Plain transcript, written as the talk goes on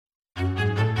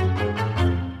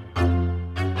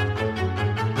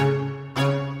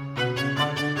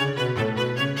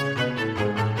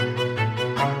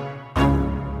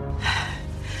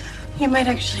You might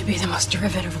actually be the most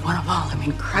derivative one of all. I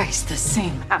mean, Christ, the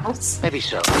same house. Maybe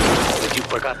so. But you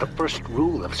forgot the first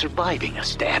rule of surviving a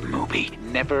stab movie.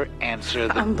 Never answer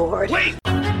the... I'm bored. Wait!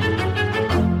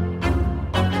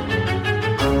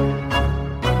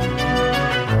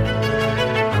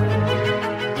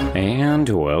 And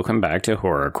welcome back to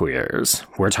Horror Queers.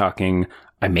 We're talking,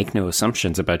 I make no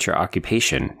assumptions about your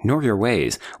occupation, nor your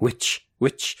ways, which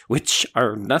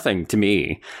are nothing to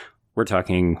me. We're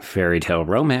talking fairy tale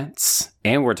romance,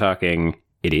 and we're talking,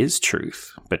 it is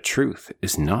truth, but truth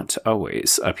is not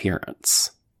always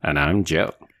appearance. And I'm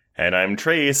Joe. And I'm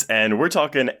Trace, and we're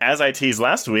talking, as I teased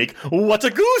last week, What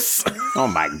a Goose! Oh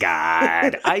my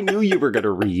god. I knew you were going to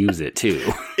reuse it,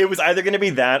 too. It was either going to be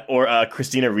that or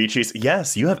Christina Ricci's,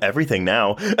 yes, you have everything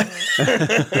now.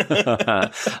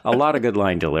 A lot of good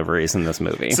line deliveries in this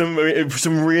movie. Some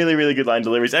really, really good line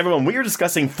deliveries. Everyone, we are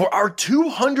discussing for our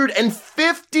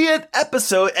 250th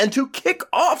episode, and to kick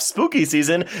off spooky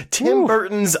season, Tim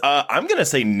Burton's, I'm going to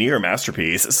say near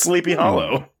masterpiece, Sleepy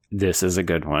Hollow. This is a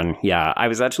good one. Yeah, I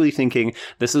was actually thinking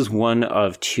this is one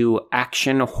of two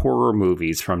action horror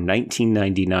movies from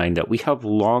 1999 that we have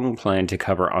long planned to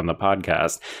cover on the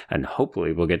podcast, and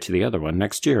hopefully we'll get to the other one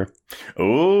next year.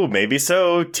 Oh, maybe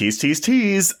so. Tease. This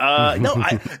is a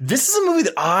movie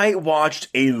that I watched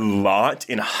a lot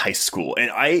in high school,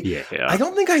 and I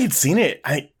don't think I had seen it.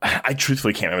 I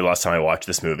truthfully can't remember the last time I watched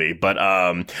this movie, but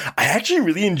I actually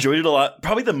really enjoyed it a lot.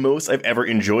 Probably the most I've ever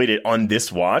enjoyed it on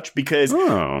this watch, because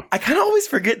I kind of always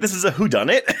forget this is a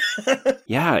whodunit.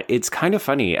 Yeah, it's kind of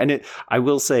funny. And I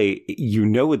will say,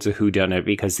 it's a whodunit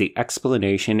because the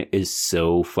explanation is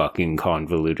so fucking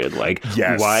convoluted. Like,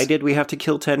 Why did we have to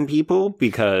kill 10 people?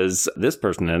 Because this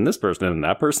person and this person and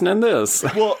that person and this.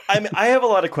 Well, I have a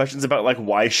lot of questions about like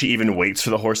why she even waits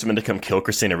for the horsemen to come kill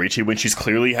Christina Ricci when she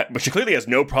clearly has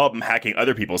no problem hacking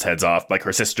other people's heads off, like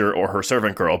her sister or her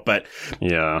servant girl. But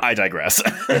yeah, I digress.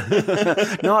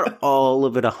 Not all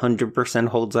of it 100%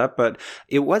 holds up, but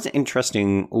it was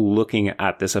interesting looking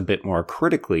at this a bit more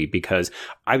critically, because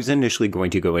I was initially going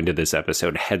to go into this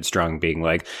episode headstrong, being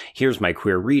like, here's my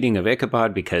queer reading of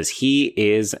Ichabod because he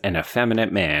is an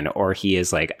effeminate man, or he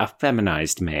is like a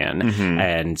feminized man.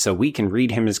 And so we can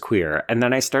read him as queer. And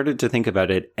then I started to think about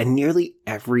it, and nearly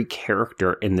every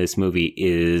character in this movie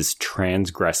is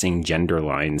transgressing gender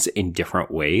lines in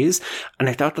different ways. And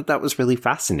I thought that was really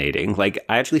fascinating. Like,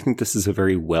 I actually think this is a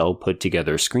very well put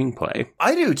together screenplay.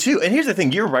 I do too. And here's the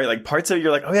thing, you're right. Like, parts of it,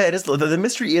 you're like, oh yeah, it is. The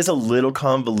mystery is a little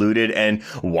convoluted. And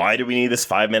why do we need this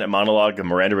 5-minute monologue of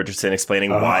Miranda Richardson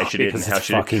explaining why she did and how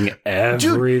she did? Fucking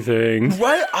everything. Dude,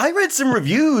 right? I read some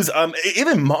reviews,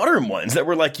 even modern ones, that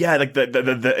were like, yeah, like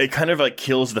the it kind of like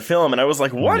kills the film. And I was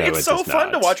like, what? No, it's so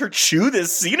fun to watch her chew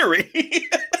this scenery.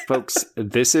 Folks,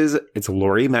 it's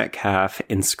Laurie Metcalf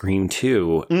in Scream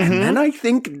 2. And then I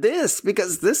think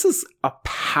because this is a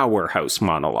powerhouse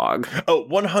monologue. Oh,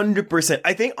 100%.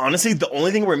 I think, honestly, the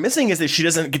only thing we're missing is that she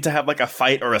doesn't get to have like a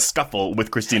fight or a scuffle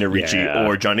with Christina Ricci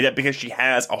or Johnny Depp, because she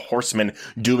has a horseman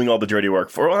doing all the dirty work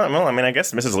for, well, I mean, I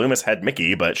guess Mrs. Loomis had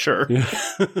Mickey, but sure.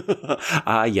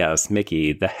 Yes,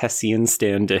 Mickey, the Hessian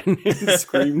stand-in in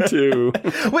Scream 2.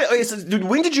 Wait, so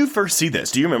when did you first see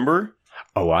this? Do you remember?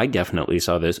 Oh, I definitely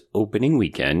saw this opening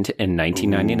weekend in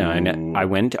 1999. Ooh. I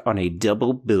went on a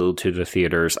double bill to the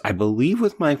theaters. I believe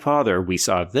with my father, we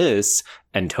saw this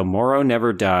and Tomorrow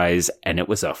Never Dies, and it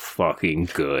was a fucking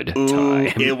good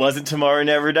time. It wasn't Tomorrow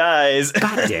Never Dies.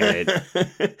 God damn it.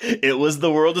 It was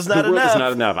The World Is Not Enough. The World Is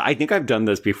Not Enough. I think I've done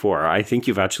this before. I think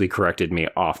you've actually corrected me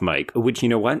off mic, which, you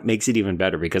know what, makes it even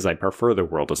better, because I prefer The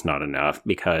World Is Not Enough,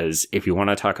 because if you want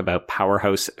to talk about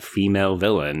powerhouse female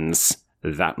villains,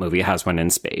 that movie has one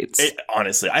in spades.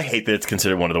 Honestly, I hate that it's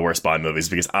considered one of the worst Bond movies,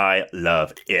 because I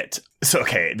love it. So,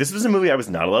 okay, this was a movie I was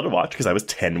not allowed to watch because I was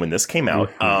 10 when this came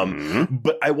out.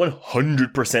 But I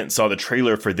 100% saw the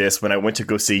trailer for this when I went to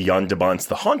go see Jan de Bont's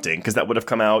The Haunting, because that would have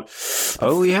come out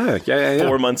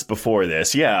 4 months before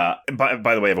this. Yeah.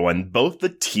 By the way, everyone, both the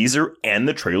teaser and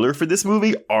the trailer for this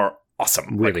movie are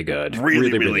awesome. Really good.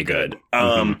 Really good.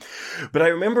 But I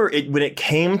remember when it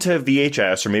came to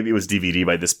VHS, or maybe it was DVD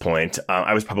by this point,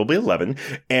 I was probably 11,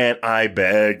 and I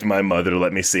begged my mother to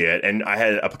let me see it. And I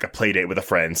had a play date with a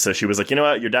friend. So she was like, you know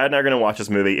what? Your dad and I are going to watch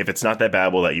this movie. If it's not that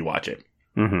bad, we'll let you watch it.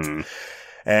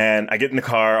 And I get in the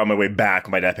car on my way back.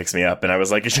 My dad picks me up, and I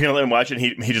was like, is she going to let him watch it?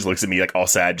 And he just looks at me like all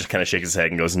sad, just kind of shakes his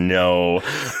head and goes, no.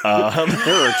 There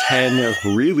are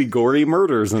 10 really gory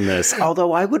murders in this.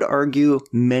 Although I would argue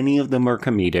many of them are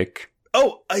comedic.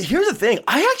 Oh, here's the thing.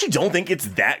 I actually don't think it's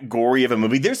that gory of a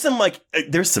movie. There's some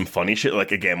there's some funny shit.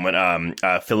 Like again, when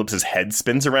Phillips's head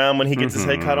spins around when he gets his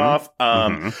head cut off.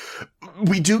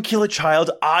 We do kill a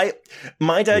child.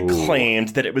 My dad claimed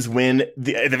that it was when at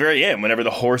the very end, whenever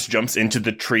the horse jumps into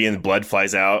the tree and blood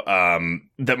flies out.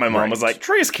 That my mom was like,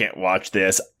 Trace can't watch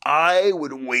this. I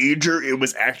would wager it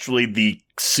was actually the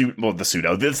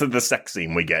sex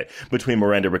scene we get between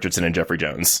Miranda Richardson and Jeffrey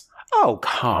Jones. Oh,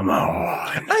 come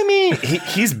on. I mean,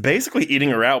 he's basically eating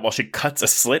her out while she cuts a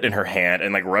slit in her hand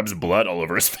and like rubs blood all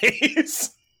over his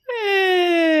face.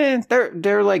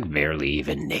 They're like barely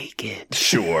even naked.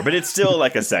 Sure, but it's still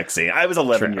like a sex scene. I was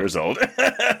 11 years old.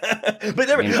 But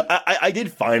I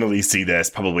did finally see this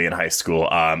probably in high school.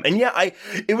 And yeah,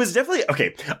 it was definitely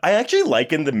okay. I actually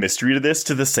likened the mystery to this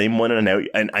to the same one,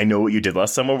 and I know what you did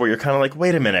last summer, where you're kind of like,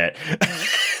 wait a minute.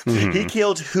 He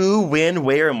killed who, when,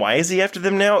 where, and why is he after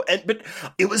them now? But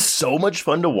it was so much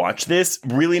fun to watch this,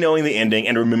 really knowing the ending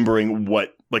and remembering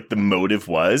what like the motive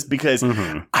was, because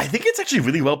I think it's actually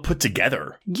really well put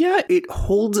together. Yeah, it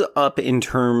holds up in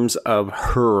terms of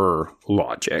her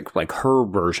logic, like her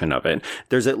version of it.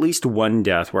 There's at least one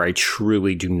death where I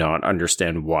truly do not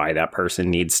understand why that person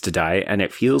needs to die, and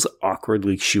it feels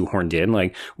awkwardly shoehorned in.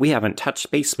 Like, we haven't touched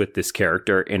base with this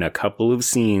character in a couple of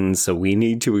scenes, so we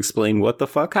need to explain what the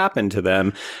fuck happened to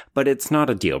them, but it's not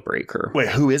a deal breaker. Wait,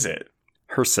 who is it?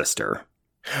 Her sister.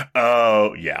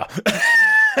 Oh, yeah.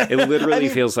 It literally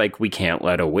feels like we can't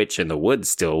let a witch in the woods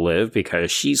still live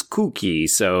because she's kooky,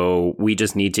 so we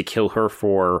just need to kill her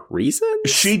for reasons?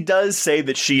 She does say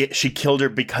that she killed her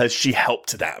because she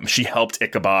helped them. She helped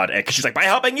Ichabod, because she's like, by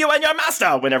helping you and your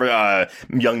master, whenever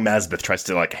young Mazbeth tries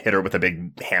to like hit her with a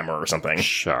big hammer or something.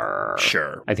 Sure.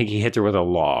 I think he hit her with a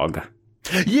log.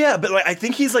 Yeah, but like I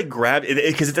think he's like grabbed,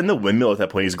 because it's in the windmill at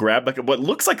that point. He's grabbed like what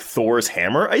looks like Thor's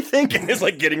hammer, I think, and is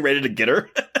like getting ready to get her.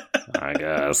 I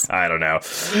guess. I don't know.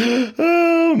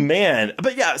 Oh, man.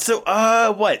 But yeah, so,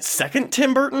 second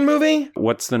Tim Burton movie?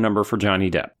 What's the number for Johnny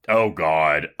Depp? Oh,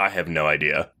 God. I have no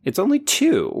idea. It's only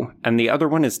 2, and the other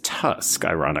one is Tusk,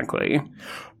 ironically.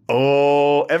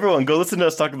 Oh, everyone, go listen to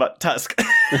us talk about Tusk.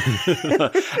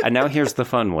 And now here's the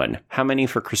fun one. How many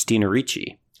for Christina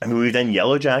Ricci? I mean, we've done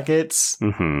Yellow Jackets.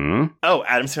 Oh,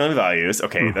 Addams Family Values.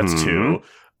 Okay, that's 2.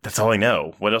 That's all I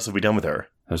know. What else have we done with her?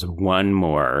 There's one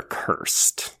more,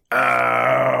 Cursed.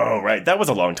 Oh, right. That was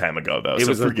a long time ago, though. It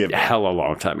was forgive me. A hell of a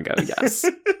long time ago, yes.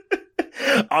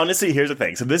 Honestly, here's the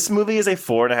thing. So this movie is a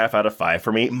 4.5 out of 5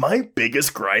 for me. My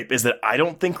biggest gripe is that I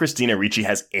don't think Christina Ricci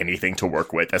has anything to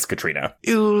work with as Katrina.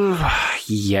 Ooh,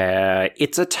 yeah,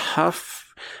 it's a tough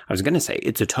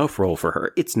role for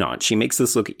her. It's not. She makes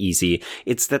this look easy.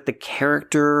 It's that the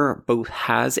character both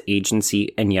has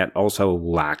agency and yet also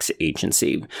lacks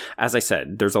agency. As I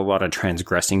said, there's a lot of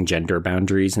transgressing gender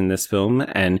boundaries in this film,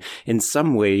 and in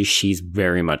some ways she's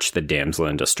very much the damsel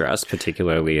in distress,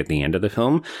 particularly at the end of the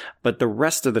film. But the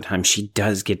rest of the time she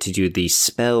does get to do these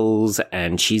spells,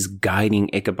 and she's guiding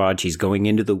Ichabod. She's going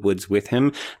into the woods with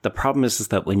him. The problem is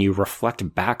that when you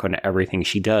reflect back on everything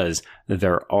she does,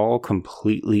 they're all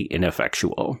completely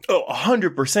ineffectual. Oh,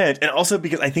 100%. And also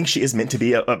because I think she is meant to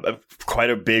be a quite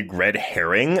a big red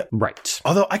herring. Right.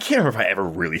 Although I can't remember if I ever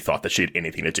really thought that she had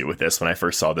anything to do with this when I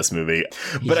first saw this movie.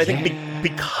 But I think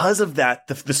because of that,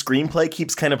 the screenplay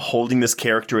keeps kind of holding this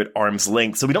character at arm's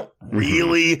length. So we don't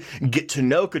really get to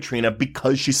know Katrina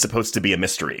because she's supposed to be a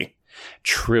mystery.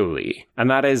 Truly. And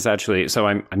that is actually, so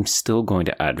I'm still going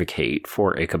to advocate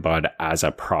for Ichabod as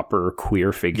a proper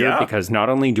queer figure, because not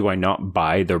only do I not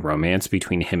buy the romance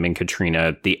between him and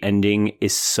Katrina, the ending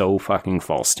is so fucking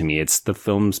false to me. It's the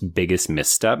film's biggest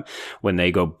misstep when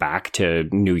they go back to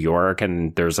New York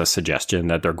and there's a suggestion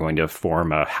that they're going to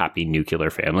form a happy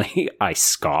nuclear family. I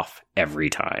scoff every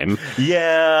time.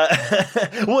 Yeah.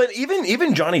 Well,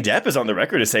 even Johnny Depp is on the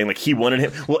record as saying like he wanted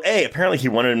him. Well, apparently he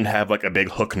wanted him to have like a big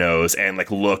hook nose and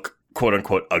like look quote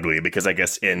unquote ugly, because I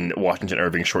guess in Washington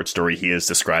Irving's short story, he is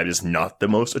described as not the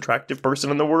most attractive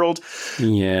person in the world.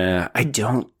 Yeah. I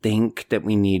don't think that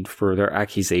we need further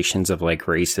accusations of like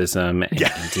racism and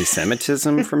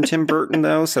anti-Semitism from Tim Burton,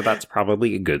 though. So that's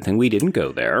probably a good thing we didn't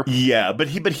go there. Yeah. But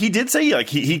he did say, like,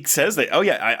 he says that, oh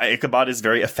yeah, Ichabod is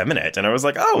very effeminate. And I was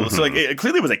like, oh, so like it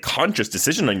clearly was a conscious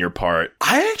decision on your part.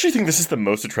 I actually think this is the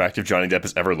most attractive Johnny Depp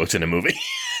has ever looked in a movie.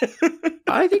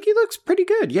 I think he looks pretty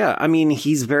good. Yeah. I mean,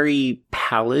 he's very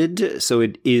pallid, so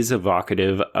it is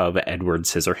evocative of Edward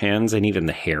Scissorhands, and even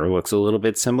the hair looks a little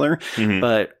bit similar.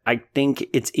 But I think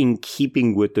it's in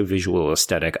keeping with the visual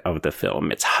aesthetic of the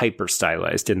film. It's hyper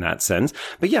stylized in that sense.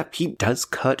 But yeah, he does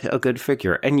cut a good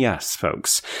figure. And yes,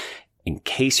 folks, In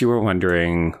case you were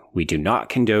wondering, we do not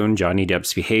condone Johnny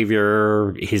Depp's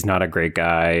behavior. He's not a great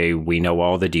guy. We know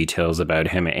all the details about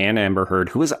him and Amber Heard,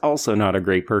 who is also not a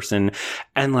great person.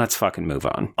 And let's fucking move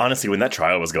on. Honestly, when that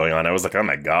trial was going on, I was like, oh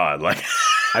my God. Like,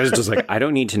 I was just like, I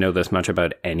don't need to know this much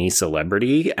about any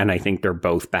celebrity. And I think they're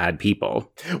both bad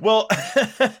people. Well,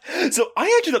 so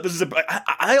I actually thought this was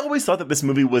I always thought that this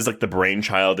movie was like the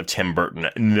brainchild of Tim Burton.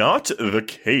 Not the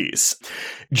case.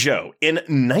 Joe, in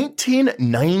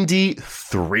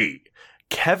 1993,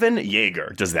 Kevin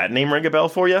Yeager. Does that name ring a bell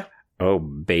for you? Oh,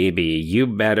 baby, you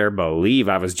better believe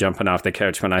I was jumping off the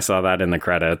couch when I saw that in the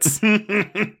credits.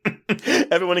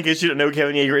 Everyone, in case you don't know,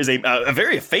 Kevin Yeager is a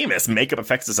very famous makeup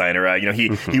effects designer.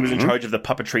 He was in charge of the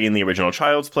puppetry in the original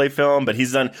Child's Play film, but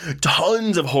he's done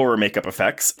tons of horror makeup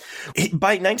effects.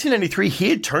 By 1993, he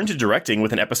had turned to directing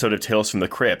with an episode of Tales from the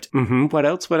Crypt. What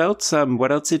else?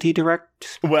 What else did he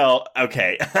direct? Well,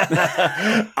 okay.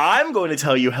 I'm going to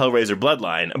tell you Hellraiser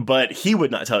Bloodline, but he would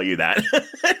not tell you that.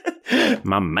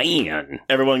 My man.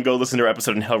 Everyone go listen to our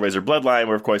episode in Hellraiser Bloodline,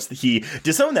 where, of course, he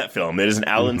disowned that film. It is an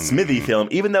Alan Smithy film,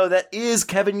 even though that is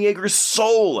Kevin Yeager's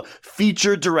sole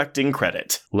feature directing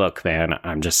credit. Look, man,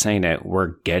 I'm just saying it.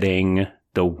 We're getting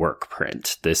the work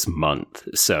print this month,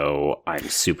 so I'm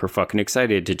super fucking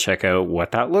excited to check out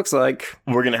what that looks like.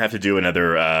 We're going to have to do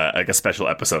another, like a special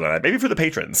episode on it, maybe for the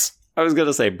patrons. I was going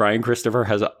to say, Brian Christopher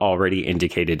has already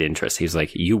indicated interest. He's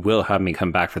like, you will have me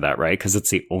come back for that, right? Because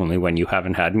it's the only one you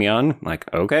haven't had me on. I'm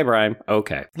like, okay, Brian,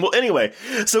 okay. Well, anyway,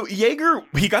 so Yeager,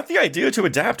 he got the idea to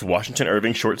adapt Washington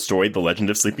Irving's short story, The Legend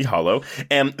of Sleepy Hollow,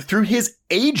 and through his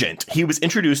agent, he was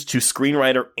introduced to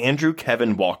screenwriter Andrew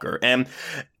Kevin Walker. And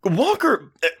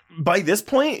Walker, by this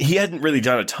point, he hadn't really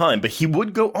done a ton, but he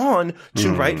would go on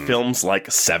to write films like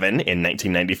Seven in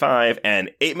 1995 and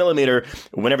 8mm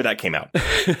whenever that came out.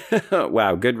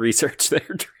 Wow, good research there,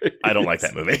 Trace. I don't like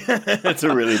that movie. It's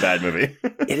a really bad movie.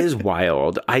 It is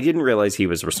wild. I didn't realize he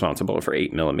was responsible for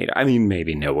 8mm. I mean,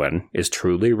 maybe no one is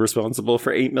truly responsible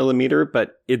for 8mm,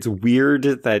 but it's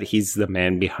weird that he's the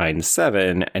man behind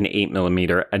 7 and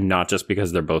 8mm, and not just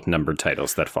because they're both numbered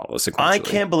titles that follow sequentially. I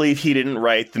can't believe he didn't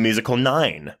write the musical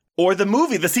 9. Or the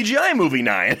CGI movie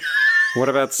 9. What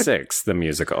about 6, the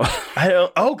musical? I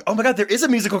don't. Oh my God! There is a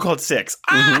musical called 6.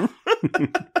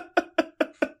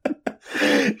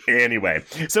 Anyway,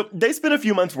 so they spent a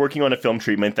few months working on a film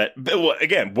treatment that,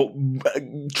 again,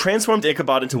 transformed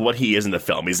Ichabod into what he is in the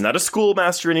film. He's not a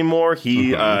schoolmaster anymore.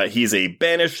 He's a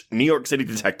banished New York City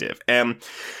detective. And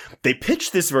they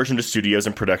pitched this version to studios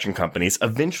and production companies,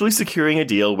 eventually securing a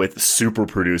deal with super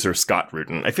producer Scott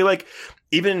Rudin. I feel like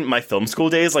even in my film school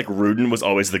days, like Rudin was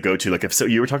always the go-to. Like if so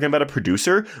you were talking about a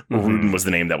producer, Rudin was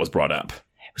the name that was brought up.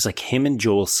 It was like him and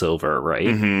Joel Silver,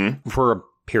 right? For a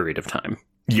period of time.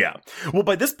 Yeah. Well,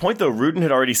 by this point, though, Rudin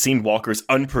had already seen Walker's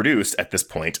unproduced, at this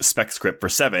point, spec script for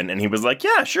 7, and he was like,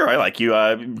 yeah, sure, I like you.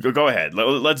 Go ahead.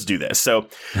 Let's do this. So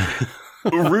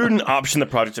Rudin optioned the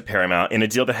project to Paramount in a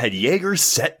deal that had Yeager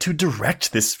set to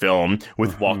direct this film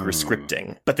with Walker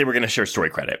scripting, but they were going to share story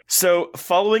credit. So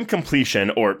following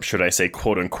completion, or should I say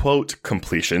quote-unquote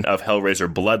completion, of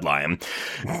Hellraiser Bloodline,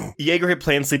 Yeager had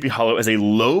planned Sleepy Hollow as a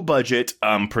low-budget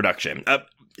production.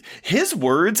 His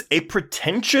words, a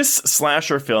pretentious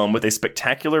slasher film with a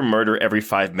spectacular murder every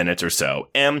 5 minutes or so.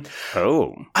 And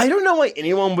I don't know why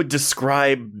anyone would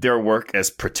describe their work as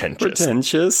pretentious.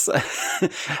 Pretentious?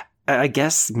 I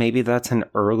guess maybe that's an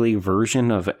early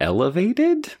version of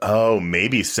Elevated? Oh,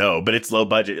 maybe so, but it's low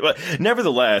budget. But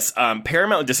nevertheless,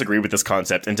 Paramount disagreed with this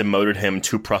concept and demoted him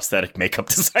to prosthetic makeup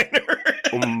designer.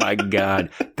 Oh my God.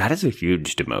 That is a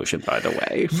huge demotion, by the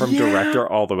way. From director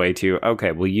all the way to,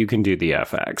 okay, well, you can do the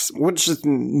FX. Which is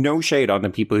no shade on the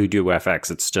people who do FX.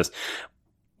 It's just,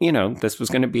 you know, this was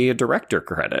going to be a director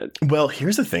credit. Well,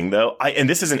 here's the thing, though. I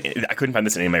couldn't find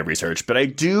this in any of my research, but I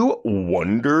do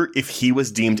wonder if he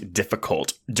was deemed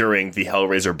difficult during the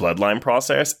Hellraiser Bloodline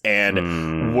process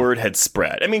and word had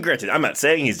spread. I mean, granted, I'm not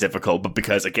saying he's difficult, but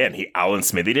because, again, Alan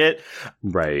Smithied it.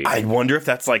 Right. I wonder if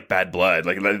that's like bad blood,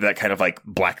 like that kind of like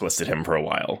blacklisted him for a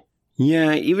while.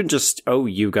 Yeah, even just,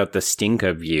 you got the stink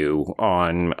of you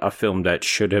on a film that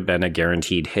should have been a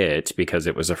guaranteed hit because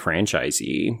it was a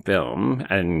franchisee film,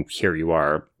 and here you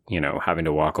are, you know, having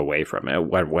to walk away from it.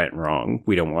 What went wrong?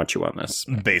 We don't want you on this.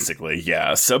 Basically,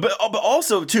 yeah. So, but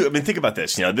also, too, I mean, think about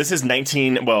this. You know, this is the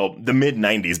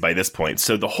mid-90s by this point.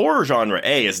 So the horror genre,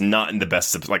 is not in the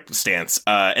best, stance.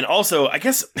 And also, I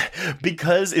guess,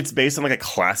 because it's based on, like, a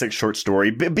classic short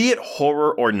story, be it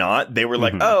horror or not, they were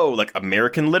like,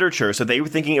 American literature. So they were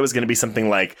thinking it was going to be something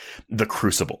like The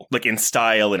Crucible, like in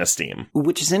style and esteem.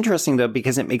 Which is interesting, though,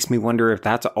 because it makes me wonder if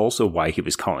that's also why he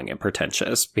was calling it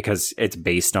pretentious, because it's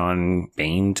based on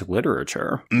famed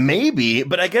literature. Maybe,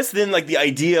 but I guess then like the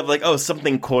idea of like, oh,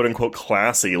 something quote unquote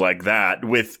classy like that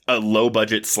with a low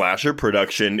budget slasher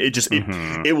production, it just,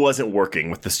 it wasn't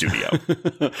working with the studio.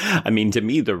 I mean, to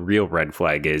me, the real red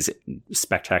flag is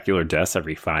spectacular deaths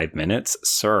every 5 minutes.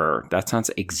 Sir, that sounds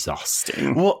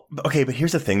exhausting. Well, okay, but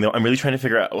here's the thing though. I'm really trying to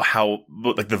figure out how,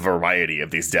 like the variety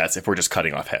of these deaths if we're just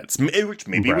cutting off heads. Which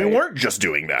maybe we weren't just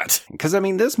doing that. Because, I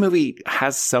mean, this movie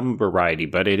has some variety,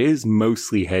 but it is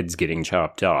mostly heads getting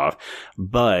chopped off.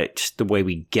 But the way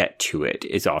we get to it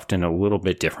is often a little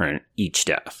bit different each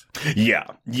death. Yeah.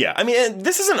 I mean,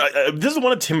 this is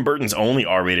one of Tim Burton's only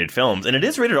R-rated films, and it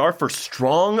is rated R for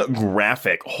strong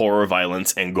graphic horror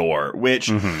violence and gore,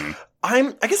 which...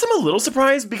 I guess I'm a little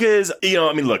surprised because, you know,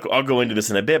 I mean, look, I'll go into this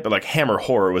in a bit, but like Hammer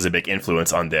Horror was a big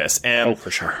influence on this. And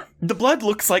for sure. The blood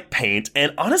looks like paint,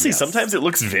 and honestly, sometimes it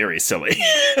looks very silly.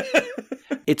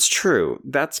 It's true.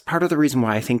 That's part of the reason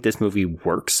why I think this movie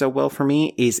works so well for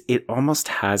me is it almost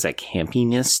has a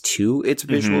campiness to its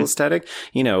visual aesthetic.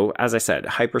 You know, as I said,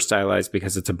 hyper stylized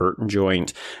because it's a Burton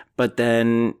joint, but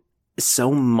then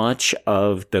so much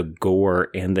of the gore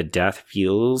and the death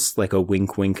feels like a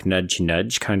wink, wink, nudge,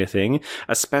 nudge kind of thing,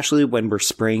 especially when we're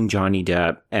spraying Johnny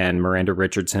Depp and Miranda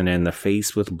Richardson in the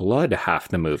face with blood half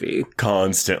the movie.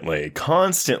 Constantly.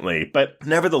 But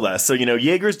nevertheless, so, you know,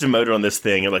 Yeager's demoted on this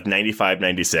thing at like 95,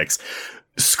 96.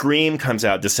 Scream comes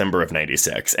out December of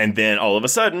 96. And then all of a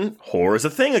sudden, horror's a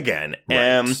thing again.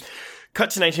 Right.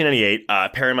 Cut to 1998,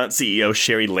 Paramount CEO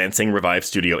Sherry Lansing revived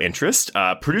studio interest.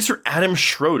 Producer Adam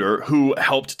Schroeder, who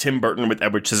helped Tim Burton with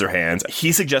Edward Scissorhands,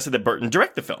 he suggested that Burton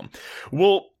direct the film.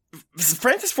 Well,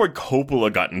 Francis Ford Coppola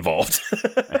got involved.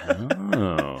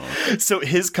 So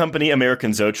his company,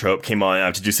 American Zoetrope, came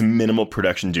on to do some minimal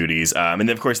production duties. And then,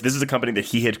 of course, this is a company that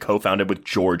he had co-founded with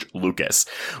George Lucas.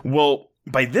 Well,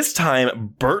 by this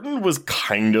time, Burton was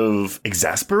kind of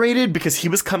exasperated because he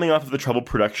was coming off of the troubled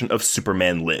production of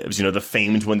Superman Lives, you know, the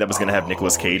famed one that was going to have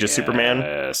Nicolas Cage as Superman.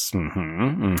 Yes.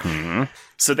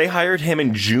 So they hired him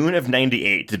in June of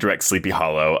 98 to direct Sleepy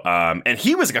Hollow. And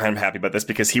he was kind of happy about this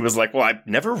because he was like, well, I've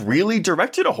never really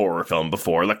directed a horror film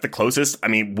before. Like the closest, I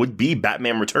mean, would be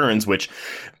Batman Returns, which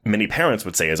many parents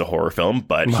would say is a horror film,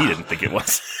 but he didn't think it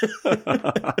was.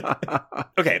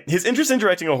 Okay, his interest in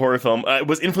directing a horror film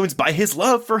was influenced by his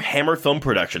love for Hammer film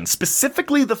production,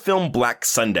 specifically the film Black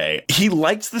Sunday. He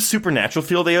liked the supernatural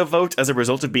feel they evoked as a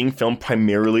result of being filmed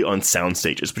primarily on sound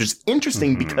stages, which is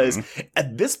interesting because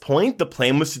at this point, the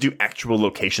plan was to do actual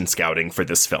location scouting for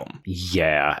this film.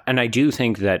 Yeah, and I do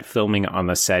think that filming on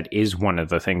the set is one of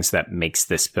the things that makes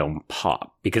this film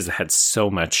pop because it had so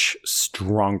much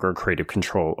stronger creative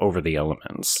control over the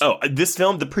elements. Oh, this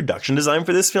film, the production design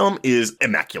for this film is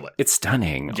immaculate. It's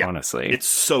stunning, honestly. It's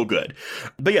so good.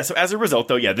 But yeah, so as a result,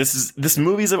 though, yeah, this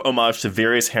movie's an homage to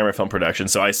various Hammer film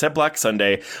productions. So I said Black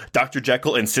Sunday, Dr.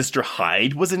 Jekyll and Sister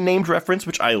Hyde was a named reference,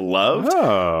 which I loved.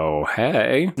 Oh,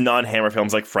 hey. Non-Hammer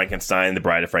films like Frankenstein, The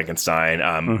Bride of Frankenstein,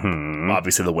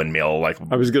 obviously The Windmill. Like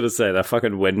I was going to say, that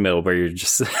fucking windmill where you're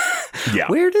just... Yeah.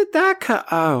 Where did that come...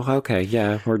 Oh, okay,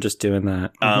 yeah, we're just doing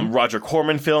that. Roger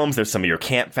Corman films, there's some of your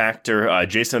Camp Factor,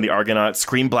 Jason and the Argonauts,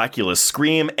 Scream Blackula's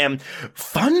Scream, and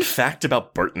fun fact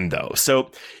about Burton, though.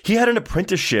 So he had an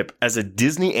apprenticeship as a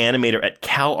Disney animator at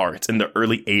CalArts in the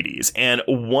early 80s, and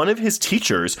one of his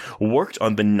teachers worked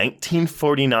on the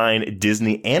 1949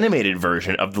 Disney animated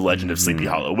version of The Legend of Sleepy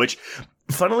Hollow, which...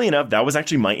 Funnily enough, that was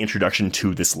actually my introduction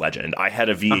to this legend. I had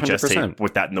a VHS 100%. tape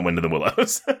with that in The Wind of the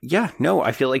Willows. Yeah, no,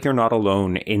 I feel like you're not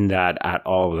alone in that at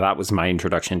all. That was my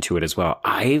introduction to it as well.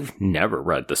 I've never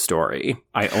read the story.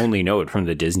 I only know it from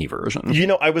the Disney version. You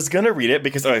know, I was going to read it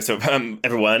because,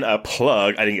 everyone,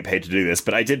 plug, I didn't get paid to do this,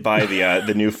 but I did buy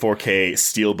the new 4K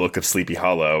Steelbook of Sleepy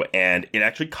Hollow, and it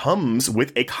actually comes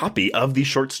with a copy of the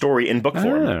short story in book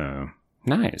form. Oh.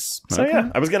 Nice. So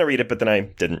yeah, I was going to read it, but then I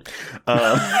didn't.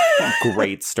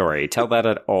 Great story. Tell that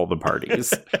at all the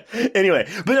parties. Anyway,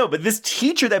 but this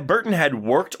teacher that Burton had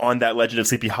worked on that Legend of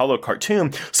Sleepy Hollow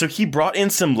cartoon, so he brought in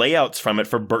some layouts from it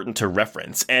for Burton to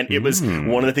reference, and it was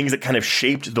one of the things that kind of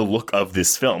shaped the look of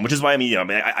this film, which is why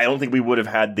I don't think we would have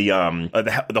had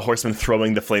the horseman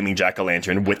throwing the flaming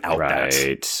jack-o'-lantern without that.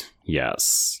 Right.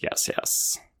 Yes.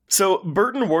 So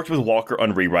Burton worked with Walker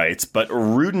on rewrites, but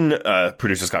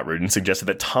producer Scott Rudin suggested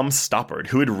that Tom Stoppard,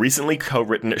 who had recently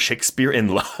co-written Shakespeare in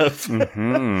Love,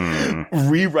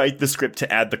 rewrite the script to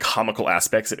add the comical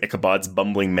aspects of Ichabod's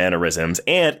bumbling mannerisms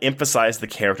and emphasize the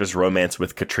character's romance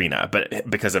with Katrina. But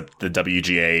because of the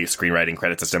WGA screenwriting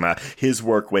credit system, his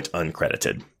work went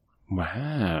uncredited.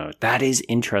 Wow, that is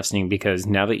interesting because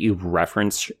now that you've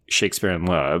referenced Shakespeare in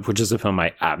Love, which is a film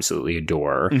I absolutely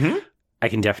adore, I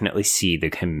can definitely see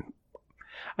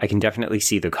I can definitely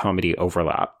see the comedy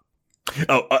overlap.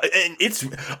 Oh, and it's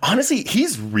honestly,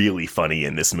 he's really funny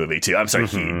in this movie too. I'm sorry,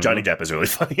 Johnny Depp is really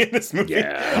funny in this movie.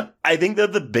 Yeah. I think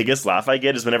that the biggest laugh I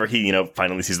get is whenever he,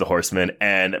 finally sees the Horseman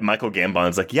and Michael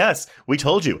Gambon's like, "Yes, we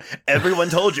told you. Everyone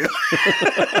told you."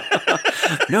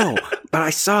 No, but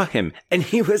I saw him and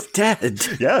he was dead.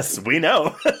 Yes, we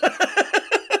know.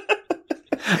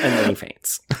 And then he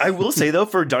faints. I will say, though,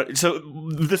 so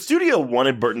the studio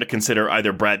wanted Burton to consider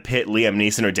either Brad Pitt, Liam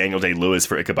Neeson, or Daniel Day-Lewis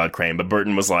for Ichabod Crane, but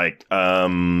Burton was like,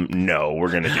 no,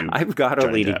 we're going to do I've got a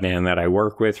Johnny leading Depp. man that I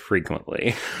work with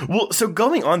frequently. Well, so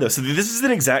going on, though, so this is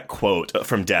an exact quote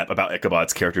from Depp about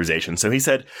Ichabod's characterization. So he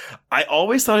said, "I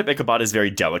always thought of Ichabod as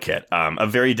very delicate, a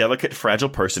very delicate, fragile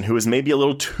person who is maybe a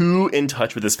little too in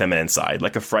touch with his feminine side,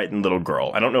 like a frightened little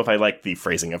girl." I don't know if I like the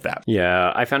phrasing of that.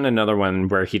 Yeah, I found another one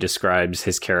where he describes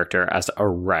his character as a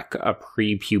wreck, a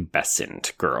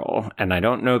prepubescent girl, and I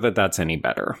don't know that that's any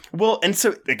better. Well, and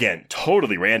so, again,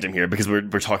 totally random here because we're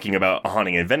talking about A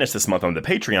Haunting in Venice this month on the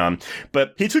Patreon,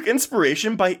 but he took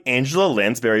inspiration by Angela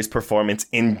Lansbury's performance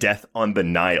in Death on the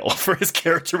Nile for his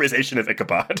characterization of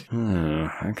Ichabod.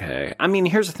 Okay. I mean,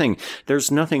 here's the thing.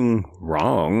 There's nothing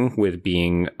wrong with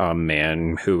being a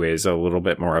man who is a little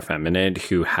bit more effeminate,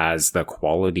 who has the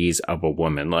qualities of a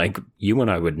woman. Like, you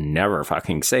and I would never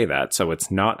fucking say that, so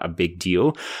it's not a big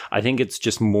deal. I think it's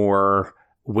just more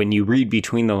when you read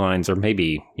between the lines, or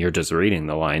maybe you're just reading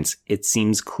the lines, it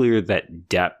seems clear that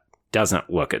Depp doesn't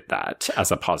look at that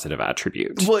as a positive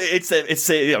attribute. Well, it's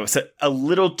a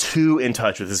little too in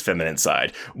touch with his feminine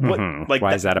side.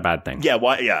 Why is that a bad thing? Yeah,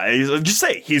 why? Yeah, just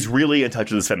say he's really in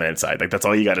touch with his feminine side. Like, that's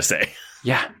all you got to say.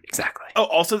 Yeah, exactly. Oh,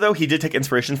 also, though, he did take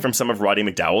inspiration from some of Roddy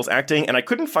McDowall's acting, and I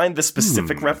couldn't find the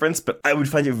specific reference, but I would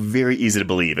find it very easy to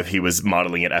believe if he was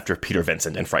modeling it after Peter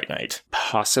Vincent in Fright Night.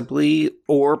 Possibly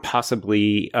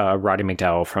Roddy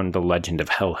McDowall from The Legend of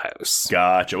Hell House.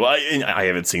 Gotcha. Well, I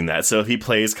haven't seen that, so if he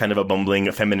plays kind of a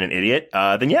bumbling feminine idiot,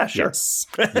 then yeah, sure. Yes.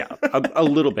 Yeah, a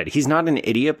little bit. He's not an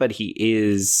idiot, but he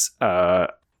is...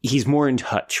 he's more in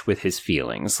touch with his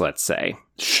feelings, let's say.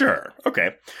 Sure.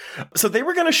 Okay. So they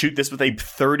were going to shoot this with a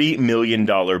 $30 million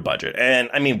budget. And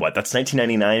I mean, what? That's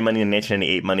 1999 money and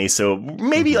 1998 money. So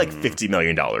maybe like $50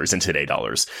 million in today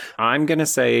dollars. I'm going to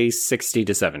say 60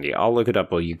 to 70. I'll look it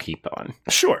up while you keep on.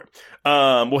 Sure.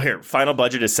 Well, here, final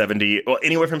budget is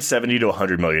anywhere from 70 to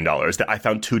 $100 million. I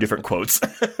found two different quotes.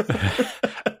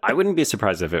 I wouldn't be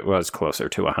surprised if it was closer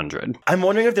to 100. I'm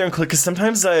wondering if they're included, because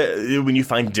sometimes when you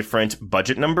find different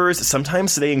budget numbers,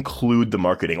 sometimes they include the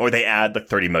marketing, or they add like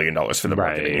 $30 million for the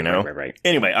marketing, you know? Right.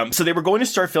 Anyway, so they were going to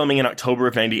start filming in October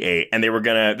of 98, and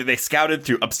they scouted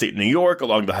through upstate New York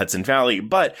along the Hudson Valley,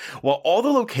 but while all the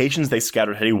locations they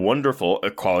scouted had a wonderful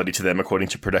quality to them, according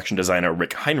to production designer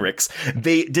Rick Heinrichs,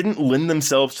 they didn't lend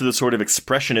themselves to the sort of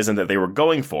expressionism that they were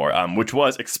going for, which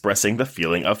was expressing the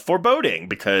feeling of foreboding,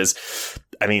 because,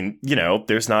 I mean,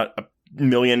 there's not a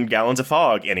million gallons of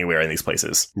fog anywhere in these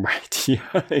places. Right.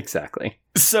 Yeah, exactly.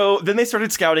 So then they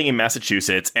started scouting in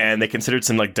Massachusetts, and they considered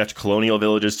some like Dutch colonial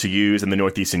villages to use in the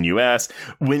northeastern U.S.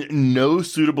 When no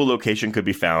suitable location could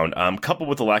be found, coupled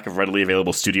with the lack of readily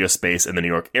available studio space in the New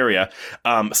York area,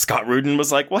 Scott Rudin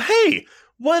was like, well, hey,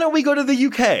 why don't we go to the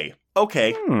UK?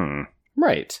 Okay.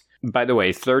 Right. By the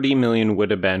way, 30 million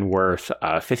would have been worth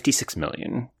 56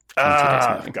 million.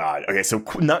 God. Okay, so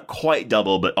not quite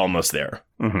double, but almost there.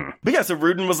 But yeah, so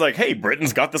Rudin was like, hey,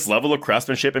 Britain's got this level of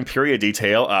craftsmanship and period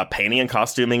detail. Painting and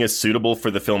costuming is suitable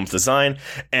for the film's design.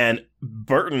 And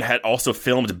Burton had also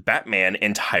filmed Batman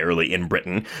entirely in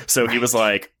Britain. So he was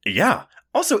like, yeah.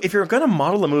 Also, if you're going to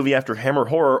model a movie after Hammer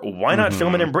Horror, why not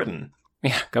film it in Britain?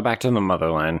 Yeah, go back to the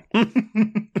motherland.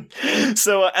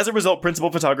 So as a result,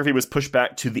 principal photography was pushed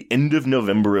back to the end of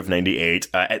November of 98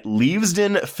 at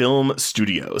Leavesden Film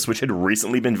Studios, which had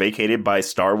recently been vacated by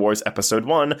Star Wars Episode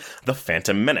 1, The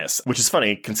Phantom Menace, which is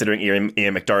funny considering Ian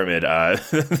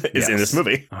McDiarmid is in this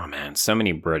movie. Oh man, so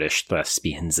many British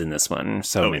thespians in this one.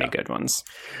 So many good ones.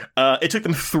 It took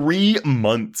them 3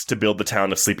 months to build the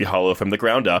town of Sleepy Hollow from the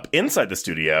ground up inside the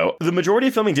studio. The majority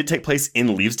of filming did take place in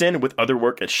Leavesden, with other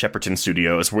work at Shepperton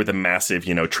Studios, where the massive,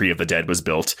 Tree of the Dead was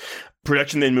built.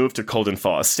 Production then moved to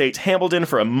Coldenfall Estate, Hambledon,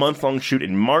 for a month-long shoot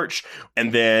in March.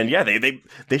 And then,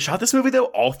 they shot this movie, though,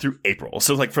 all through April.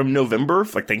 So, like, from November,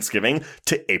 like Thanksgiving,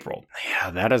 to April.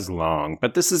 Yeah, that is long.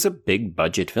 But this is a big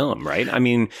budget film, right? I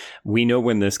mean, we know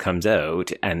when this comes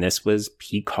out, and this was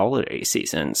peak holiday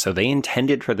season. So they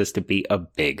intended for this to be a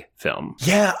big film.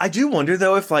 Yeah, I do wonder,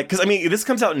 though, if, like, because, I mean, this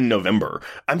comes out in November.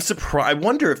 I'm surprised. I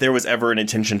wonder if there was ever an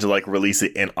intention to, like, release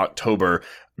it in October.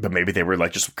 But maybe they were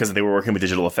like, just because they were working with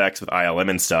digital effects with ILM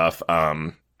and stuff.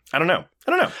 I don't know.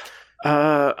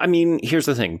 I mean, here's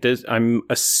the thing. I'm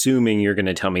assuming you're going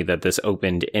to tell me that this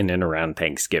opened in and around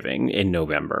Thanksgiving in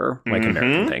November, like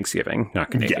American Thanksgiving,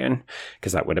 not Canadian,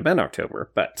 because that would have been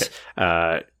October. But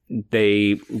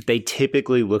they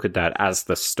typically look at that as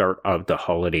the start of the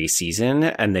holiday season,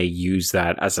 and they use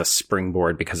that as a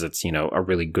springboard because it's, you know, a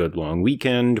really good long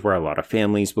weekend where a lot of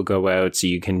families will go out. So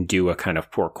you can do a kind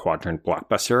of 4-quadrant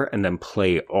blockbuster and then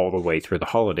play all the way through the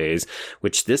holidays,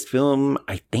 which this film,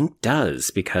 I think,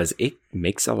 does because it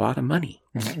makes a lot of money.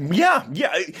 Yeah.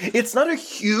 It's not a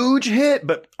huge hit,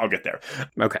 but I'll get there.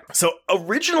 Okay. So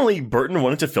originally, Burton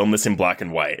wanted to film this in black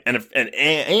and white and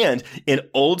in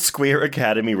old Square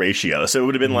Academy ratio. So it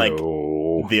would have been like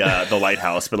the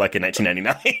Lighthouse, but like in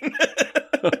 1999.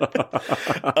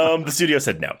 The studio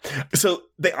said no. So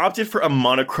they opted for a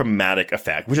monochromatic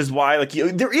effect, which is why, like,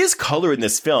 there is color in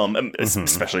this film,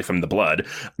 especially from the blood,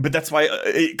 but that's why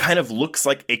it kind of looks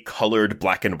like a colored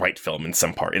black and white film in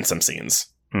some scenes.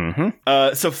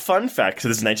 So fun fact, so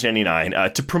this is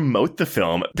 1999, to promote the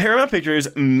film, Paramount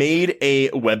Pictures made a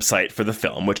website for the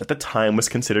film, which at the time was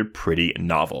considered pretty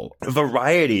novel.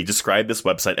 Variety described this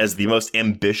website as the most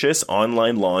ambitious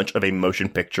online launch of a motion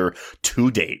picture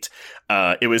to date.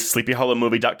 It was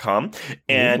sleepyhollowmovie.com,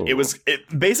 and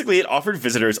it offered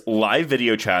visitors live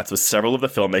video chats with several of the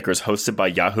filmmakers hosted by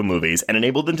Yahoo Movies and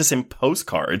enabled them to send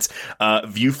postcards,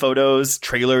 view photos,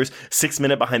 trailers,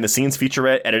 6-minute behind-the-scenes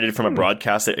featurette edited from a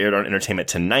broadcast that aired on Entertainment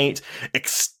Tonight.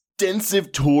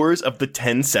 Extensive tours of the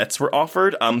 10 sets were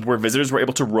offered, where visitors were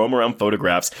able to roam around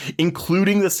photographs,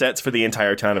 including the sets for the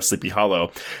entire town of Sleepy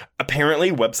Hollow.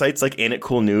 Apparently, websites like Ain't It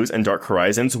Cool News and Dark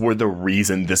Horizons were the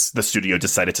reason the studio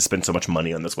decided to spend so much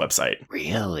money on this website.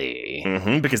 Really?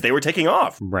 Because they were taking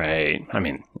off. Right. I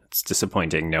mean, it's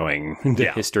disappointing knowing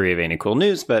the history of Ain't It Cool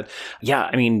News, but yeah,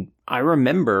 I mean, I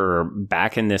remember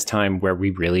back in this time where we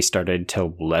really started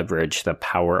to leverage the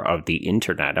power of the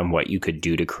internet and what you could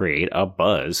do to create a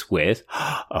buzz with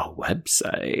a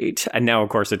website. And now, of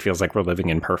course, it feels like we're living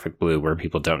in Perfect Blue where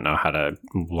people don't know how to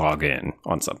log in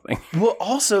on something. Well,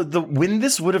 also, when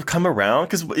this would have come around,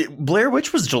 because Blair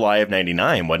Witch was July of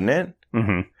 99, wasn't it?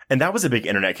 And that was a big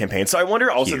internet campaign. So I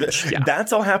wonder also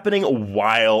that's all happening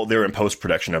while they're in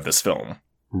post-production of this film.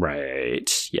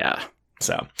 Right. Yeah.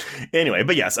 So anyway,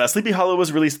 but yes, Sleepy Hollow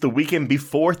was released the weekend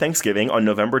before Thanksgiving on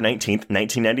November 19th,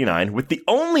 1999, with the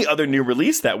only other new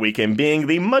release that weekend being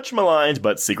the much maligned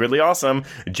but secretly awesome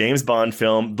James Bond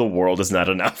film, The World Is Not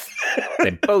Enough.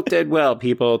 They both did well,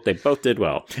 people. They both did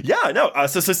well. Yeah, no.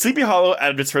 So Sleepy Hollow,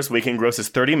 out of its first weekend, grosses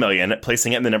 $30 million,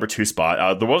 placing it in the number 2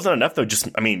 spot. The World Is Not Enough, though,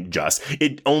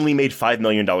 it only made $5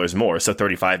 million more, so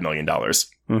 $35 million.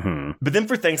 But then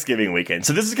for Thanksgiving weekend,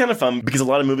 so this is kind of fun because a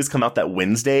lot of movies come out that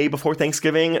Wednesday before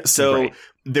Thanksgiving. So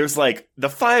there's like the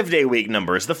 5-day week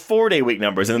numbers, the 4-day week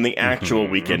numbers, and then the actual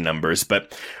weekend numbers.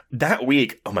 But that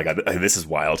week, oh my God, this is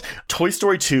wild. Toy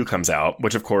Story 2 comes out,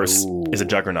 which of course is a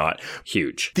juggernaut.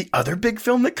 Huge. The other big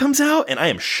film that comes out, and I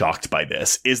am shocked by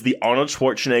this, is the Arnold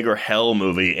Schwarzenegger Hell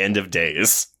movie, End of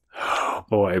Days. Oh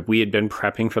boy, we had been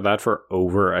prepping for that for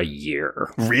over a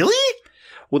year. Really?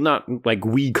 Well, not like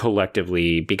we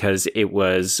collectively, because it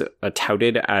was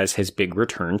touted as his big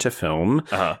return to film.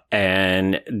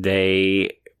 And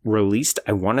they released,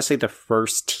 I want to say, the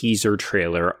first teaser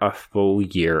trailer a full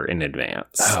year in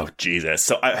advance. Oh, Jesus.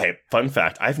 So, hey, fun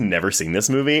fact, I've never seen this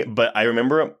movie, but I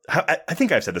remember, I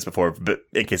think I've said this before, but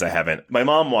in case I haven't, my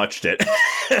mom watched it.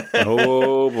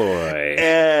 Oh, boy.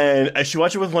 And she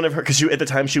watched it with one of her, because at the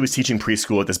time she was teaching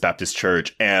preschool at this Baptist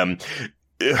church, and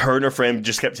her and her friend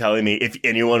just kept telling me, if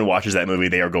anyone watches that movie,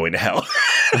 they are going to hell.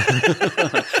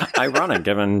 Ironic,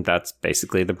 given that's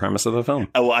basically the premise of the film.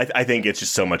 Oh, well, I think it's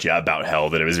just so much about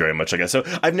hell that it was very much like that. So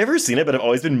I've never seen it, but I've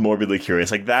always been morbidly curious.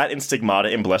 Like that and Stigmata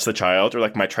and Bless the Child are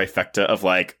like my trifecta of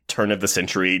like turn of the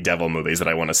century devil movies that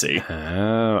I want to see.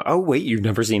 Oh, wait, you've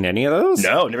never seen any of those?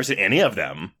 No, never seen any of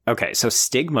them. Okay, so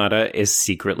Stigmata is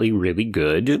secretly really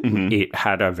good. It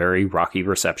had a very rocky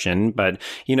reception, but,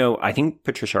 you know, I think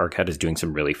Patricia Arquette is doing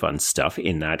some really fun stuff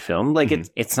in that film. Like,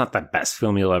 it's not the best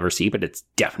film you'll ever see, but it's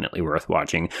definitely worth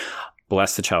watching.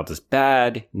 Bless the Child is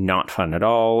bad, not fun at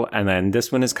all. And then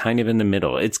this one is kind of in the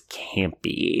middle. It's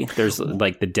campy. There's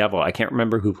like the devil. I can't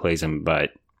remember who plays him,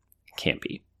 but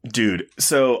campy. Dude,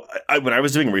 so when I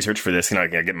was doing research for this, I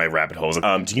get my rabbit holes.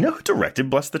 Do you know who directed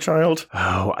Bless the Child?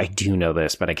 Oh, I do know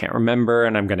this, but I can't remember,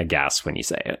 and I'm going to guess when you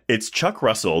say it. It's Chuck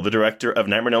Russell, the director of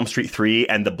Nightmare on Elm Street 3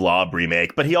 and the Blob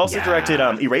remake, but he also directed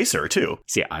Eraser, too.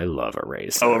 See, I love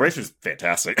Eraser. Oh, Eraser's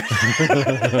fantastic.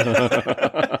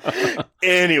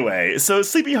 Anyway, so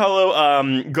Sleepy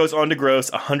Hollow goes on to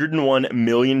gross $101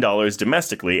 million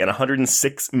domestically and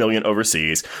 $106 million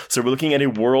overseas. So we're looking at a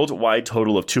worldwide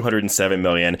total of $207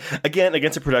 million. Again,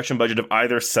 against a production budget of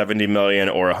either $70 million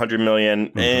or $100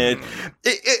 million.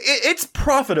 It's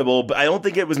profitable, but I don't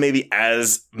think it was maybe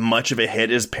as much of a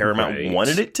hit as Paramount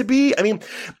wanted it to be. I mean,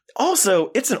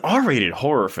 also, it's an R-rated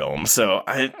horror film, so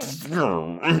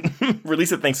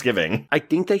release at Thanksgiving. I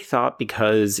think they thought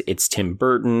because it's Tim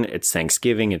Burton, it's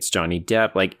Thanksgiving, it's Johnny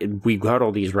Depp, like, we got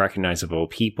all these recognizable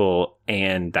people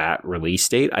and that release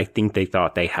date, I think they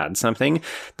thought they had something.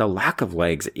 The lack of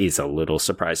legs is a little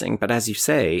surprising, but as you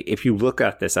say, if you look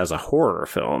at this as a horror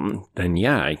film, then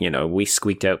yeah, you know, we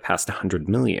squeaked out past 100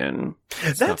 million.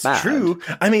 That's true.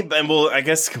 I mean, well, I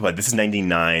guess, this is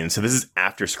 99, so this is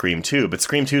after Scream 2, but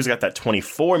Scream 2's got that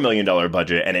 $24 million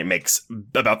budget, and it makes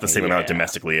about the same amount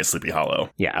domestically as Sleepy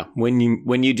Hollow. Yeah, when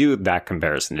you do that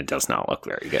comparison, it does not look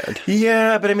very good.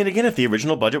 Yeah, but I mean, again, if the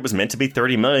original budget was meant to be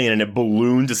 30 million and it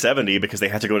ballooned to 70 because they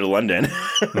had to go to London.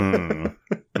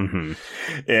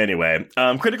 Anyway,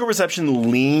 critical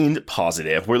reception leaned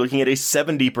positive. We're looking at a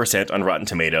 70% on Rotten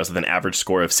Tomatoes with an average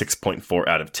score of 6.4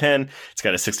 out of 10. It's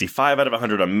got a 65 out of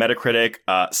 100 on Metacritic.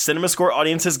 CinemaScore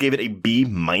audiences gave it a B-.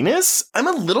 I'm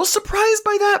a little surprised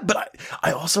by that, but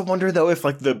I also wonder, though, if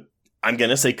I'm going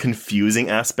to say confusing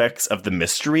aspects of the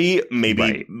mystery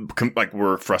maybe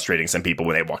were frustrating some people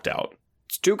when they walked out.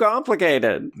 It's too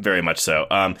complicated. Very much so.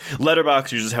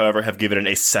 Letterboxd users, however, have given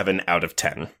it a 7 out of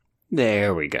 10.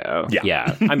 There we go.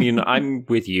 Yeah. I mean, I'm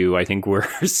with you. I think we're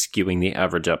skewing the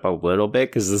average up a little bit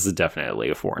because this is definitely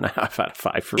a 4.5 out of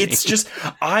 5 for me. It's just,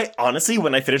 I honestly,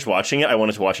 when I finished watching it, I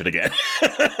wanted to watch it again.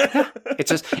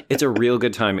 It's a real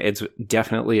good time. It's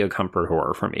definitely a comfort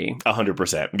horror for me.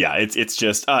 100%. Yeah, it's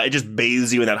just, it just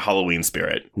bathes you in that Halloween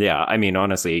spirit. Yeah, I mean,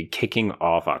 honestly, kicking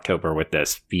off October with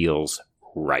this feels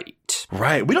right.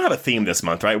 Right. We don't have a theme this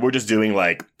month, right? We're just doing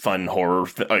fun horror,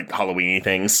 Halloween-y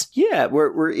things. Yeah,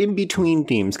 we're in between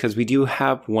themes because we do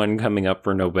have one coming up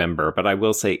for November, but I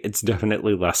will say it's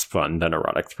definitely less fun than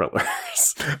erotic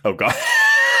thrillers. Oh, God.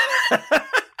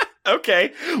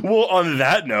 Okay. Well, on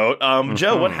that note,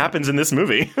 Joe, what happens in this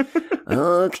movie?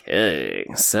 Okay,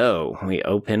 so we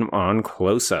open on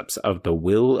close-ups of the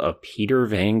will of Peter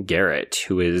Van Garrett,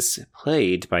 who is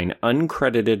played by an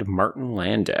uncredited Martin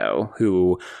Landau,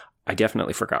 who I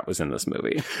definitely forgot was in this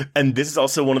movie. And this is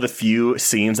also one of the few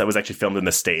scenes that was actually filmed in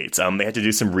the States. They had to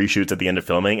do some reshoots at the end of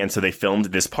filming, and so they filmed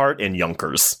this part in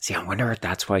Yonkers. See, I wonder if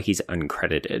that's why he's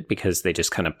uncredited, because they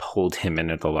just kind of pulled him in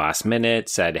at the last minute,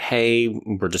 said, hey,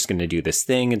 we're just going to do this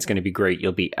thing. It's going to be great.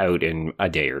 You'll be out in a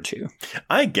day or two.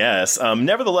 I guess.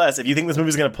 Nevertheless, if you think this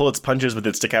movie's going to pull its punches with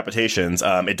its decapitations,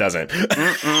 it doesn't.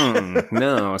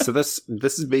 No. So this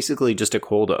is basically just a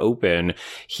cold open.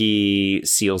 He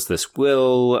seals this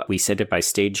will. We send it by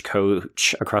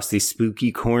stagecoach across these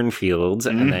spooky cornfields,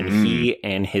 and then he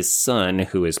and his son,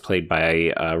 who is played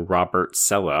by Robert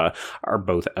Sella, are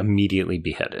both immediately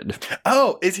beheaded.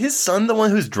 Oh, is his son the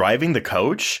one who's driving the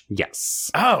coach?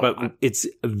 Yes. Oh. But it's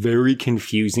very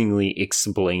confusingly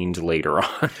explained later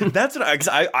on. That's what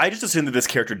I just assumed that this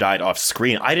character died off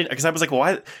screen. I didn't, because I was like, well,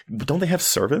 why don't they have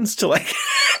servants to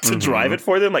to drive it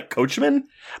for them, like coachmen?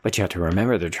 But you have to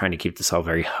remember, they're trying to keep this all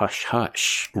very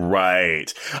hush-hush.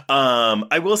 Right.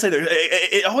 I will say that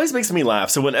it always makes me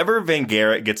laugh. So whenever Van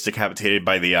Garrett gets decapitated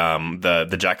by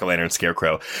the jack-o'-lantern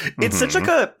scarecrow, it's such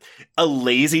a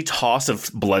lazy toss of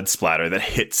blood splatter that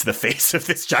hits the face of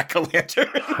this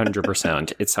jack-o'-lantern.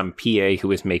 100%. It's some PA who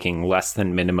was making less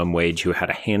than minimum wage who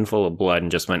had a handful of blood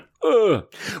and just went, ugh.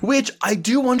 Which I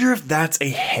do wonder if that's a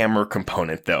Hammer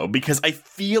component, though, because I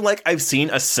feel like I've seen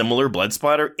a similar blood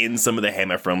splatter in some of the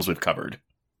Hammer films we've covered.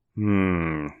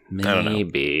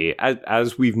 Maybe.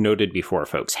 As we've noted before,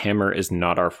 folks, Hammer is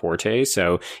not our forte,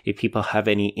 so if people have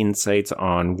any insights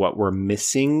on what we're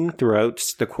missing throughout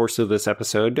the course of this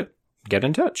episode, get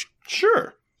in touch.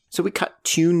 Sure. So we cut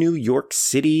to New York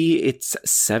City. It's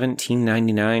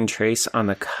 1799, Trace, on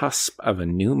the cusp of a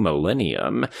new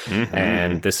millennium.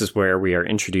 And this is where we are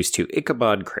introduced to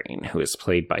Ichabod Crane, who is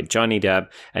played by Johnny Depp,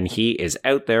 and he is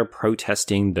out there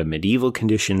protesting the medieval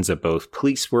conditions of both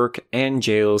police work and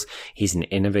jails. He's an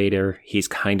innovator. He's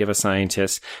kind of a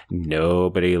scientist.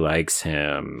 Nobody likes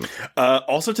him.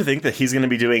 Also to think that he's going to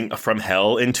be doing From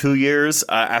Hell in 2 years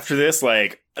after this,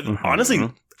 honestly...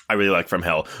 I really like From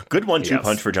Hell. Good 1-2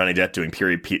 punch for Johnny Depp doing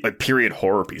period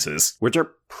horror pieces. Which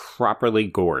are properly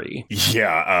gory.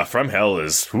 Yeah, From Hell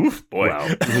is, boy.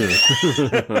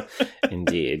 Wow.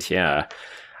 Indeed, yeah.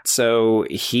 So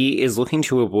he is looking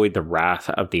to avoid the wrath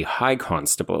of the High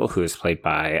Constable, who is played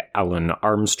by Alan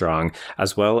Armstrong,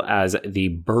 as well as the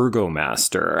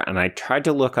Burgomaster. And I tried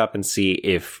to look up and see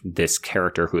if this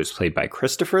character, who is played by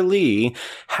Christopher Lee,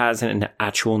 has an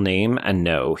actual name. And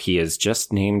no, he is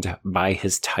just named by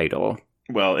his title.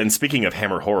 Well, and speaking of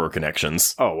Hammer horror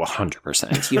connections. Oh,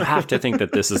 100%. You have to think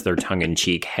that this is their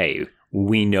tongue-in-cheek, hey,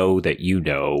 we know that you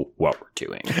know what we're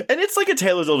doing. And it's like a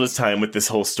tale as old as time with this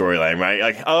whole storyline, right?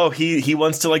 Like, oh, he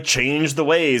wants to, like, change the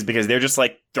ways because they're just,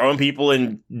 like, throwing people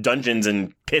in dungeons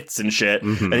and pits and shit.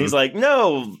 Mm-hmm. And he's like,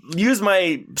 no, use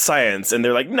my science. And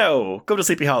they're like, no, go to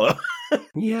Sleepy Hollow.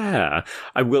 Yeah,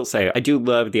 I will say, I do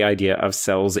love the idea of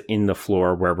cells in the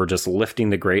floor where we're just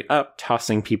lifting the grate up,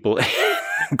 tossing people in.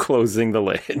 Closing the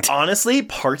lid. Honestly,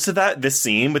 parts of this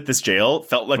scene with this jail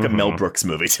felt like a Mel Brooks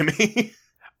movie to me.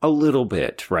 A little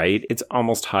bit, right? It's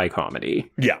almost high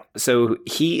comedy. Yeah. So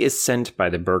he is sent by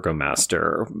the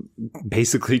Burgomaster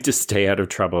basically to stay out of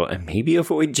trouble and maybe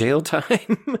avoid jail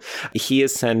time. He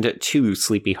is sent to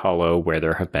Sleepy Hollow, where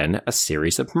there have been a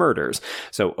series of murders.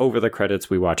 So over the credits,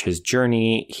 we watch his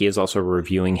journey. He is also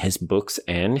reviewing his books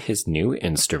and his new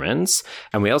instruments.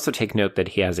 And we also take note that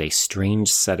he has a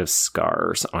strange set of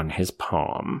scars on his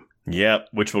palm. Yep,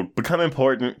 which will become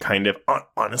important, kind of.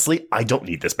 Honestly, I don't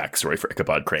need this backstory for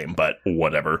Ichabod Crane, but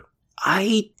whatever.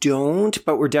 I don't,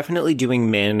 but we're definitely doing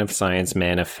man of science,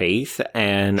 man of faith,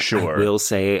 and sure. I will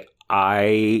say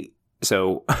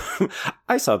So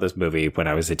I saw this movie when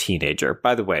I was a teenager.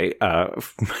 By the way,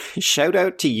 shout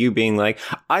out to you being like,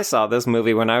 I saw this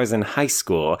movie when I was in high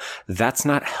school. That's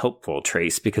not helpful,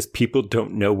 Trace, because people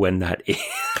don't know when that is.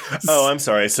 Oh, I'm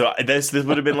sorry. So this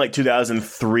would have been like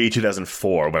 2003,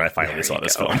 2004 when I finally saw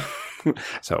this film.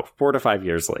 So 4 to 5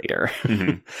 years later,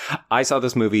 I saw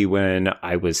this movie when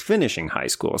I was finishing high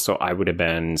school. So I would have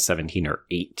been 17 or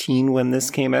 18 when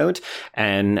this came out.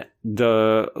 And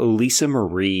the Lisa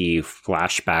Marie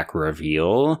flashback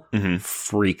reveal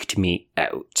freaked me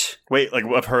out. Wait, like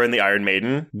of her and the Iron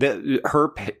Maiden?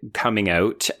 Her coming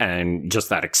out and just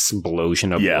that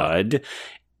explosion of blood.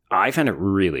 I found it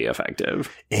really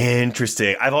effective.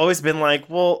 Interesting. I've always been like,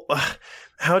 well,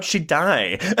 how'd she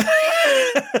die?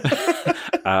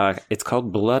 It's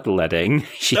called bloodletting.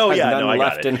 She had none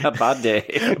left in her body.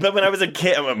 But when I was a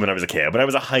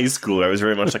high schooler, I was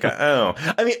very much like, oh.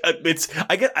 I mean,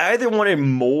 I either wanted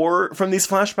more from these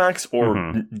flashbacks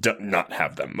or not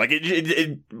have them. Like,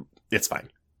 it's fine.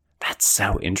 That's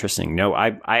so interesting. No,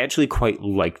 I actually quite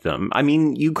like them. I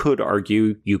mean, you could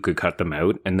argue you could cut them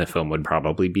out and the film would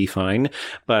probably be fine,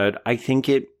 but I think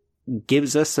it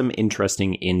gives us some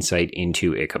interesting insight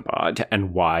into Ichabod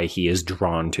and why he is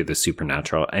drawn to the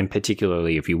supernatural. And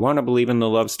particularly, if you want to believe in the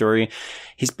love story,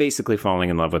 he's basically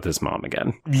falling in love with his mom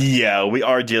again. Yeah, we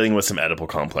are dealing with some Oedipal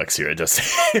complex here.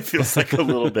 It feels like a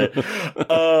little bit.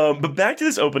 But back to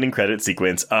this opening credit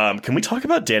sequence. Can we talk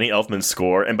about Danny Elfman's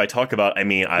score? And by talk about, I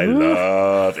mean, I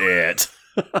love it.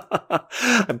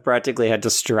 I practically had to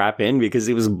strap in because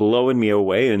he was blowing me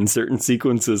away in certain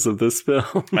sequences of this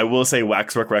film. I will say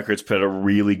Waxwork Records put out a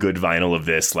really good vinyl of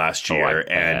this last year,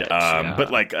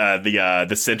 but like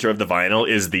the center of the vinyl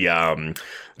is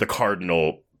the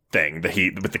cardinal thing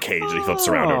with the cage that he flips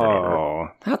around over and over.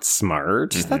 Oh, that's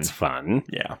smart. That's fun.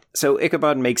 Yeah. So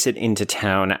Ichabod makes it into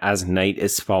town as night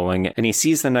is falling, and he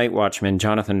sees the night watchman,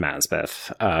 Jonathan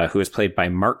Masbeth, who is played by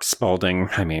Mark Spalding.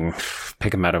 I mean,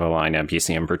 pick him out of a lineup. You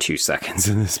see him for 2 seconds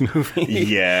in this movie.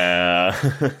 Yeah.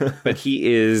 But he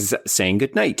is saying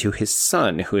goodnight to his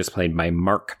son, who is played by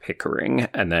Mark Pickering.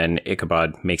 And then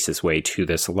Ichabod makes his way to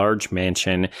this large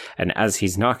mansion, and as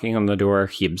he's knocking on the door,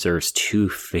 he observes 2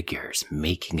 figures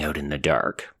making out in the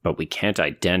dark, but we can't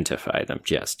identify them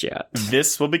just yet.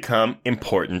 This will become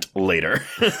important later.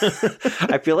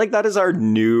 I feel like that is our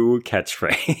new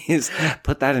catchphrase.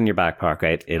 Put that in your back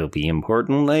pocket. It'll be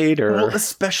important later. Well,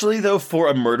 especially though for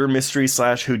a murder mystery /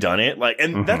 whodunit. Like,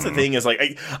 and that's the thing is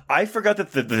like, I forgot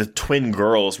that the twin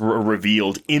girls were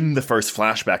revealed in the first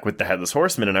flashback with the Headless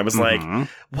Horseman, and I was like,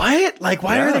 what? Like,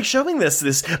 why are they showing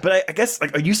this? But I guess,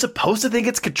 like, are you supposed to think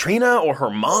it's Katrina or her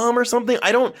mom or something?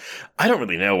 I don't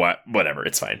really know. Whatever,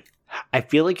 it's fine. I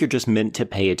feel like you're just meant to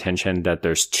pay attention that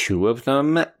there's 2 of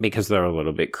them because they're a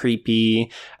little bit creepy,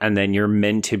 and then you're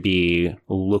meant to be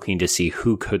looking to see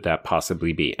who could that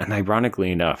possibly be. And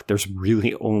ironically enough, there's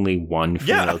really only one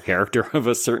female character of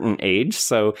a certain age,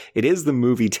 so it is the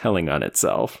movie telling on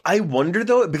itself. I wonder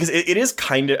though, because it is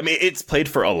kind of, I mean, it's played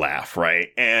for a laugh, right?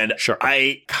 And sure.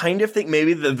 I kind of think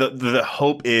maybe the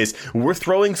hope is we're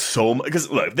throwing so much, because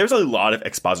look, there's a lot of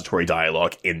expository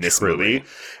dialogue in this movie.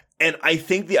 And I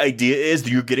think the idea is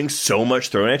that you're getting so much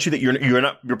thrown at you that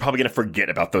you're probably going to forget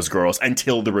about those girls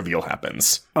until the reveal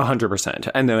happens. 100%.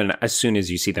 And then as soon as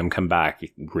you see them come back, you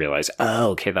realize, oh,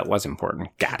 okay, that was important.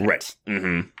 Got it. Right.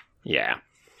 Mm-hmm. Yeah.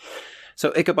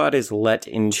 So Ichabod is let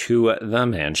into the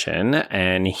mansion,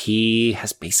 and he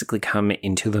has basically come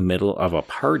into the middle of a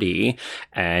party,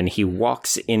 and he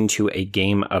walks into a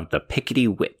game of the Pickety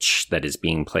Witch that is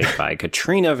being played by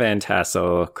Katrina Van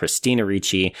Tassel, Christina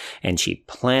Ricci, and she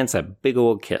plants a big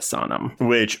old kiss on him.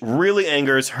 Which really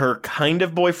angers her kind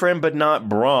of boyfriend, but not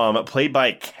Brom, played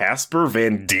by Casper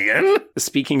Van Dien.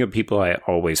 Speaking of people I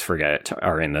always forget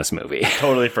are in this movie.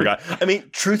 Totally forgot. I mean,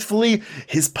 truthfully,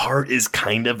 his part is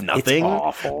kind of nothing. It's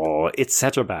awful. It's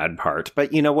such a bad part.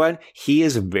 But you know what? He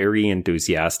is very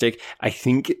enthusiastic. I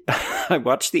think I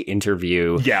watched the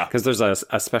interview. Yeah. Because there's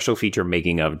a special feature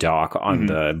making of Doc on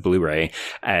the Blu-ray,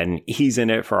 and he's in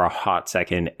it for a hot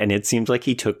second. And it seems like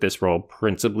he took this role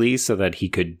principally so that he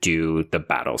could do the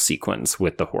battle sequence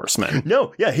with the Horsemen.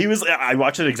 No, yeah, I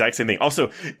watched the exact same thing. Also,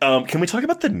 can we talk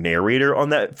about the narrator on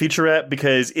that featurette?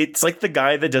 Because it's like the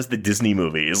guy that does the Disney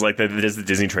movies, like that does the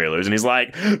Disney trailers. And he's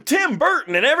like, Tim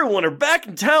Burton and everyone are back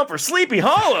in town for Sleepy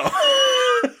Hollow.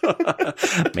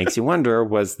 Makes you wonder,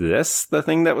 was this the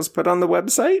thing that was put on the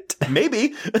website?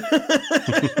 Maybe.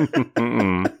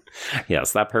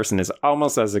 Yes, that person is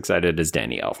almost as excited as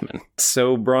Danny Elfman.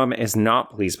 So Brom is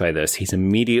not pleased by this. He's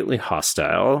immediately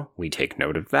hostile. We take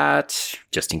note of that,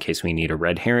 just in case we need a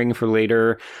red herring for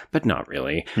later, but not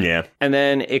really. Yeah. And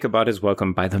then Ichabod is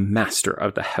welcomed by the master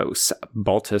of the house,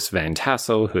 Baltus Van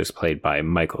Tassel, who is played by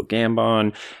Michael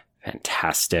Gambon.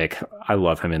 Fantastic. I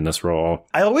love him in this role.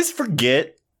 I always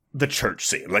forget the church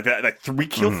scene. Like that, we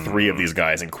killed 3 of these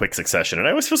guys in quick succession. And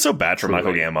I always feel so bad for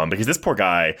Michael Gambon because this poor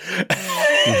guy,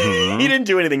 he didn't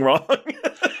do anything wrong.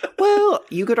 Well,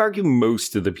 you could argue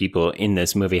most of the people in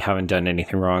this movie haven't done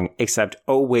anything wrong, except,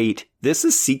 oh wait, this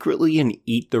is secretly an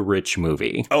Eat the Rich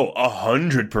movie. Oh,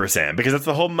 100%, because that's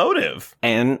the whole motive.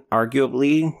 And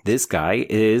arguably, this guy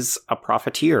is a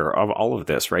profiteer of all of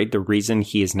this, right? The reason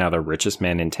he is now the richest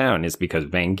man in town is because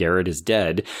Van Garrett is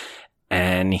dead,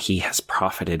 and he has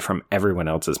profited from everyone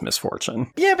else's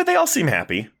misfortune. Yeah, but they all seem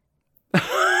happy.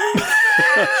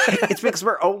 It's because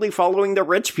we're only following the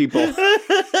rich people.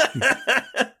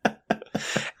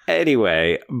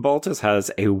 Anyway, Baltus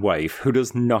has a wife who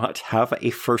does not have a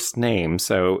first name,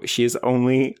 so she is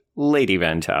only Lady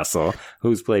Van Tassel,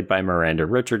 who's played by Miranda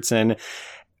Richardson.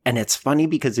 And it's funny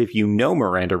because if you know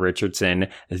Miranda Richardson,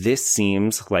 this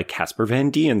seems like Casper Van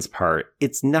Dien's part.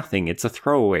 It's nothing. It's a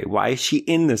throwaway. Why is she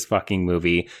in this fucking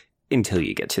movie? Until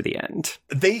you get to the end.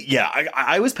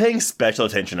 I was paying special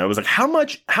attention. I was like, how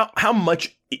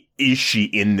much is she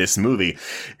in this movie?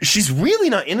 She's really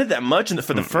not in it that much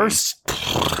for the first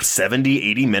 70,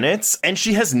 80 minutes. And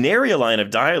she has nary a line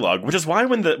of dialogue, which is why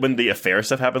when the affair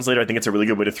stuff happens later, I think it's a really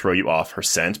good way to throw you off her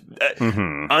scent.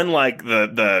 Unlike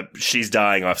the she's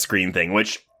dying off screen thing,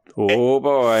 which... Oh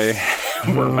boy.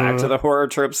 We're back to the horror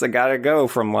tropes that gotta go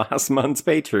from last month's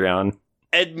Patreon.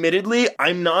 Admittedly,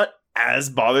 I'm not as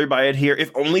bothered by it here, if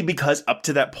only because up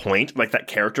to that point, like, that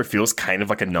character feels kind of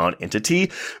like a non-entity.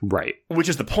 Right. Which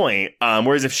is the point.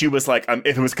 Whereas if she was like,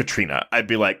 if it was Katrina, I'd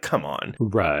be like, come on.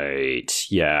 Right.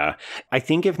 Yeah. I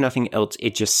think if nothing else,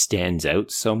 it just stands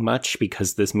out so much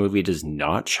because this movie does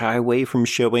not shy away from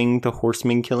showing the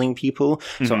horsemen killing people.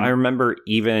 Mm-hmm. So I remember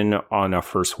even on a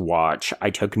first watch, I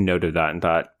took note of that and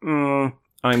thought,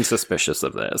 I'm suspicious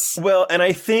of this. Well, and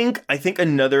I think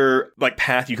another like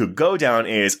path you could go down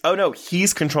is, oh no,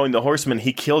 he's controlling the horseman.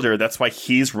 He killed her. That's why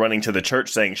he's running to the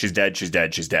church saying she's dead, she's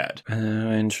dead, she's dead.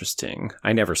 Interesting.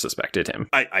 I never suspected him.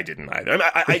 I didn't either.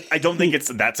 I don't think it's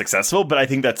that successful, but I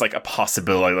think that's like a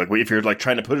possibility. Like if you're like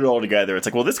trying to put it all together, it's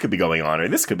like, well, this could be going on or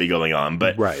this could be going on.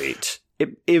 But right.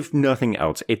 If nothing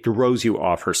else, it throws you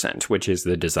off her scent, which is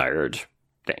the desired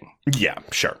thing. Yeah,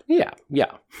 sure. Yeah.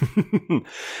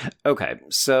 Okay,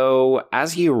 so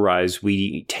as he arrives,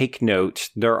 we take note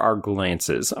there are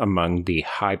glances among the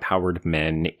high-powered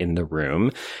men in the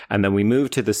room, and then we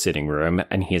move to the sitting room,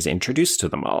 and he is introduced to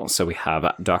them all. So we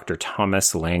have Dr.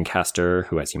 Thomas Lancaster,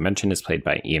 who, as you mentioned, is played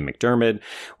by Ian McDermott.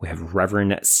 We have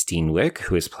Reverend Steenwick,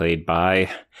 who is played by...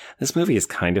 This movie is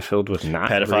kind of filled with not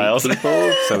pedophiles. Great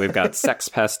people. So we've got sex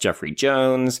pest Jeffrey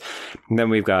Jones. And then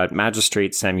we've got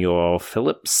Magistrate Samuel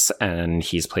Phillips, and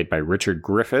he's played by Richard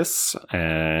Griffiths.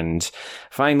 And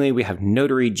finally, we have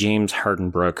Notary James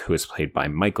Hardenbrook, who is played by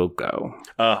Michael Gough.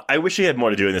 I wish he had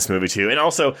more to do in this movie, too. And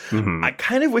also, I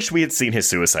kind of wish we had seen his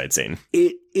suicide scene.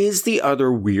 It is the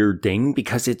other weird thing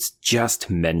because it's just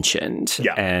mentioned.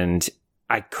 Yeah. And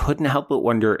I couldn't help but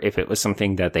wonder if it was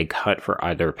something that they cut for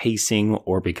either pacing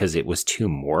or because it was too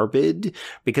morbid,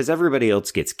 because everybody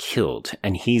else gets killed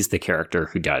and he's the character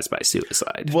who dies by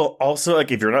suicide. Well, also,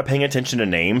 like, if you're not paying attention to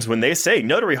names, when they say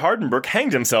Notary Hardenbrook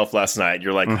hanged himself last night,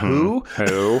 you're like, who?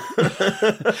 Who?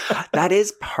 That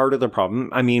is part of the problem.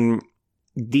 I mean,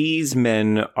 these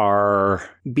men are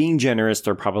being generous.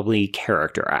 They're probably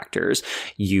character actors.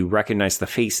 You recognize the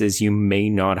faces. You may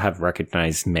not have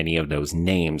recognized many of those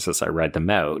names as I read them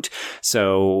out.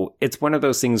 So it's one of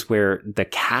those things where the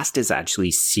cast is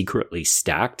actually secretly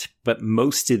stacked, but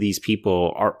most of these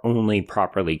people are only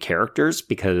properly characters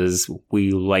because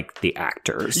we like the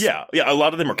actors. Yeah. A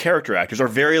lot of them are character actors or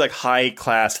very like high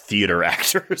class theater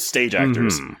actors, stage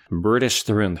actors. British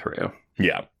through and through.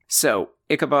 Yeah. So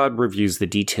Ichabod reviews the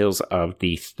details of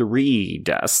the 3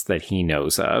 deaths that he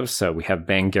knows of. So we have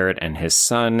Ben Garrett and his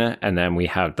son, and then we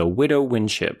have the widow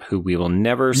Winship, who we will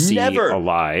never see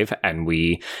alive, and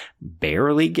we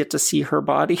barely get to see her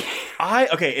body.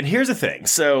 Okay, and here's the thing.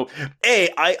 So,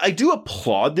 I do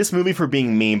applaud this movie for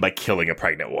being mean by killing a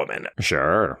pregnant woman.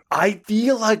 Sure. I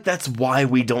feel like that's why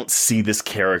we don't see this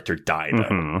character die,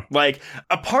 though. Like,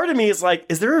 a part of me is like,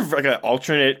 is there like an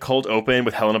alternate cold open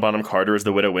with Helena Bonham Carter as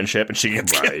the widow Winship, and she gets killed?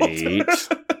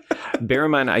 Bear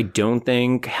in mind, I don't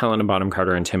think Helena Bonham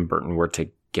Carter and Tim Burton were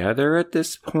together at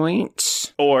this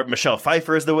point. Or Michelle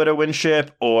Pfeiffer is the widow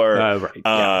Winship, or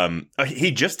right,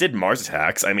 he just did Mars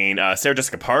Attacks. I mean, Sarah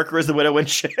Jessica Parker is the widow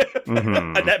Winship.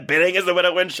 Annette Bening is the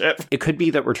widow Winship. It could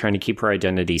be that we're trying to keep her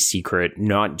identity secret,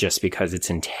 not just because it's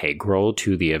integral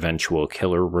to the eventual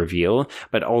killer reveal,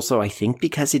 but also I think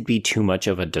because it'd be too much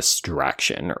of a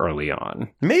distraction early on.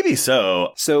 Maybe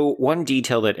so. So one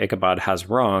detail that Ichabod has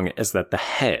wrong is that the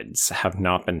heads have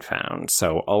not been found.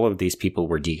 So all of these people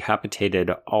were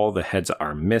decapitated. All the heads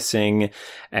are missing.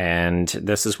 And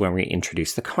this is when we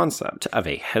introduce the concept of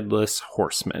a headless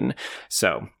horseman.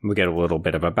 So we get a little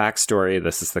bit of a backstory.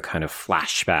 This is the kind of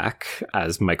flashback,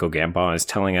 as Michael Gambon is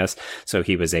telling us. So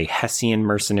he was a Hessian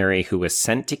mercenary who was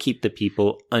sent to keep the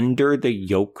people under the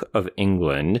yoke of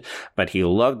England, but he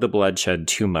loved the bloodshed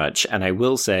too much. And I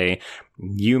will say,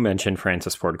 you mentioned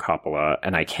Francis Ford Coppola,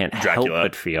 and I can't help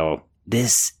but feel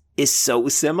this is so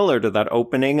similar to that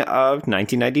opening of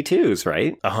 1992's,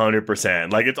 right?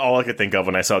 100%. Like, it's all I could think of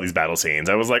when I saw these battle scenes.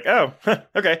 I was like, oh,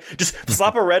 okay. Just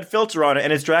slap a red filter on it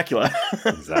and it's Dracula.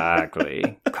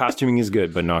 Exactly. Costuming is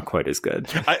good, but not quite as good.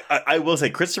 I will say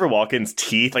Christopher Walken's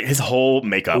teeth, like his whole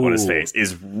makeup on his face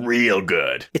is real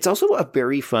good. It's also a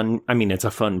very fun, it's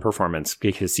a fun performance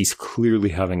because he's clearly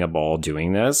having a ball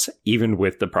doing this, even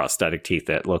with the prosthetic teeth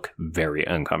that look very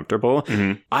uncomfortable.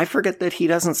 I forget that he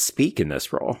doesn't speak in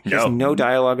this role. There's no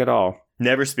dialogue at all.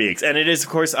 Never speaks. And it is, of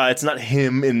course, it's not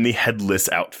him in the headless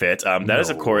outfit. That is,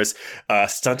 of course,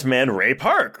 stuntman Ray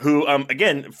Park, who,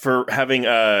 again, for having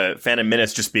Phantom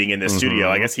Menace just being in the studio,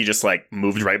 I guess he just, like,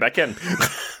 moved right back in.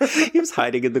 He was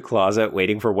hiding in the closet,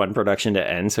 waiting for one production to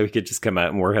end so he could just come out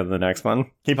and work on the next one.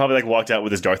 He probably, like, walked out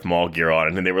with his Darth Maul gear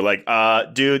on, and they were like,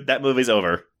 dude, that movie's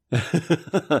over.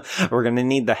 We're going to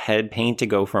need the head paint to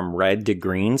go from red to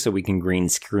green so we can green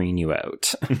screen you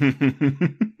out.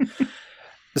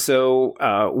 So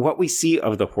what we see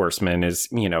of the horseman is,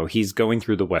 he's going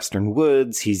through the western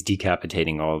woods. He's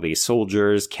decapitating all these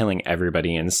soldiers, killing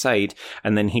everybody in sight.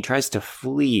 And then he tries to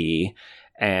flee.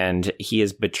 And he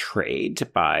is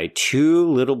betrayed by 2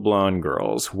 little blonde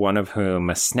girls, one of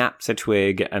whom snaps a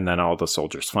twig, and then all the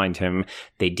soldiers find him.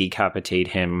 They decapitate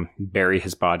him, bury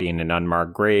his body in an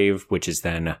unmarked grave, which is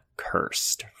then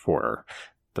cursed for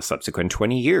the subsequent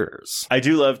 20 years. I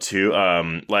do love too,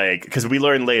 because we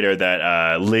learn later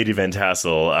that Lady Van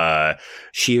Tassel,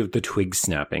 she of the twig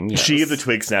snapping, yes. She of the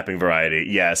twig snapping variety,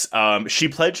 yes. She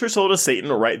pledged her soul to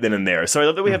Satan right then and there. So I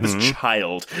love that we have this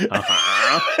child.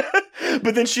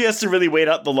 But then she has to really wait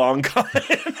out the long con.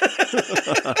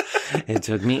 It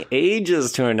took me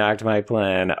ages to enact my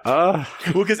plan. Well,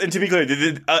 and to be clear,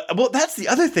 that's the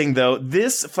other thing, though.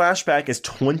 This flashback is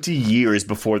 20 years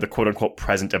before the quote-unquote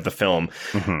present of the film.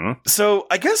 So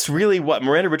I guess really what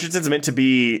Miranda Richardson's meant to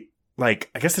be, like,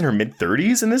 I guess in her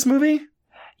mid-30s in this movie?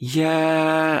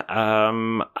 Yeah,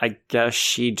 I guess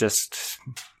she just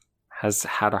has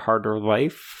had a harder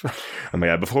life. Oh my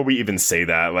God, before we even say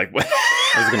that, like...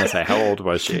 I was going to say, how old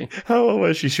was she? How old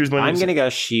was she? She was I'm going to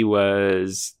guess she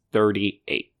was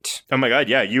 38. Oh my God,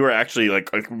 yeah, you were actually like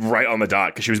right on the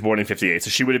dot because she was born in 58. So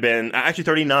she would have been actually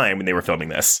 39 when they were filming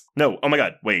this. No, oh my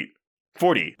God, wait.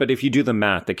 40. But if you do the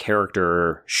math, the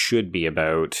character should be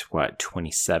about,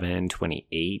 27,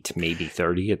 28, maybe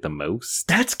 30 at the most?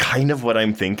 That's kind of what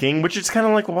I'm thinking, which is kind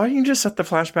of like, why don't you just set the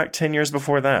flashback 10 years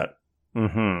before that?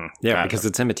 Mm-hmm. Yeah, because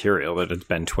it's immaterial that it's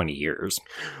been 20 years.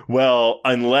 Well,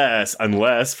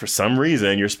 unless for some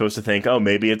reason you're supposed to think, oh,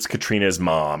 maybe it's Katrina's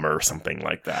mom or something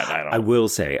like that. I don't know. I will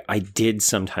say, I did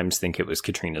sometimes think it was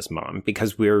Katrina's mom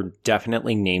because we're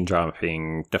definitely name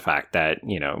dropping the fact that,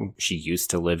 you know, she used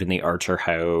to live in the Archer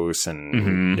house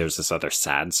and there's this other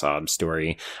sad sob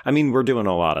story. I mean, we're doing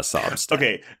a lot of sob stuff.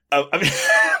 Okay.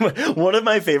 One of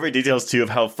my favorite details, too, of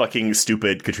how fucking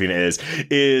stupid Katrina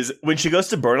is when she goes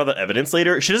to burn all the evidence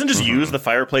later, she doesn't just use the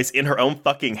fireplace in her own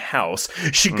fucking house.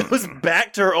 She goes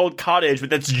back to her old cottage, but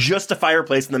that's just a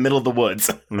fireplace in the middle of the woods.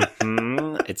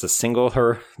 It's a single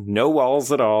no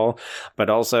walls at all, but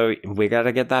also we got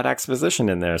to get that exposition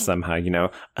in there somehow, you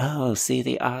know. Oh, see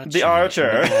the Archer. The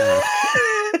Archer.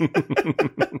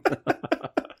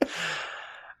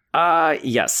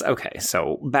 Yes. Okay.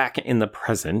 So back in the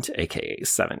present, aka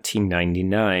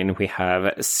 1799, we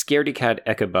have Scaredy Cat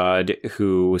Ichabod,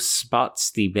 who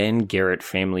spots the Ben Garrett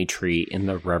family tree in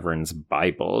the Reverend's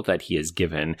Bible that he is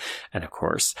given. And of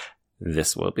course,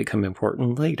 this will become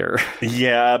important later.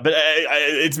 Yeah, but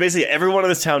it's basically everyone in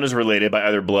this town is related by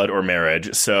either blood or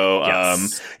marriage. So,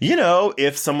 yes. You know,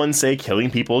 if someone's, say, killing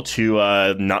people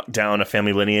to knock down a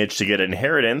family lineage to get an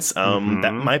inheritance,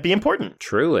 that might be important.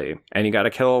 Truly. And you got to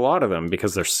kill a lot of them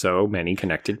because there's so many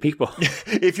connected people.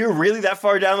 If you're really that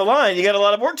far down the line, you got a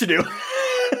lot of work to do.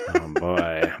 Oh,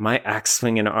 boy. My axe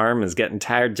swinging arm is getting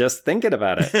tired just thinking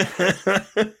about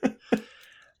it.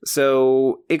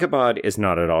 So, Ichabod is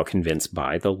not at all convinced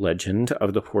by the legend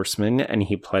of the horseman, and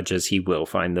he pledges he will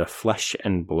find the flesh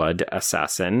and blood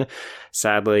assassin.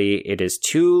 Sadly, it is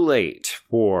too late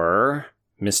for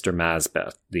Mr.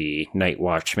 Masbeth, the night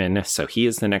watchman, so he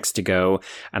is the next to go.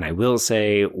 And I will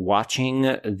say, watching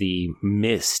the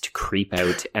mist creep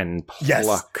out and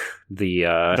pluck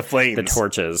the flames, the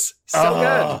torches,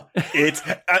 so good. It's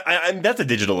that's a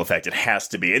digital effect. It has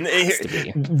to be. And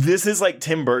this is like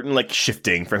Tim Burton, like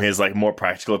shifting from his like more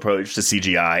practical approach to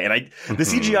CGI. And the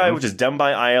CGI, which is done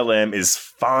by ILM, is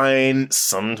fine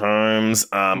sometimes.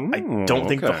 I don't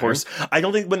think I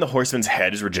don't think when the horseman's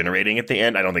head is regenerating at the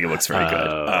end, I don't think it looks very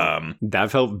good.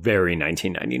 That felt very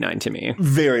 1999 to me.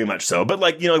 Very much so. But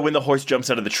like, you know, when the horse jumps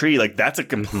out of the tree, like that's a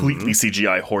completely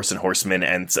CGI horse and horseman.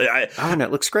 And and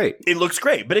it looks great. It looks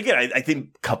great. But again, I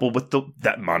think coupled with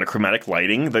that monochromatic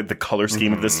lighting, the color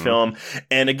scheme of this film,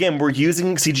 and again, we're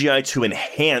using CGI to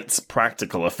enhance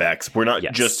practical effects. We're not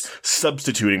just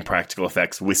substituting practical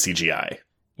effects with CGI.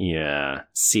 Yeah.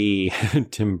 See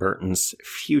Tim Burton's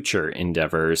future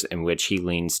endeavors in which he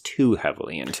leans too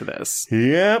heavily into this.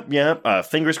 Yep.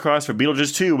 Fingers crossed for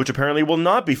Beetlejuice 2, which apparently will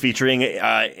not be featuring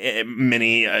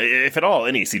many, if at all,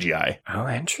 any CGI. Oh,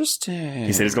 interesting.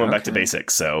 He said he's going back to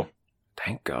basics, so...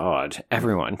 Thank God.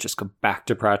 Everyone, just go back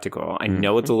to practical. I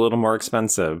know it's a little more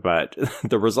expensive, but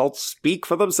the results speak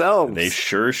for themselves. They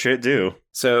sure shit do.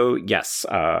 So, yes,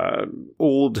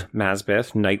 old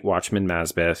Masbeth, Night Watchman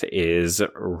Masbeth, is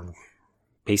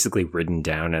basically ridden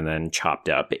down and then chopped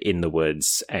up in the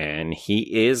woods, and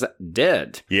he is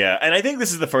dead. Yeah, and I think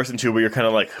this is the first and two where you're kind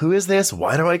of like, who is this?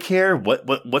 Why do I care?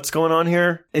 What's going on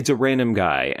here? It's a random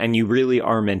guy, and you really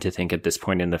are meant to think at this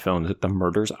point in the film that the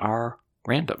murders are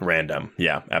random.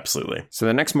 Yeah, absolutely. So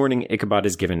the next morning, Ichabod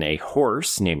is given a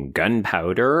horse named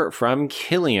Gunpowder from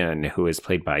Killian, who is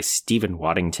played by Stephen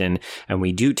Waddington. And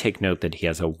we do take note that he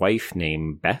has a wife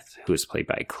named Beth, who is played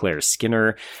by Claire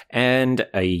Skinner, and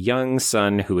a young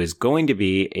son who is going to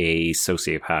be a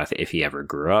sociopath if he ever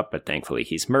grew up, but thankfully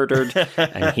he's murdered.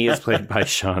 And he is played by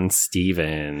Sean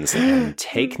Stevens. And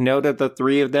take note of the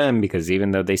three of them, because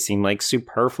even though they seem like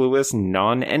superfluous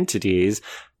non-entities,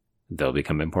 they'll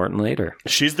become important later.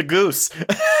 She's the goose.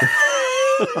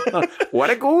 What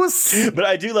a goose. But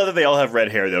I do love that they all have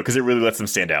red hair, though, because it really lets them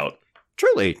stand out.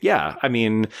 Truly, yeah. I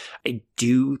mean, I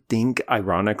do think,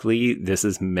 ironically, this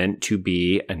is meant to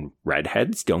be, and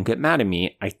redheads, don't get mad at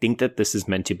me, I think that this is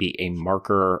meant to be a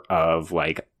marker of,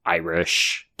 like,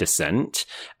 Irish descent,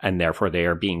 and therefore they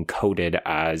are being coded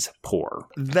as poor.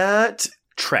 That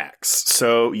tracks.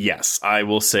 So yes, I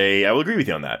will agree with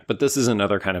you on that. But this is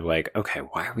another kind of like, okay,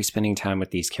 why are we spending time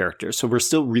with these characters? So we're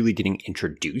still really getting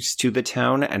introduced to the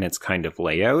town and its kind of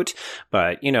layout.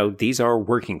 But, you know, these are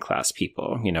working class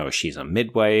people. You know, she's a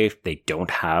midwife. They don't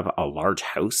have a large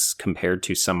house compared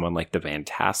to someone like the Van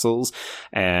Tassels.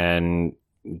 And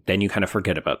then you kind of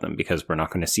forget about them because we're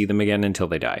not going to see them again until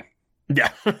they die.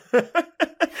 Yeah.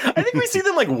 I think we see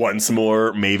them like once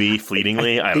more, maybe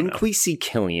fleetingly. I think we see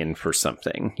Killian for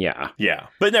something. Yeah. Yeah.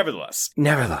 But nevertheless.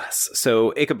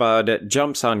 So Ichabod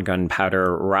jumps on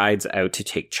Gunpowder, rides out to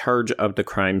take charge of the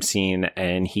crime scene,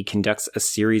 and he conducts a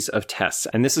series of tests.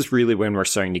 And this is really when we're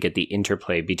starting to get the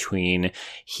interplay between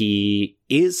he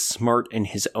is smart in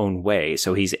his own way.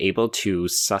 So he's able to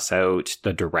suss out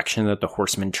the direction that the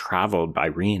horsemen traveled by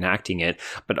reenacting it,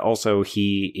 but also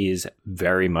he is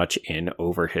very much in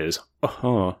over his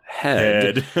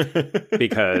head.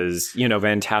 Because, you know,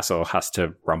 Van Tassel has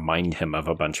to remind him of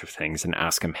a bunch of things and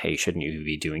ask him, hey, shouldn't you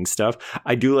be doing stuff?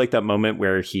 I do like that moment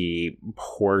where he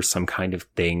pours some kind of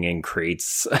thing and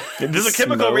creates there's a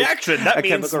chemical reaction. That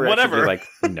means whatever. You're like,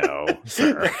 no,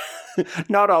 sir.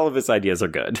 Not all of his ideas are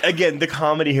good. Again, the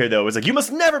comedy here, though, is like, you must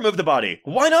never move the body.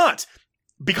 Why not?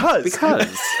 Because.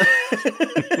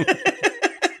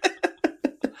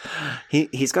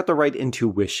 He's got the right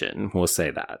intuition, we'll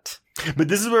say that. But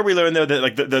this is where we learn, though, that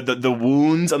like the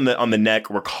wounds on the neck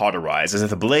were cauterized, as if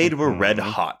the blade were red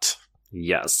hot.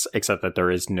 Yes, except that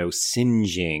there is no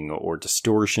singeing or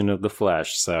distortion of the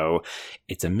flesh, so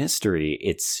it's a mystery.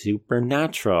 It's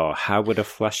supernatural. How would a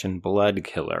flesh and blood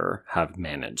killer have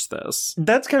managed this?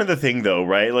 That's kind of the thing, though,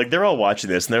 right? Like, they're all watching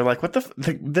this, and they're like, what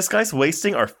this guy's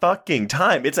wasting our fucking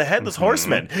time. It's a headless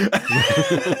horseman.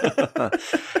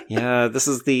 Yeah, this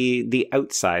is the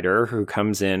outsider who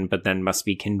comes in, but then must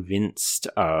be convinced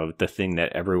of the thing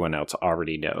that everyone else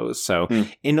already knows. So,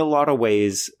 in a lot of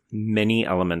ways, many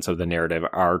elements of the narrative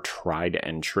are tried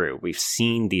and true. We've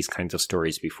seen these kinds of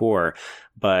stories before,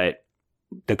 but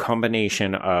the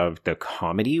combination of the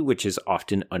comedy, which is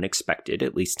often unexpected,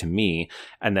 at least to me,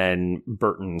 and then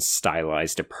Burton's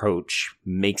stylized approach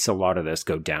makes a lot of this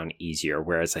go down easier.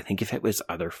 Whereas I think if it was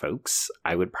other folks,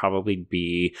 I would probably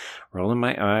be rolling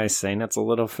my eyes saying it's a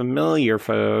little familiar,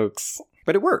 folks.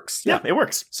 But it works. Yeah, it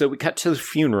works. So we cut to the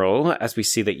funeral as we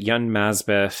see that young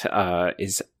Mazbeth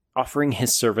is offering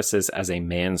his services as a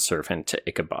manservant to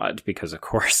Ichabod because, of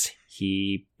course,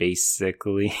 he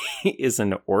basically is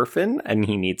an orphan and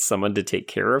he needs someone to take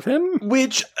care of him.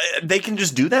 Which, they can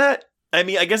just do that? I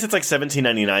mean, I guess it's like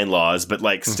 1799 laws, but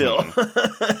like still.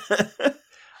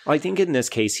 I think in this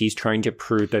case, he's trying to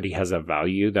prove that he has a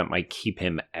value that might keep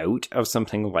him out of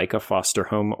something like a foster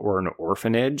home or an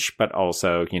orphanage, but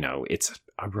also, you know, it's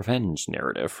a revenge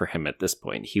narrative for him at this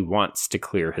point. He wants to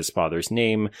clear his father's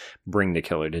name, bring the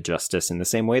killer to justice in the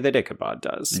same way that Ichabod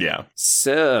does. Yeah.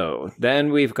 So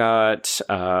then we've got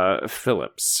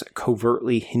Phillips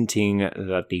covertly hinting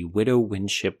that the widow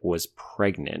Winship was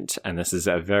pregnant. And this is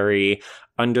a very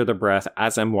under the breath,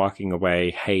 as I'm walking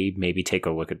away, hey, maybe take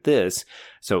a look at this.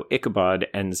 So Ichabod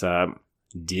ends up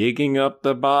digging up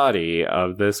the body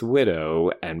of this widow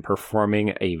and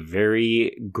performing a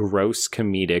very gross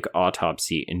comedic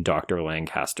autopsy in Dr.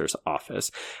 Lancaster's office.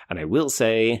 And I will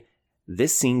say,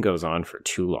 this scene goes on for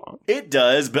too long. It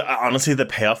does, but honestly, the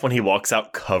payoff when he walks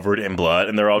out covered in blood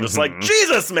and they're all just like,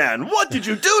 Jesus, man, what did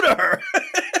you do to her?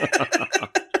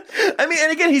 I mean,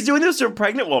 and again, he's doing this to a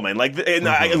pregnant woman. Like, and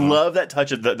I love that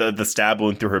touch of the stab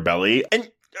wound through her belly.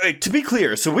 And to be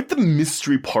clear, so with the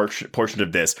mystery portion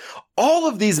of this, all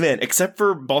of these men, except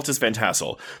for Baltus Van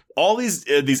Tassel, all these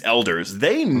elders,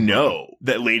 they know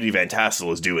that Lady Van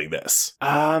Tassel is doing this.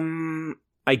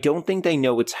 I don't think they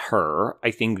know it's her.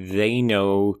 I think they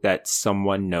know that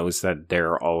someone knows that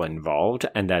they're all involved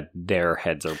and that their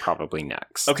heads are probably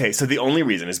next. Okay, so the only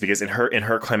reason is because in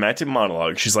her climactic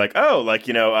monologue, she's like, oh, like,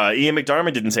 you know, Ian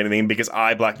McDiarmid didn't say anything because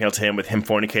I blackmailed him with him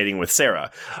fornicating with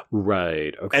Sarah.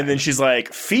 Right, okay. And then she's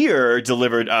like, Fear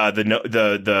delivered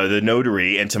the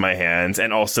notary into my hands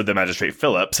and also the magistrate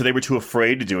Philip, so they were too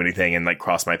afraid to do anything and, like,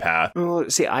 cross my path.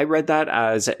 Well, see, I read that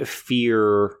as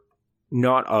fear...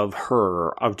 not of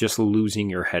her, of just losing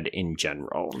your head in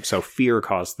general. So fear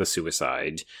caused the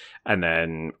suicide. And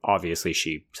then obviously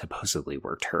she supposedly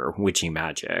worked her witchy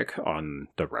magic on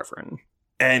the Reverend.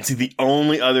 And see, the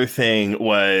only other thing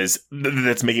was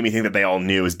that's making me think that they all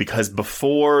knew is because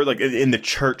before, like in the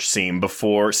church scene,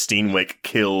 before Steenwick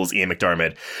kills Ian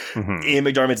McDiarmid, Ian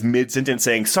McDiarmid's mid-sentence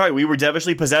saying, sorry, we were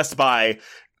devilishly possessed by...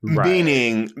 Right.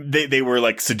 Meaning they were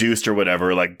like seduced or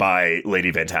whatever, like by Lady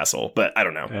Van Tassel, but I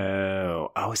don't know.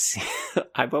 Oh, see,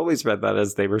 I've always read that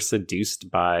as they were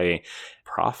seduced by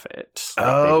Prophet.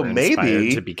 Oh,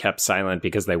 maybe to be kept silent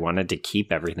because they wanted to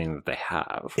keep everything that they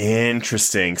have.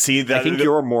 Interesting. See, that I think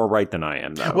you're more right than I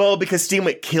am, though. Well, because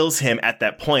Steenwick kills him at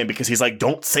that point because he's like,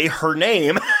 "Don't say her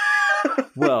name."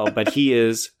 Well, but he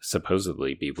is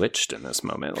supposedly bewitched in this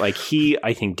moment. Like, he,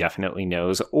 I think, definitely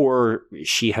knows, or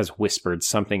she has whispered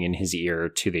something in his ear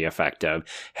to the effect of,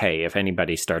 hey, if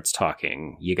anybody starts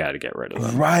talking, you got to get rid of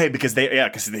them. Right, because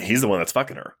because he's the one that's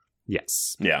fucking her.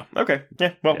 Yes. Yeah. Okay.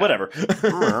 Yeah. Well, whatever.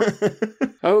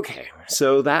 Okay,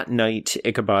 so that night,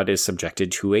 Ichabod is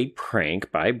subjected to a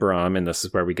prank by Brom, and this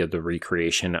is where we get the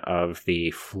recreation of the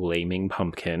flaming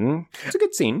pumpkin. It's a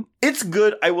good scene. It's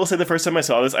good. I will say the first time I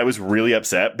saw this, I was really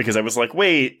upset because I was like,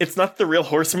 wait, it's not the real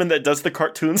horseman that does the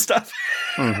cartoon stuff?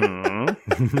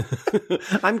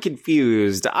 Mm-hmm. I'm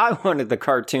confused. I wanted the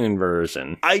cartoon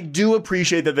version. I do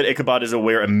appreciate that Ichabod is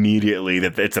aware immediately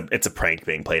that it's a prank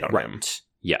being played on him.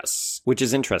 Yes. Which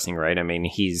is interesting, right? I mean,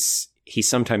 he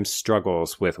sometimes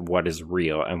struggles with what is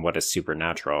real and what is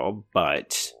supernatural,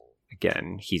 but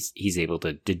again, he's able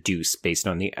to deduce based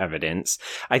on the evidence.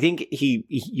 I think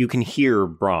you can hear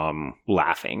Brom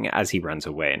laughing as he runs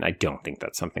away, and I don't think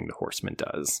that's something the horseman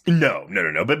does. No.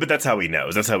 But that's how he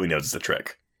knows. That's how he knows it's a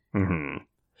trick. Mm-hmm.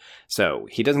 So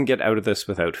he doesn't get out of this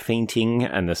without fainting,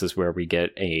 and this is where we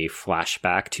get a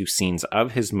flashback to scenes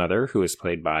of his mother, who is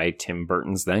played by Tim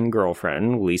Burton's then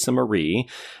girlfriend, Lisa Marie.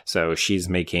 So she's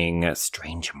making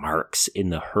strange marks in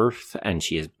the hearth, and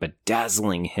she is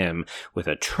bedazzling him with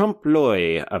a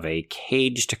trompe-l'oeil of a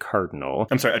caged cardinal.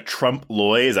 I'm sorry, a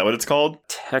trompe-l'oeil? Is that what it's called?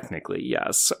 Technically,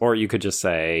 yes. Or you could just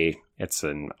say it's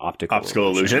an optical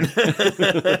illusion.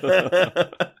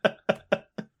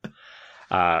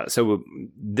 So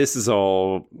this is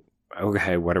all,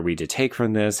 okay, what are we to take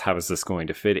from this? How is this going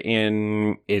to fit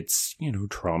in? It's,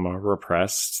 trauma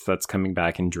repressed that's coming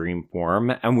back in dream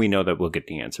form. And we know that we'll get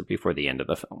the answer before the end of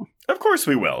the film. Of course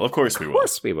we will. Of course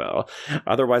we will.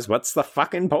 Otherwise, what's the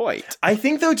fucking point? I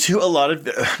think, though, too, a lot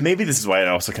of, maybe this is why it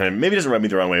also maybe it doesn't rub me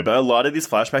the wrong way, but a lot of these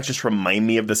flashbacks just remind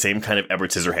me of the same kind of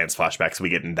Edward Scissorhands flashbacks we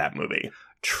get in that movie.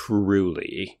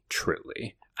 Truly.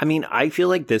 I mean, I feel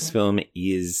like this film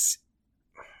is...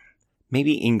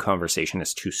 Maybe in conversation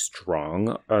is too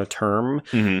strong a term,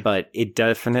 but it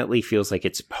definitely feels like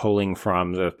it's pulling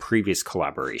from the previous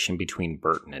collaboration between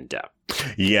Burton and Depp.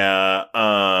 Yeah.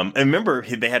 I remember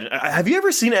they had... Have you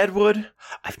ever seen Ed Wood?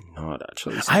 I've not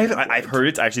actually seen I've heard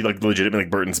it's actually like legitimately like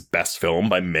Burton's best film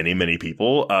by many, many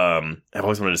people. I've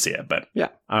always wanted to see it, but... Yeah.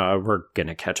 We're going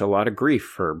to catch a lot of grief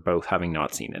for both having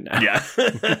not seen it now. Yeah.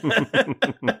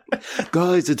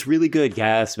 Guys, it's really good.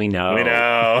 Yes, we know. We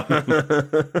know.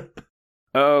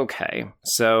 Okay,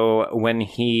 so when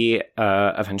he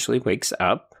eventually wakes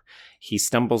up, he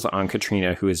stumbles on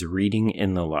Katrina, who is reading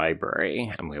in the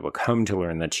library, and we will come to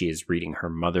learn that she is reading her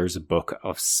mother's book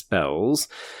of spells.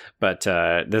 But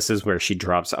this is where she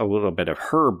drops a little bit of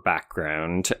her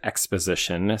background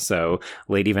exposition. So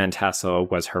Lady Van Tassel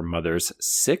was her mother's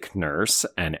sick nurse,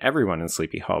 and everyone in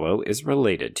Sleepy Hollow is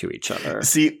related to each other.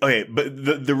 See, okay, but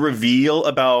the reveal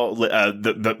about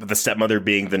the stepmother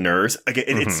being the nurse, again,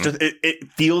 it's just,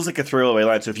 it feels like a throwaway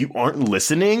line. So if you aren't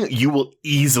listening, you will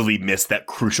easily miss that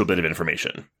crucial bit of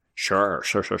information. Sure.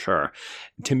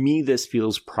 To me, this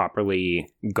feels properly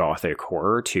gothic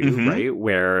horror too, right?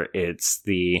 Where it's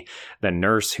the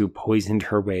nurse who poisoned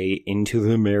her way into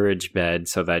the marriage bed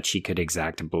so that she could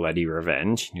exact bloody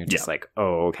revenge. And you're just like,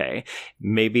 oh, okay.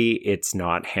 Maybe it's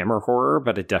not Hammer horror,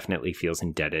 but it definitely feels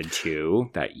indebted to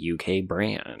that UK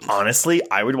brand. Honestly,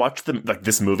 I would watch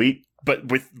this movie, but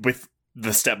with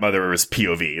the stepmother's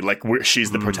POV, like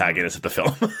she's the protagonist of the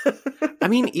film. I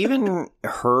mean, even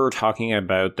her talking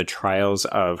about the trials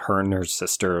of her and her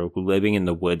sister living in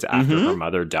the woods after her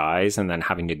mother dies and then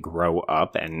having to grow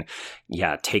up and,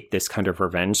 take this kind of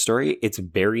revenge story. It's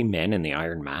very Men in the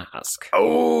Iron Mask.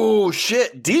 Oh,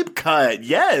 shit. Deep cut.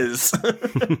 Yes.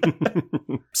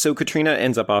 So Katrina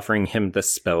ends up offering him the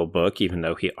spell book, even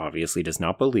though he obviously does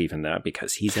not believe in that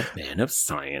because he's a man of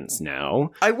science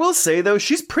now. I will say, though,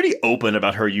 she's pretty open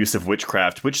about her use of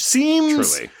witchcraft, which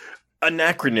seems... Truly.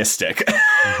 Anachronistic.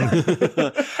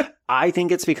 I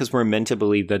think it's because we're meant to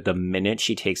believe that the minute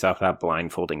she takes off that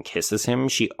blindfold and kisses him,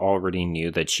 she already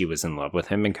knew that she was in love with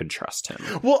him and could trust him.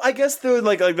 Well, I guess though,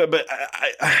 but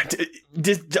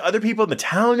did other people in the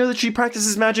town know that she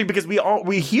practices magic? Because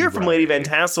we hear from Lady Van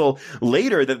Tassel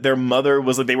later that their mother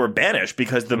was they were banished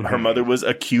because her mother was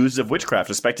accused of witchcraft,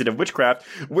 suspected of witchcraft.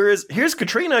 Whereas here's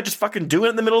Katrina just fucking doing it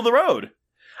in the middle of the road.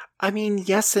 I mean,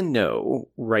 yes and no,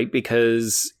 right?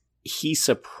 Because he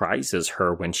surprises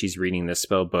her when she's reading the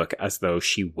spell book as though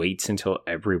she waits until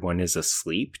everyone is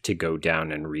asleep to go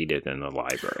down and read it in the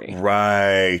library.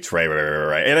 Right.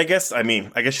 And I guess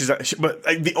she's not, but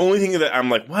the only thing that I'm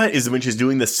like, what, is when she's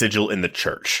doing the sigil in the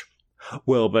church.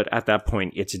 Well, but at that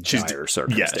point, it's dire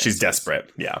circumstances. Yeah, she's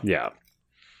desperate. Yeah.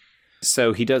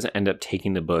 So he does end up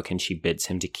taking the book, and she bids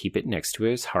him to keep it next to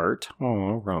his heart.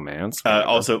 Oh, romance.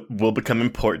 Also, will become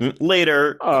important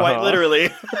later, quite literally.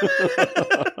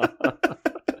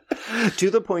 To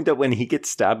the point that when he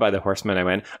gets stabbed by the horseman, I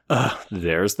went,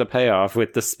 there's the payoff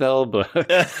with the spell book.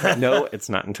 No, it's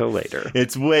not until later.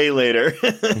 It's way later.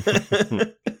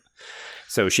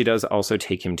 So she does also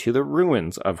take him to the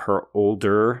ruins of her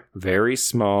older, very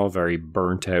small, very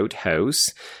burnt out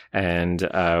house. And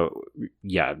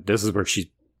this is where she's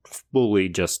fully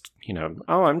just,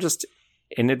 I'm just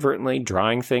inadvertently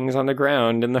drawing things on the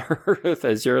ground in the earth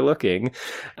as you're looking.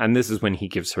 And this is when he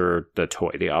gives her the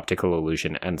toy, the optical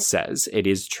illusion, and says, it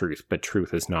is truth, but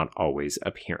truth is not always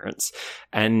appearance.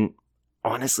 And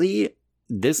honestly,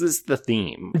 this is the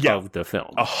theme of the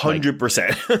film.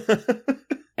 100%.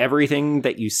 Everything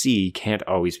that you see can't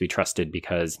always be trusted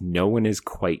because no one is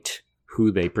quite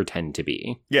who they pretend to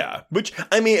be. Yeah. Which,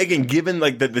 I mean, again, given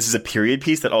like that this is a period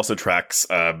piece that also tracks,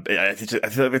 I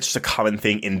feel like it's just a common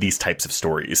thing in these types of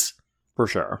stories. For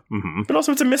sure. Mm-hmm. But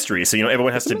also it's a mystery. So,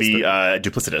 everyone has to be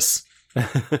duplicitous.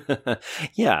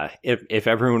 Yeah. If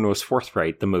everyone was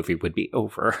forthright, the movie would be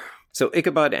over. So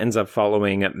Ichabod ends up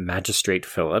following Magistrate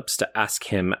Phillips to ask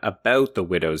him about the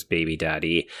widow's baby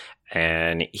daddy,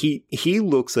 and he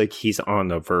looks like he's on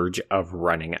the verge of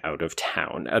running out of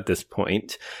town at this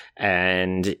point,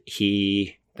 and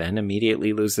he then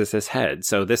immediately loses his head.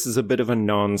 So this is a bit of a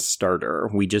non-starter.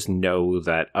 We just know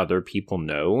that other people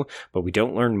know, but we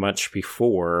don't learn much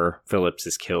before Phillips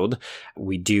is killed.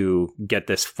 We do get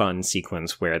this fun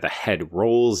sequence where the head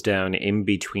rolls down in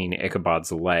between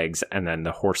Ichabod's legs, and then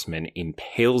the horseman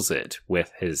impales it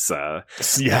with his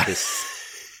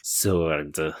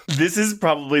sword. This is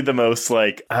probably the most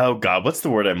like, oh god, what's the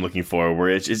word I'm looking for? Where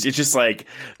it's just like,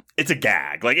 it's a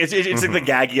gag. Like it's like the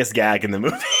gaggiest gag in the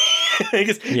movie.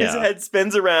 His head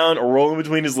spins around, rolling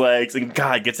between his legs, and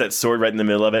God gets that sword right in the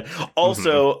middle of it.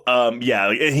 Also,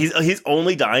 he's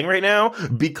only dying right now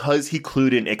because he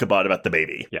clued in Ichabod about the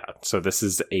baby. Yeah, so this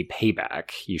is a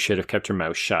payback. You should have kept your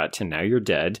mouth shut, and now you're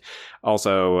dead.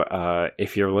 Also,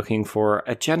 if you're looking for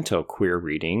a gentle queer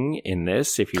reading in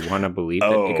this, if you want to believe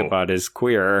that Ichabod is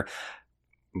queer,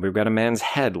 we've got a man's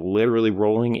head literally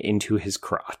rolling into his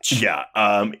crotch. Yeah,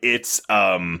 it's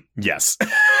yes.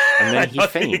 And then he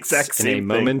faints in a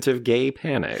moment of gay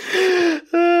panic.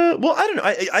 Well, I don't know.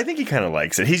 I think he kind of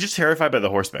likes it. He's just terrified by the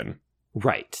horseman.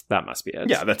 Right. That must be it.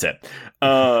 Yeah, that's it.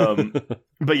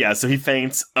 But yeah, so he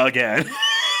faints again.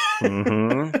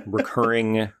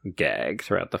 Recurring gag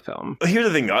throughout the film. Here's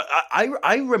the thing, though.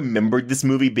 I remembered this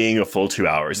movie being a full 2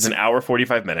 hours. It's an hour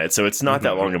 45 minutes, so it's not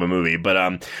that long of a movie. But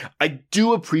I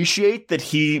do appreciate that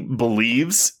he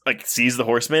sees the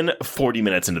horseman 40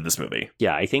 minutes into this movie.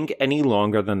 Yeah, I think any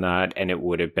longer than that, and it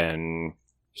would have been...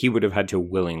 He would have had to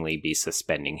willingly be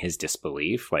suspending his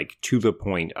disbelief, like to the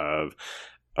point of,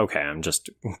 okay, I'm just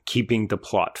keeping the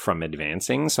plot from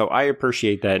advancing. So I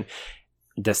appreciate that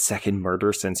the second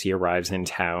murder since he arrives in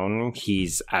town,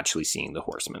 he's actually seeing the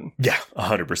horseman. Yeah,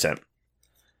 100%.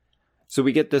 So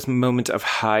we get this moment of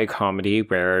high comedy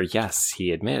where, yes,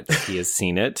 he admits he has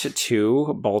seen it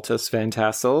to Baltus Van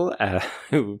Tassel,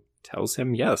 who tells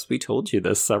him, yes, we told you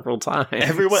this several times.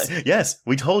 Yes,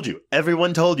 we told you.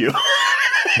 Everyone told you.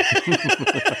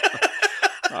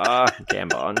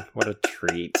 Gambon, what a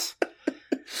treat.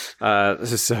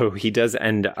 So he does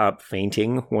end up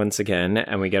fainting once again,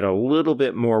 and we get a little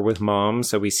bit more with Mom.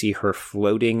 So we see her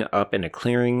floating up in a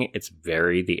clearing. It's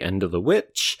very the end of the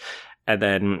witch. And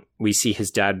then we see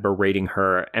his dad berating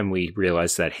her, and we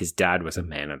realize that his dad was a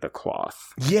man of the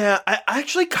cloth. Yeah, I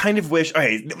actually kind of wish...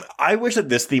 Okay, I wish that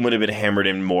this theme would have been hammered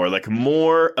in more, like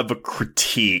more of a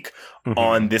critique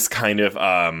on this kind of...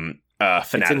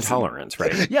 fanaticism. It's intolerance,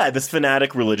 right? Yeah, this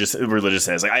fanatic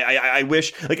religiousness. Like I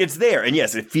wish, like it's there, and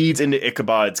yes, it feeds into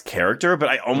Ichabod's character, but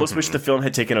I almost wish the film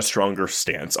had taken a stronger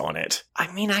stance on it.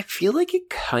 I mean, I feel like it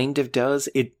kind of does.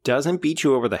 It doesn't beat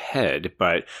you over the head,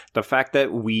 but the fact that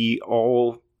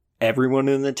everyone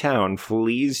in the town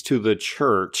flees to the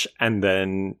church, and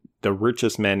then the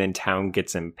richest man in town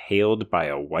gets impaled by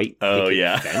a white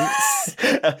picket fence.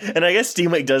 And I guess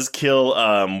Steamlake does kill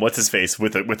what's his face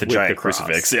with a giant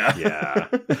crucifix. Yeah.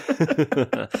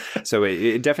 So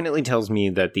it definitely tells me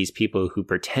that these people who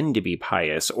pretend to be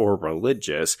pious or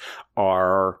religious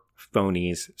are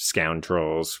phonies,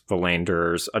 scoundrels,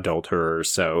 philanderers, adulterers.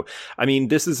 So, I mean,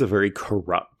 this is a very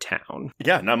corrupt town.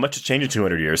 Yeah, not much has changed in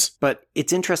 200 years. But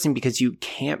it's interesting because you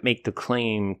can't make the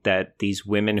claim that these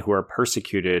women who are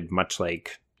persecuted, much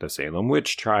like the Salem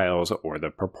witch trials or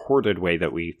the purported way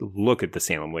that we look at the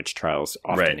Salem witch trials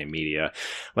often in media,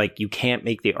 like you can't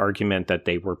make the argument that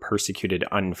they were persecuted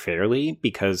unfairly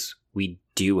because we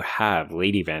do have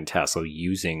Lady Van Tassel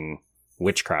using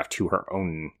witchcraft to her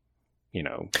own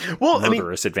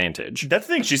murderous advantage. That's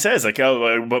the thing she says, like,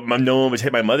 but no one would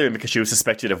hit my mother because she was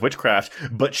suspected of witchcraft,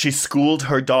 but she schooled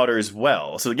her daughters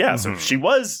well. So yeah, so she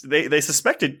was, they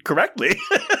suspected correctly.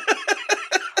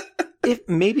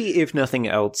 if nothing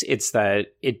else, it's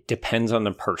that it depends on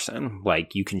the person.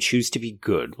 Like, you can choose to be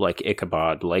good, like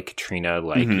Ichabod, like Katrina,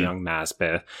 like young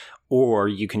Masbeth, or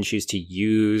you can choose to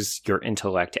use your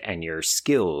intellect and your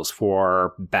skills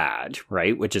for bad,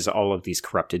 right? Which is all of these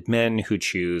corrupted men who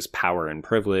choose power and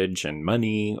privilege and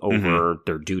money over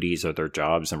their duties or their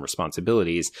jobs and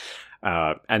responsibilities.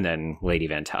 And then Lady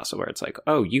Van Tassel, where it's like,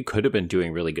 oh, you could have been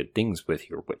doing really good things with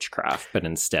your witchcraft, but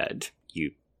instead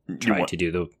you tried to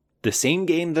do the same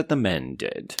game that the men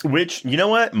did. Which, you know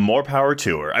what? More power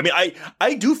to her. I mean,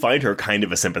 I do find her kind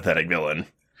of a sympathetic villain.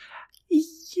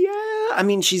 Yeah, I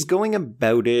mean, she's going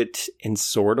about it in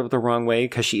sort of the wrong way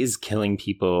because she is killing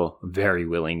people very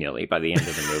willy-nilly by the end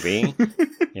of the movie.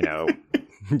 You know,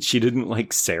 she didn't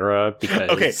like Sarah because...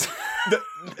 Okay,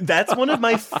 that's one of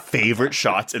my favorite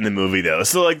shots in the movie, though.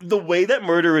 So, like, the way that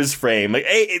murder is framed, like,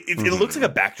 it looks like a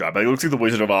backdrop. Like, it looks like the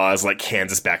Wizard of Oz, like,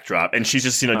 Kansas backdrop. And she's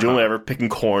just, you know, doing whatever, picking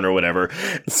corn or whatever.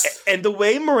 And the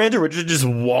way Miranda Richards just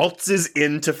waltzes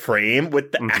into frame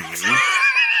with the axe...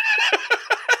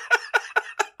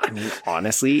 I mean,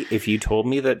 honestly, if you told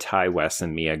me that Ty West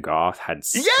and Mia Goth had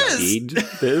studied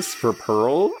this for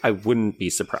Pearl, I wouldn't be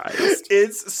surprised.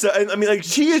 It's so, I mean, like,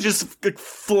 she is just like,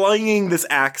 flinging this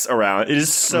axe around. It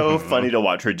is so funny to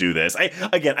watch her do this.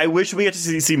 I wish we get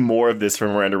to see more of this from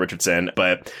Miranda Richardson,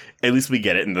 but at least we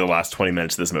get it in the last 20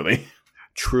 minutes of this movie.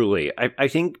 Truly. I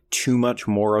think too much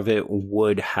more of it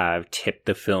would have tipped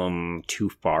the film too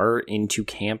far into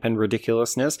camp and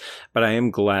ridiculousness, but I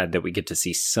am glad that we get to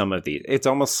see some of these. It's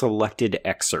almost selected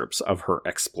excerpts of her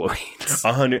exploits.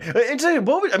 100.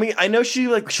 I mean, I know she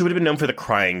would have been known for The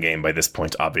Crying Game by this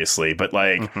point, obviously, but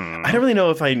like, I don't really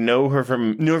know if I knew her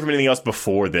from anything else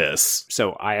before this.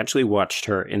 So I actually watched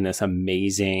her in this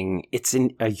amazing, it's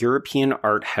in a European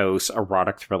art house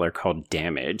erotic thriller called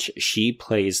Damage. She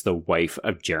plays the wife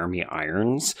of Jeremy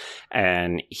Irons,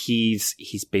 and he's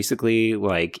basically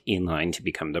like in line to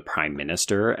become the prime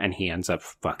minister, and he ends up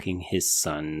fucking his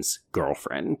son's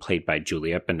girlfriend, played by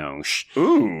Juliette Binoche.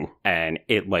 Ooh. And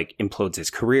it like implodes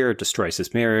his career, destroys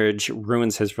his marriage,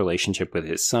 ruins his relationship with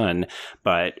his son,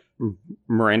 but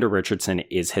Miranda Richardson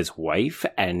is his wife,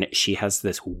 and she has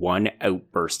this one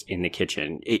outburst in the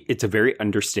kitchen. It's a very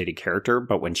understated character,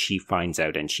 but when she finds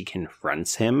out and she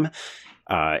confronts him,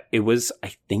 it was,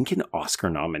 I think, an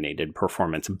Oscar-nominated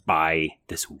performance by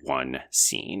this one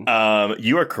scene.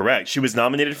 You are correct. She was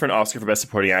nominated for an Oscar for Best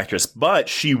Supporting Actress, but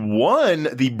she won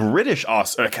the British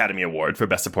Academy Award for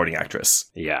Best Supporting Actress.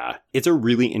 Yeah. It's a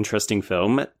really interesting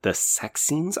film. The sex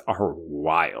scenes are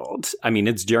wild. I mean,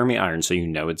 it's Jeremy Irons, so you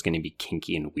know it's going to be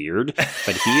kinky and weird,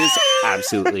 but he is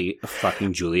absolutely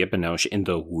fucking Juliette Binoche in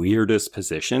the weirdest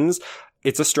positions.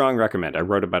 It's a strong recommend. I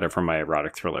wrote about it from my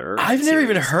erotic thriller. I've never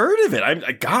even heard of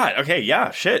it. God. Okay.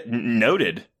 Yeah. Shit.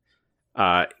 Noted.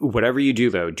 Whatever you do,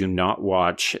 though, do not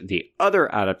watch the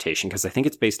other adaptation because I think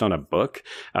it's based on a book,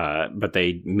 but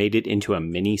they made it into a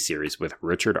mini series with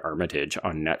Richard Armitage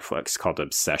on Netflix called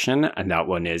Obsession, and that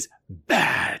one is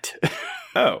bad.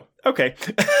 Oh, okay.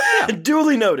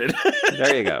 Duly noted.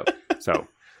 There you go. So,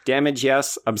 Damage,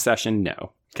 yes. Obsession,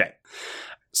 no. Okay.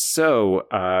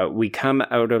 So we come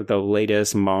out of the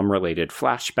latest mom-related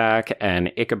flashback,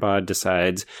 and Ichabod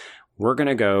decides we're going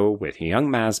to go with young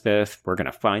Masbeth. We're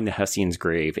going to find the Hessian's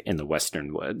grave in the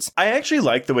Western Woods. I actually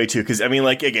like the way, too, because, I mean,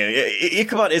 like, again,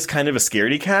 Ichabod is kind of a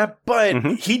scaredy cat, but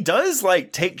he does,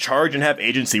 like, take charge and have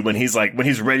agency when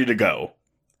he's ready to go.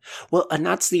 Well, and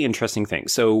that's the interesting thing.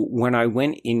 So when I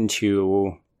went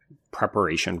into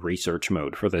preparation research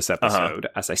mode for this episode,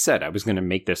 as I said, I was going to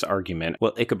make this argument.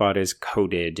 Well, Ichabod is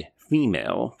coded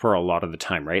female for a lot of the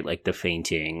time, right? Like the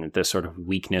fainting, the sort of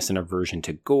weakness and aversion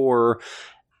to gore.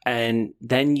 And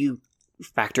then you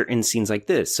factor in scenes like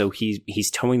this. So he's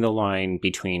towing the line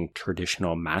between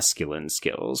traditional masculine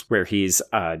skills, where he's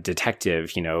a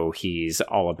detective, you know, he's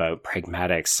all about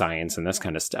pragmatic science and this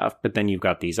kind of stuff. But then you've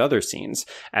got these other scenes.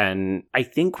 And I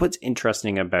think what's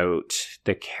interesting about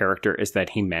the character is that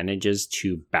he manages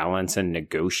to balance and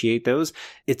negotiate those.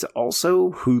 It's also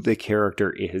who the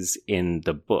character is in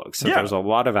the book. So there's a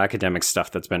lot of academic stuff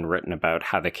that's been written about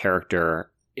how the character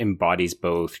embodies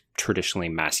both traditionally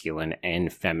masculine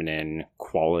and feminine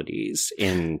qualities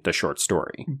in the short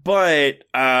story. But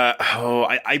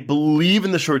I believe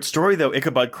in the short story, though,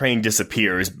 Ichabod Crane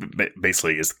disappears,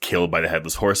 basically is killed by the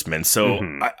Headless Horseman. So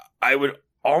I would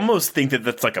almost think that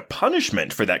that's like a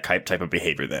punishment for that type of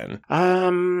behavior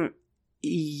then.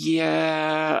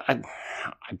 Yeah,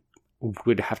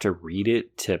 would have to read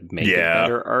it to make a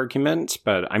better argument,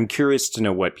 but I'm curious to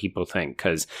know what people think,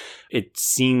 because it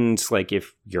seems like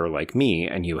if you're like me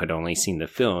and you had only seen the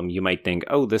film, you might think,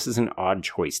 oh, this is an odd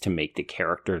choice to make the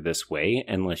character this way,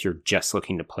 unless you're just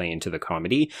looking to play into the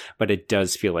comedy, but it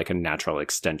does feel like a natural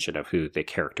extension of who the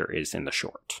character is in the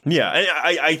short. Yeah,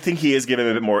 I think he is given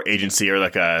a bit more agency, or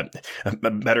like a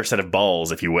better set of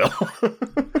balls, if you will.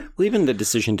 Well, even the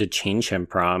decision to change him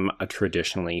from a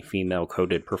traditionally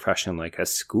female-coded profession like a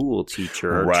school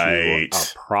teacher to a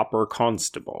proper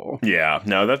constable. Yeah,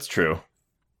 no, that's true.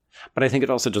 But I think it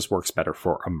also just works better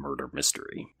for a murder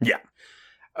mystery. Yeah.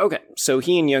 Okay, so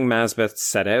he and young Masbeth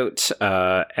set out,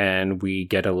 and we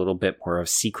get a little bit more of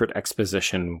secret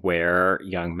exposition where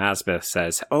young Masbeth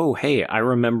says, oh, hey, I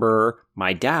remember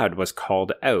my dad was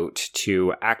called out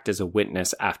to act as a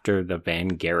witness after the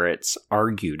Van Garretts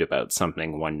argued about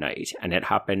something one night, and it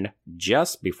happened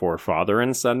just before father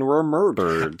and son were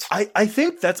murdered. I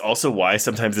think that's also why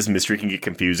sometimes this mystery can get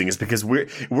confusing, is because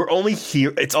we're only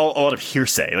here, it's all a lot of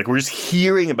hearsay. Like, we're just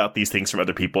hearing about these things from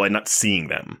other people and not seeing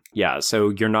them. Yeah,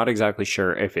 so you're not exactly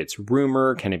sure if it's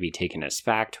rumor. Can it be taken as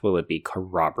fact? Will it be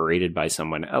corroborated by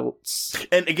someone else?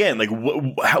 And again, like,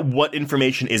 what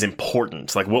information is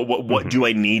important? Like, what do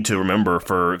I need to remember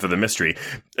for the mystery?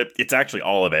 It's actually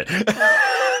all of it.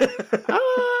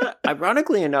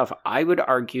 Ironically enough, I would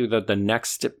argue that the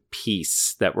next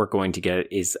piece that we're going to get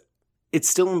it's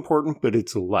still important, but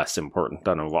it's less important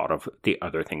than a lot of the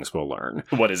other things we'll learn.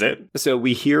 What is it? So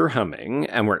we hear humming,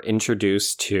 and we're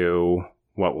introduced to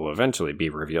what will eventually be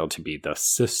revealed to be the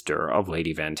sister of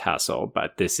Lady Van Tassel,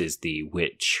 but this is the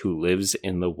witch who lives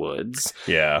in the woods.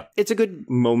 Yeah. It's a good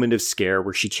moment of scare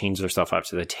where she chains herself up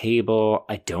to the table.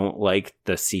 I don't like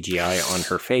the CGI on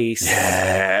her face.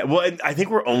 Yeah. Well, I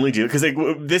think we're only doing, because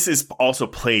this is also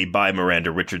played by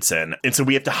Miranda Richardson, and so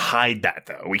we have to hide that,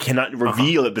 though. We cannot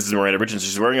reveal that this is Miranda Richardson.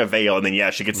 She's wearing a veil, and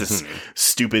then, she gets this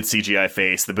stupid CGI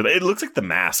face. But it looks like The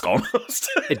Mask, almost.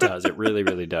 It does. It really,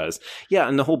 really does. Yeah,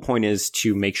 and the whole point is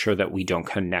to make sure that we don't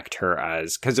connect her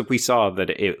as, because if we saw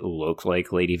that it looked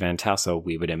like Lady Van Tassel,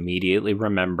 we would immediately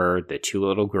remember the two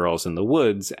little girls in the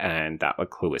woods, and that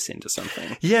would clue us into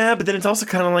something. Yeah, but then it's also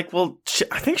kind of like, well,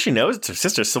 I think she knows it's her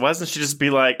sister, so why doesn't she just be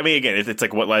like, I mean, again, it's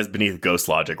like what lies beneath ghost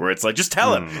logic, where it's like, just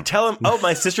tell him, oh,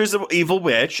 my sister's an evil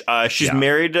witch, she's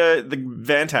married to the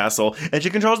Van Tassel, and she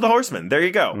controls the horsemen. There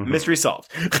you go. Mystery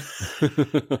solved.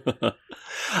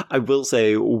 I will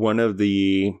say one of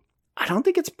the, I don't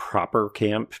think it's proper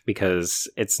camp, because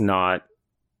it's not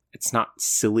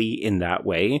silly in that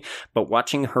way, but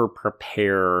watching her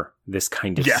prepare this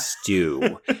kind of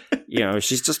stew,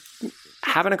 she's just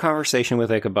having a conversation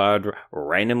with Ichabod,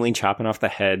 randomly chopping off the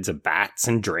heads of bats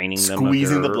and draining them,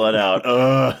 squeezing the blood out.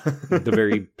 The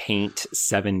very paint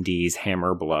 70s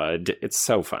hammer blood. It's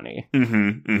so funny.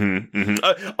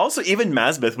 Also, even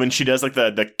Masbeth, when she does like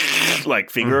the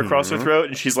like finger across her throat,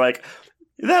 and she's like,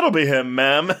 that'll be him,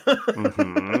 ma'am.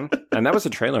 And that was a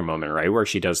trailer moment, right? Where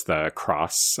she does the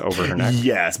cross over her neck.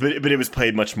 Yes, but it was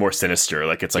played much more sinister.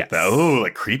 Like, it's like the,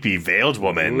 like creepy veiled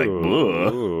woman.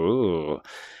 Ooh.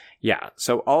 Yeah,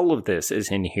 so all of this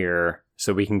is in here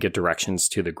so we can get directions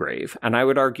to the grave. And I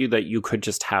would argue that you could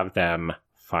just have them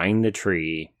find the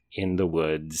tree in the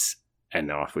woods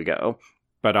and off we go.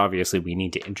 But obviously we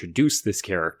need to introduce this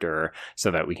character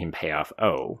so that we can pay off,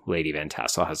 oh, Lady Van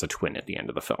Tassel has a twin at the end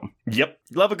of the film. Yep,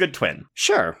 love a good twin.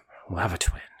 Sure, love a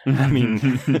twin. I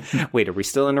mean, wait, are we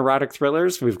still in erotic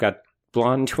thrillers? We've got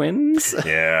blonde twins?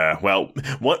 Yeah, well,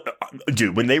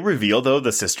 dude, when they reveal, though,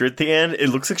 the sister at the end, it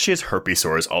looks like she has herpes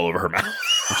sores all over her mouth.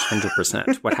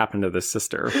 100%. What happened to the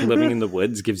sister? Living in the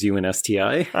woods gives you an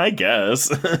STI? I guess.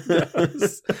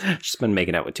 Yes. She's been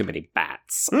making out with too many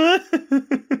bats.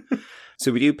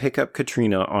 So we do pick up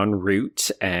Katrina en route,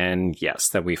 and yes,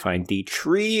 then we find the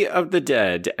Tree of the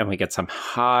Dead, and we get some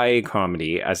high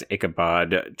comedy as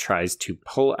Ichabod tries to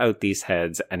pull out these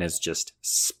heads and is just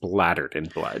splattered in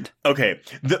blood. Okay,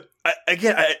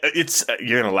 it's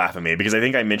you're gonna laugh at me because I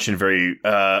think I mentioned during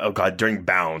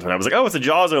Bound, and I was like, oh, it's a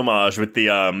Jaws homage with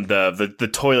the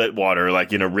toilet water,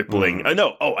 like, rippling.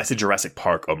 I said Jurassic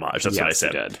Park homage. That's what I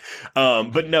said. You did.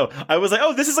 But no, I was like,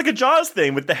 oh, this is like a Jaws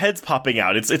thing with the heads popping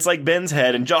out. It's like Ben's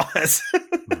head in Jaws.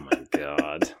 Oh my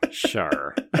god!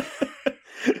 Sure.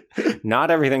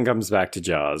 Not everything comes back to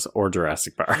Jaws or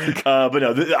Jurassic Park. But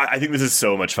no, I think this is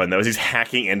so much fun though. As he's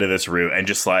hacking into this root and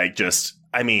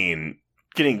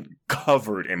getting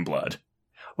covered in blood.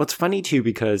 Well, it's funny too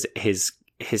because his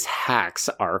hacks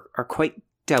are quite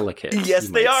delicate. Yes,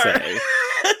 they are.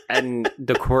 And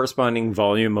the corresponding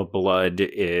volume of blood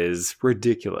is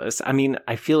ridiculous. I mean,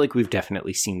 I feel like we've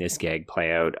definitely seen this gag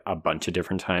play out a bunch of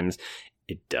different times.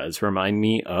 It does remind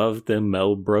me of the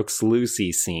Mel Brooks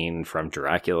Lucy scene from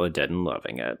Dracula Dead and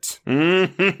Loving It.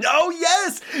 Mm-hmm. Oh,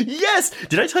 yes! Yes!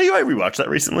 Did I tell you I rewatched that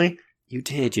recently? You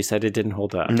did. You said it didn't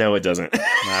hold up. No, it doesn't.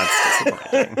 That's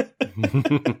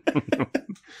disappointing.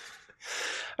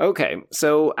 Okay,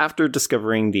 so after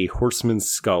discovering the horseman's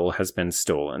skull has been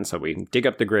stolen, so we dig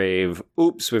up the grave.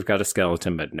 Oops, we've got a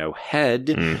skeleton but no head.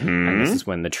 Mm-hmm. And this is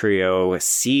when the trio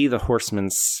see the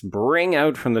horseman spring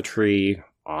out from the tree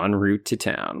en route to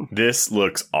town. This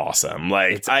looks awesome.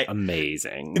 Like, It's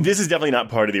amazing. This is definitely not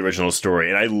part of the original story,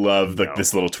 and I love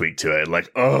this little tweak to it.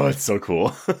 Like, oh, it's so cool.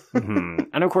 Mm-hmm.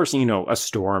 And of course, you know, a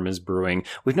storm is brewing.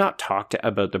 We've not talked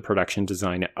about the production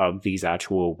design of these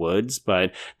actual woods,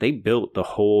 but they built the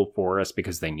whole forest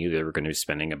because they knew they were going to be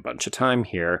spending a bunch of time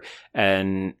here.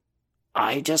 And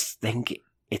I just think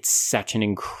it's such an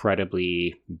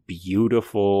incredibly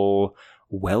beautiful,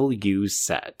 well-used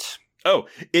set. Oh,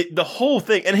 the whole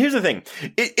thing. And here's the thing.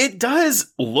 It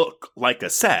does look like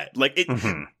a set. Like, it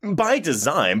by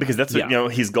design, because that's what, you know,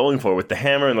 he's going for with the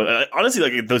hammer. And honestly,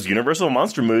 like those Universal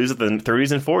monster movies of the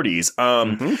 30s and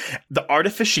 40s, the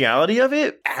artificiality of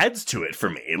it adds to it for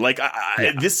me. Like,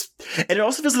 this, and it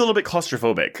also feels a little bit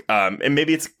claustrophobic. And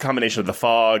maybe it's a combination of the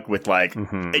fog with, like,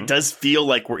 it does feel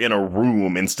like we're in a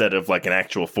room instead of like an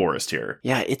actual forest here.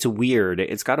 Yeah, it's weird.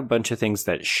 It's got a bunch of things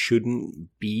that shouldn't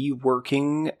be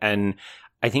working, and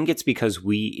I think it's because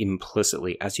we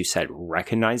implicitly, as you said,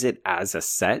 recognize it as a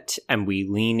set, and we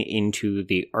lean into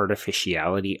the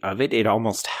artificiality of it. It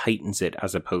almost heightens it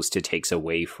as opposed to takes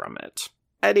away from it.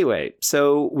 Anyway,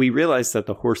 so we realize that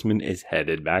the horseman is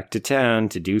headed back to town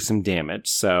to do some damage.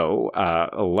 So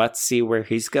let's see where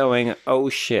he's going. Oh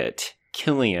shit.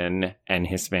 Killian and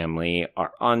his family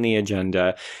are on the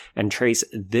agenda. And Trace,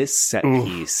 this set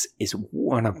piece is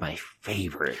one of my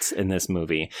favorites in this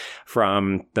movie.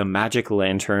 From the magic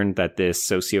lantern that this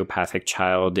sociopathic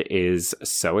child is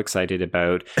so excited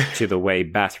about, to the way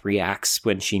Beth reacts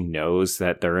when she knows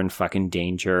that they're in fucking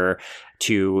danger,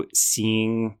 to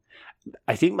seeing...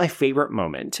 I think my favorite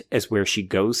moment is where she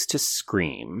goes to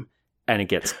scream and it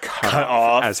gets cut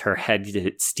off as her head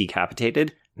gets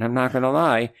decapitated. And I'm not going to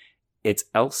lie, it's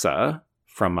Elsa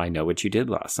from I Know What You Did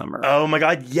Last Summer. Oh my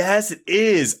god, yes, it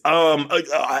is.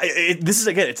 This is,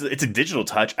 again, it's a digital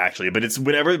touch, actually, but it's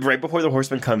whenever, right before the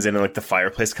horseman comes in and like the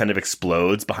fireplace kind of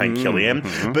explodes behind Killian,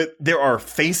 but there are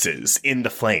faces in the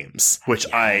flames, which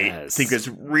I think is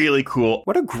really cool.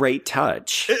 What a great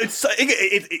touch. It's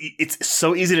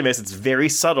so easy to miss. It's very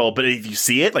subtle, but if you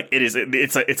see it, like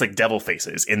it's like devil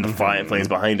faces in the flames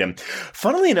behind him.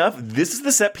 Funnily enough, this is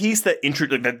the set piece that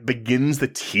begins the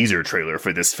teaser trailer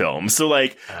for this film. So like,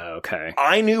 okay,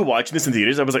 I knew watching this in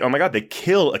theaters, I was like, oh my god, they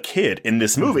kill a kid in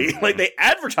this movie. Like, they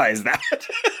advertise that.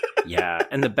 Yeah,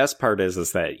 and the best part is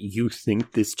that you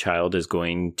think this child is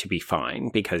going to be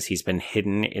fine because he's been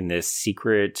hidden in this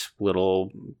secret little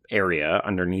area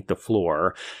underneath the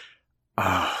floor.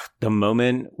 The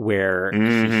moment where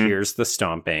he hears the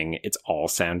stomping, it's all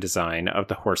sound design of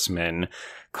the horseman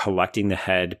collecting the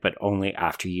head, but only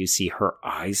after you see her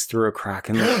eyes through a crack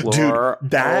in the floor.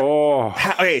 Dude,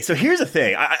 okay, so here's the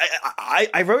thing.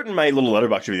 I wrote in my little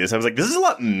letterbox review this. I was like, this is a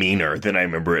lot meaner than I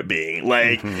remember it being.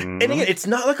 Like, and again, it's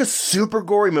not like a super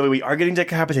gory movie. We are getting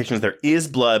decapitations. There is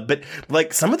blood, but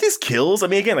like some of these kills, I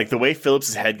mean, again, like the way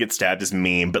Phillips' head gets stabbed is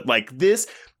mean, but like this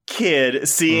kid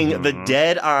seeing the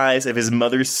dead eyes of his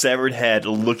mother's severed head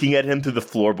looking at him through the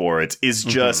floorboards is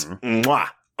just mwah.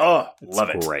 Oh, love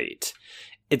it. Great.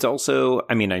 It's also,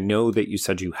 I mean, I know that you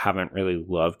said you haven't really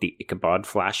loved the Ichabod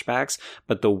flashbacks,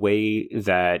 but the way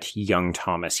that young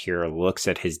Thomas here looks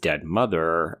at his dead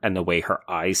mother and the way her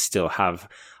eyes still have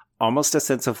almost a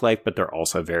sense of life, but they're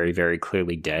also very, very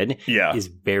clearly dead, is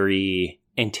very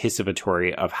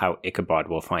anticipatory of how Ichabod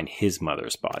will find his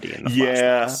mother's body in the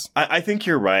flashbacks. I think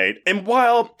you're right. And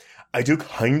while I do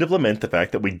kind of lament the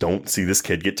fact that we don't see this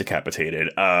kid get decapitated,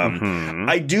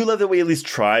 I do love that we at least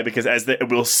try, because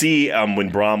we'll see when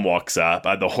Brom walks up,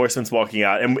 the horseman's walking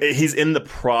out, and he's in the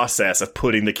process of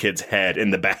putting the kid's head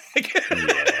in the bag.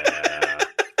 Yeah.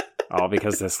 All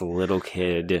because this little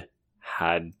kid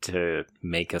had to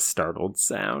make a startled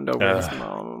sound over his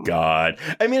mom. God.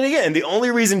 I mean, again, the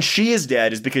only reason she is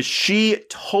dead is because she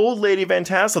told Lady Van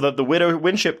Tassel that the widow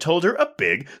Winship told her a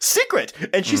big secret.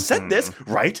 And she said this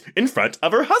right in front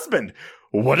of her husband.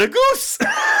 What a goose!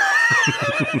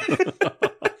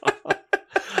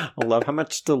 I love how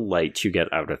much delight you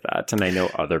get out of that, and I know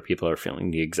other people are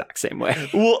feeling the exact same way.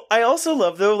 Well, I also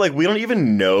love, though, like, we don't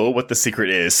even know what the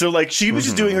secret is. So, like, she was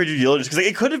just doing her due diligence, because like,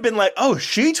 it could have been like, oh,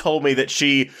 she told me that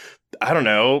she, I don't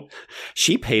know,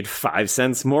 she paid 5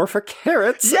 cents more for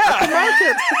carrots at the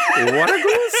market. What a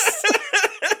goose!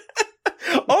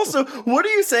 Also, what are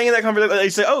you saying in that conversation? You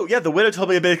say, oh, yeah, the widow told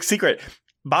me a big secret.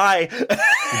 Bye.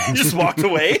 Just walked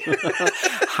away.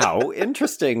 How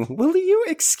interesting. Will you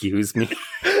excuse me?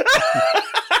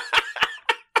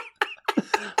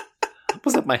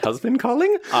 Was that my husband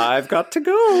calling? I've got to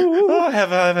go. Oh, I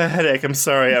have a headache. I'm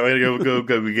sorry. I'm going to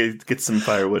go get some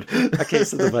firewood. A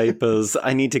case of the vipers.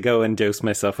 I need to go and dose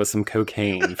myself with some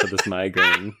cocaine for this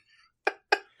migraine.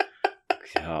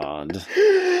 God.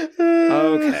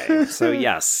 Okay, so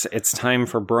yes, it's time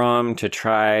for Brom to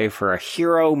try for a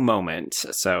hero moment.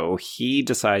 So he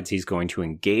decides he's going to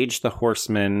engage the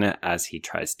horseman as he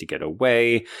tries to get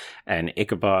away, and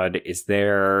Ichabod is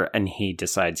there, and he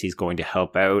decides he's going to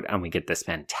help out, and we get this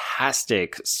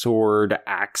fantastic sword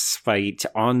axe fight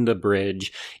on the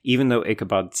bridge, even though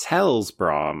Ichabod tells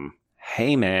Brom,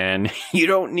 hey man, you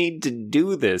don't need to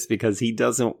do this because he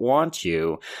doesn't want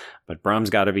you. But Brom's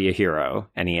got to be a hero,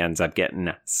 and he ends up getting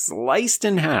sliced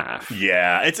in half.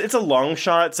 Yeah, it's a long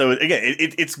shot, so again,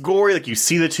 it's gory. Like you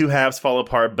see the two halves fall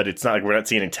apart, but it's not like we're not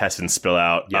seeing intestines spill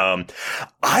out. Yeah.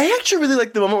 I actually really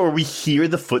like the moment where we hear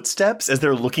the footsteps as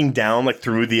they're looking down, like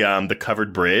through the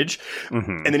covered bridge,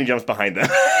 and then he jumps behind them.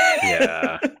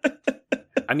 Yeah,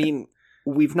 I mean,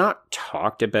 we've not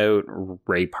talked about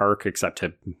Ray Park except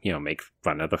to make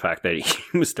fun of the fact that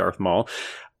he was Darth Maul.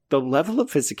 The level of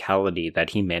physicality that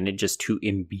he manages to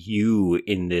imbue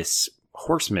in this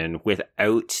horseman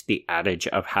without the adage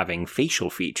of having facial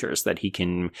features that he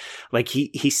can, like,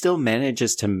 he still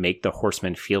manages to make the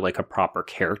horseman feel like a proper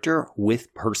character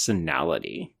with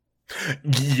personality.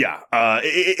 Yeah,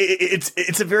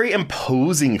 it's a very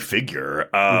imposing figure.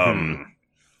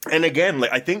 And again,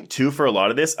 like I think too, for a lot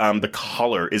of this, the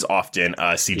collar is often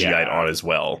CGI'd on as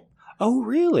well. Oh,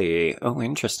 really? Oh,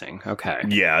 interesting. Okay.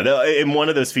 Yeah, in one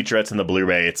of those featurettes in the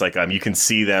Blu-ray, it's like you can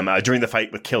see them during the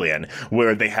fight with Killian,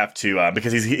 where they have to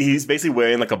because he's basically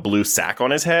wearing like a blue sack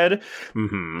on his head.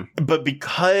 Mm-hmm. But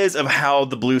because of how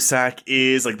the blue sack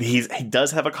is, like he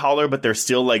does have a collar, but they're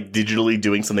still like digitally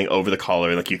doing something over the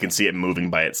collar, like you can see it moving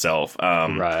by itself.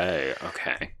 Right.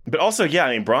 Okay. But also, yeah,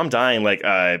 I mean, Brom dying, like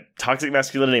toxic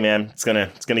masculinity, man, it's gonna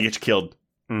get you killed.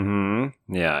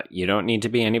 Mm-hmm. Yeah, you don't need to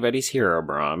be anybody's hero,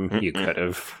 Brom. You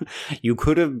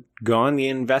could have gone the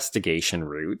investigation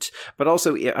route, but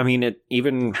also, I mean, it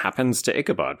even happens to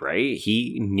Ichabod, right?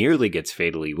 He nearly gets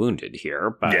fatally wounded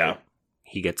here, but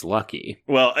he gets lucky.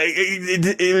 Well, but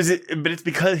it's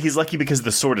because he's lucky because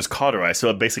the sword is cauterized, so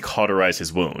it basically cauterized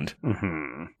his wound.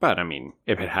 Mm-hmm. But I mean,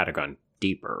 if it had gone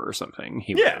deeper or something,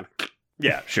 he would have.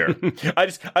 Yeah, sure.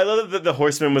 I love that the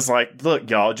horseman was like, "Look,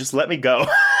 y'all, just let me go."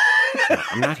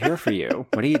 I'm not here for you.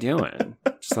 What are you doing?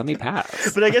 Just let me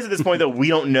pass. But I guess at this point, though, we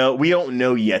don't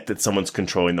know yet that someone's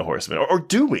controlling the horseman, or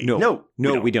do we? No,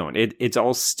 we don't. It's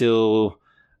all still.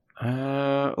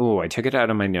 I took it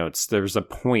out of my notes. There's a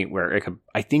point where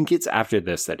I think it's after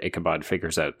this that Ichabod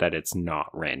figures out that it's not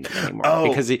random anymore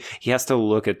because he has to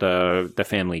look at the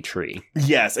family tree.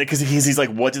 Yes, because he's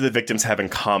like, what do the victims have in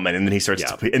common? And then he starts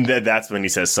to, and then that's when he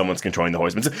says someone's controlling the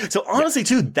horseman. So honestly,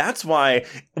 too, that's why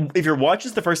if you're watching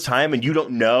this the first time and you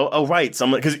don't know,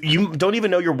 someone, because you don't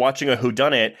even know you're watching a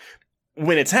whodunit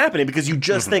when it's happening because you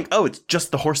just think, it's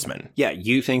just the horseman. Yeah,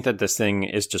 you think that this thing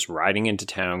is just riding into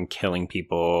town, killing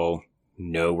people,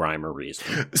 no rhyme or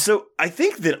reason. So I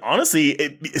think that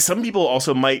honestly, some people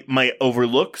also might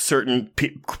overlook certain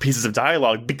pieces of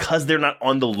dialogue because they're not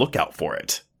on the lookout for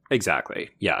it. Exactly.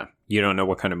 Yeah. You don't know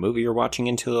what kind of movie you're watching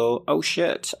until, oh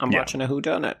shit, I'm watching a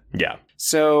whodunit. Yeah.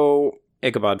 So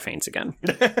Ichabod faints again.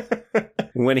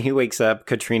 When he wakes up,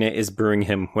 Katrina is brewing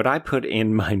him what I put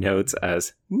in my notes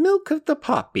as milk of the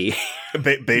poppy.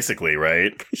 Basically,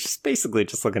 right? She's basically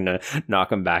just looking to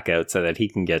knock him back out so that he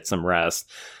can get some rest.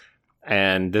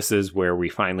 And this is where we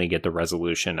finally get the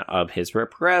resolution of his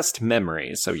repressed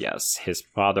memories. So yes, his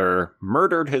father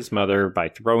murdered his mother by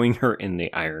throwing her in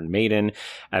the Iron Maiden.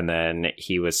 And then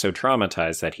he was so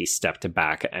traumatized that he stepped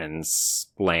back and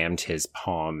slammed his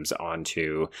palms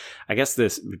onto, I guess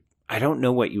I don't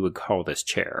know what you would call this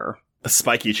chair. A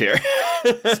spiky chair.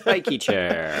 Spiky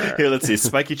chair. Here, let's see.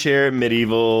 Spiky chair,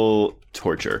 medieval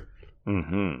torture.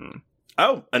 Mm-hmm.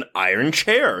 Oh, an iron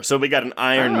chair. So we got an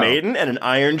Iron Maiden and an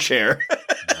iron chair.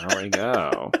 There we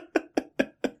go.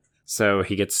 So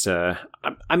he gets to...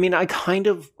 I mean, I kind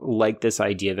of like this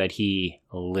idea that he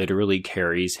literally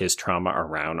carries his trauma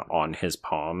around on his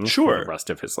palms for the rest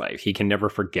of his life. He can never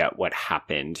forget what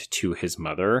happened to his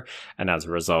mother. And as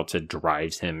a result, it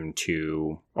drives him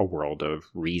to a world of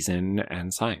reason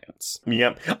and science.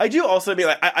 Yeah. I do also...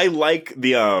 I like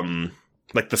the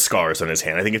scars on his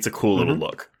hand. I think it's a cool little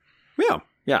look. Yeah.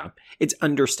 Yeah, it's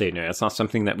understated. It's not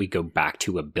something that we go back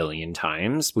to a billion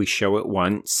times. We show it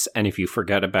once, and if you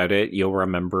forget about it, you'll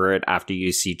remember it after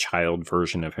you see child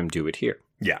version of him do it here.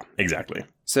 Yeah, exactly.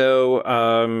 So,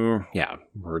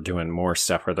 we're doing more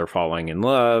stuff where they're falling in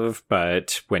love,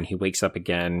 but when he wakes up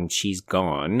again, she's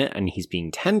gone, and he's being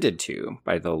tended to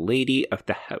by the lady of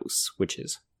the house, which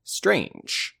is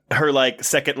strange. Her,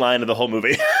 second line of the whole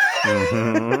movie.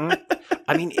 Mm-hmm.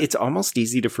 I mean, it's almost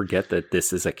easy to forget that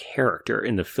this is a character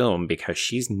in the film because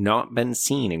she's not been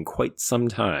seen in quite some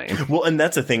time. Well, and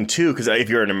that's a thing, too, because if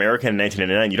you're an American in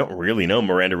 1999, you don't really know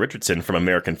Miranda Richardson from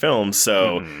American films.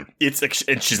 So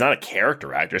and she's not a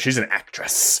character actor. She's an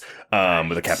actress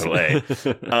with a capital A.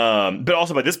 But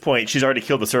also by this point, she's already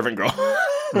killed the servant girl.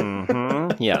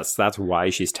 Mm-hmm. Yes, that's why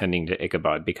she's tending to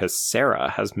Ichabod, because Sarah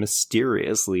has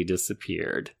mysteriously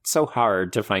disappeared. It's so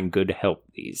hard to find good help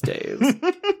these days.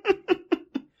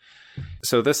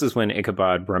 So this is when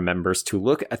Ichabod remembers to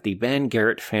look at the Van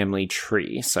Garrett family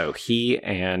tree. So he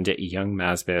and young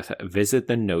Mazbeth visit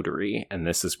the notary, and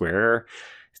this is where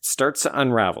it starts to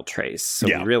unravel, Trace. So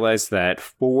we realize that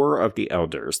 4 of the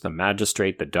elders, the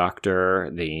magistrate, the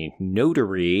doctor, the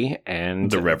notary,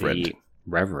 and the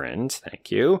Reverend,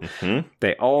 thank you. Mm-hmm.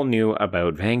 They all knew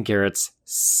about Van Garrett's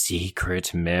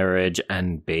secret marriage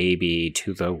and baby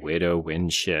to the widow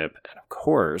Winship. And of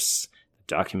course,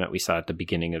 the document we saw at the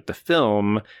beginning of the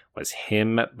film was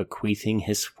him bequeathing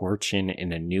his fortune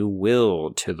in a new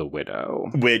will to the widow.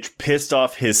 Which pissed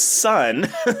off his son.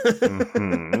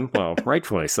 Mm-hmm. Well,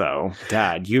 rightfully so.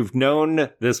 Dad, you've known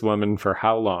this woman for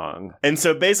how long? And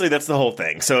so basically that's the whole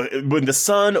thing. So when the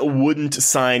son wouldn't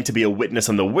sign to be a witness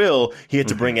on the will, he had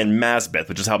to bring in Mazbeth,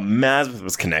 which is how Mazbeth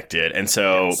was connected. And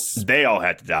so they all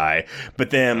had to die.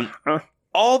 But then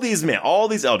all these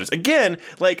elders, again,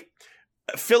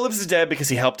 Phillips is dead because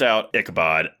he helped out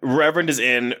Ichabod. Reverend is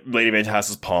in Lady Van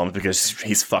Tassel's palms because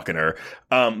he's fucking her.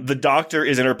 The doctor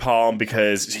is in her palm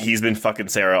because he's been fucking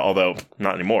Sarah, although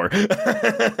not anymore.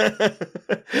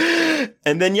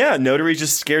 And then, Notary's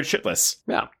just scared shitless.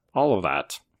 Yeah, all of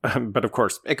that. But of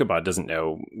course, Ichabod doesn't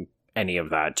know any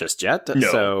of that just yet.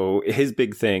 No. So his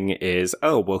big thing is,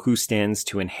 who stands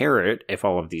to inherit if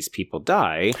all of these people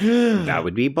die? That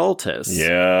would be Baltus.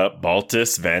 Yeah,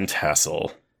 Baltus Van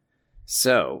Tassel.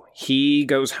 So he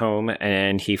goes home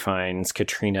and he finds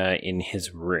Katrina in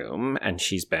his room, and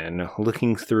she's been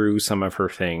looking through some of her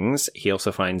things. He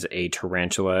also finds a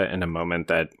tarantula in a moment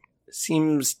that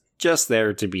seems just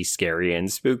there to be scary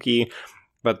and spooky.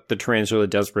 But the tarantula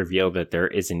does reveal that there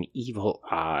is an evil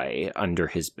eye under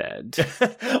his bed.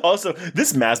 Also,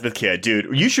 this Mazbeth kid, dude,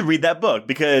 you should read that book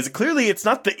because clearly it's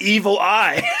not the evil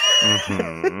eye.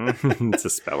 Mm-hmm. It's a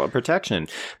spell of protection.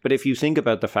 But if you think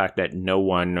about the fact that no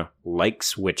one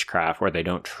likes witchcraft or they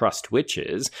don't trust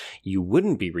witches, you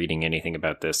wouldn't be reading anything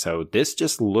about this. So this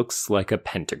just looks like a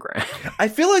pentagram. I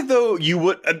feel like, though, you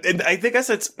would, and I think because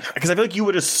I feel like you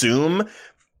would assume.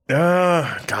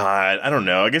 God, I don't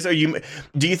know. I guess do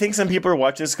you think some people are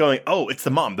watching this going, "Oh, it's the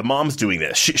mom. The mom's doing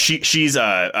this. She's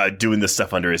doing this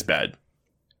stuff under his bed."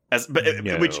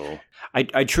 No.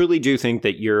 I truly do think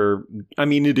that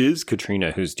it is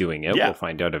Katrina who's doing it. Yeah. We'll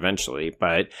find out eventually,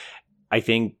 but I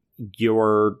think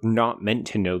you're not meant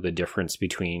to know the difference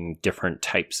between different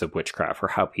types of witchcraft or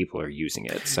how people are using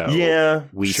it. So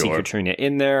we see Katrina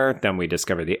in there, then we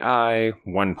discover the eye,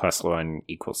 1 + 1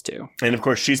 = 2. And of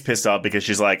course she's pissed off because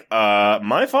she's like,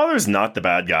 my father's not the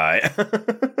bad guy.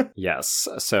 Yes.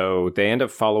 So they end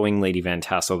up following Lady Van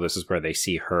Tassel. This is where they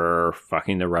see her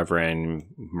fucking the Reverend,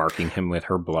 marking him with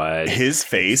her blood. His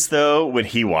face, though, when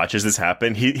he watches this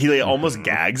happen, he almost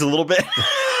gags a little bit.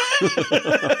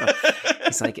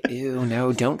 He's like, ew,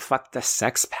 no, don't fuck the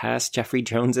sex pest. Jeffrey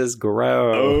Jones is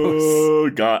gross. Oh,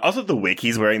 God. Also, the wig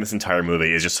he's wearing this entire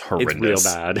movie is just horrendous.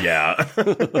 It's real bad.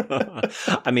 Yeah.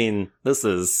 I mean, this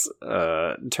is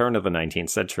turn of the 19th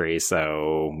century,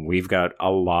 so we've got a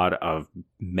lot of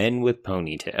men with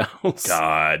ponytails.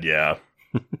 God, yeah.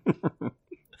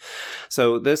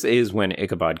 So this is when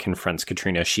Ichabod confronts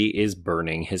Katrina. She is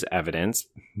burning his evidence,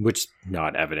 which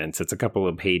not evidence. It's a couple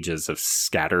of pages of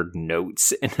scattered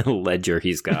notes in a ledger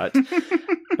he's got.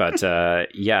 But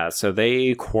so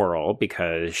they quarrel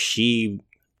because she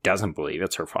doesn't believe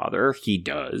it's her father. He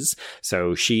does.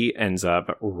 So she ends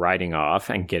up riding off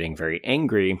and getting very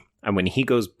angry. And when he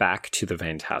goes back to the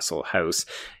Van Tassel house,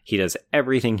 he does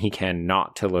everything he can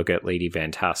not to look at Lady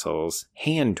Van Tassel's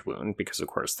hand wound, because, of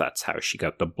course, that's how she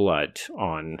got the blood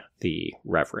on the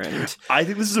Reverend. I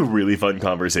think this is a really fun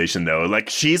conversation, though.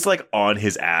 She's, on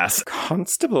his ass.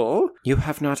 Constable, you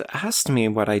have not asked me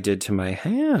what I did to my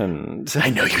hand.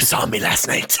 I know you saw me last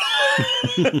night.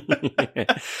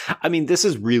 I mean, this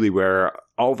is really where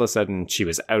all of a sudden she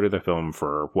was out of the film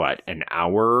for an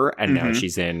hour, and now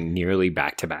she's in nearly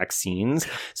back-to-back scenes.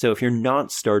 So if you're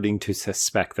not starting to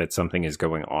suspect that something is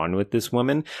going on with this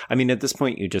woman, I mean, at this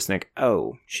point you just think,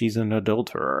 oh, she's an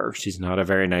adulterer. She's not a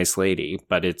very nice lady,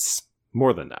 but it's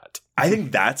more than that. I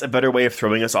think that's a better way of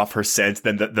throwing us off her scent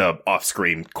than the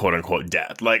off-screen quote-unquote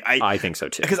death. Like I think so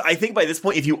too. Because I think by this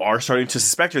point, if you are starting to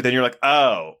suspect her, then you're like,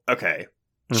 oh, okay,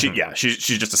 she's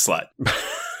just a slut.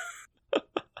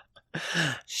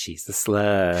 She's the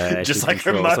slut. Just she like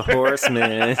her controls mother. a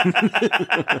horseman.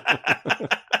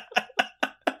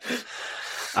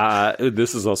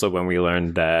 This is also when we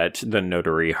learned that the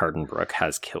notary Hardenbrook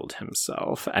has killed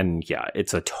himself. And yeah,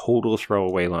 it's a total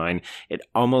throwaway line. It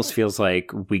almost feels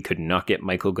like we could not get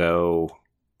Michael Gough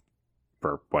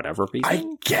for whatever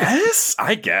reason.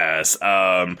 I guess.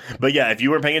 But yeah, if you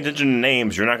weren't paying attention to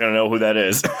names, you're not going to know who that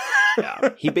is. Yeah,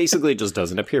 he basically just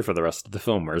doesn't appear for the rest of the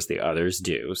film, whereas the others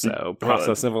do. So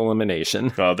process of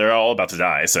elimination. Well, they're all about to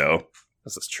die, so...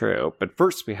 This is true. But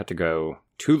first we had to go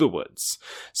to the woods.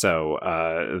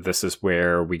 So this is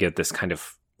where we get this kind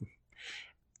of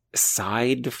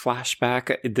side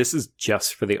flashback. This is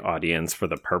just for the audience for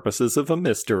the purposes of a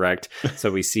misdirect.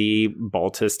 So we see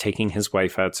Baltus taking his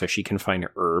wife out so she can find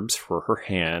herbs for her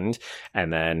hand.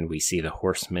 And then we see the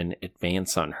horseman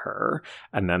advance on her.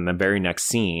 And then the very next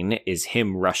scene is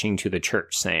him rushing to the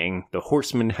church saying, "The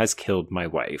horseman has killed my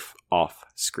wife," off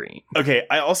screen. Okay,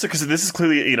 I also, because this is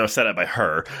clearly, set up by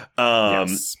her.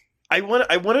 Yes. I want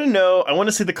to know. I want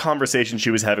to see the conversation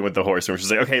she was having with the horse, where she's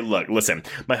like, "Okay, look, listen.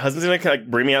 My husband's gonna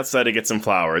bring me outside to get some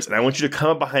flowers, and I want you to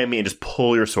come up behind me and just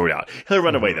pull your sword out. He'll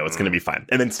run away though. It's gonna be fine,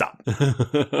 and then stop."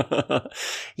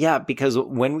 Yeah, because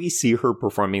when we see her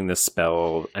performing this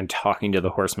spell and talking to the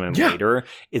horseman later,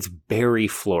 it's very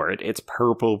florid. It's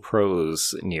purple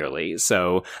prose nearly.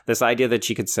 So this idea that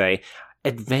she could say,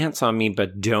 "Advance on me,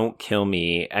 but don't kill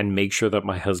me, and make sure that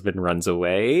my husband runs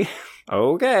away."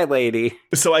 Okay, lady.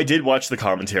 So I did watch the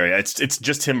commentary. It's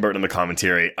just Tim Burton in the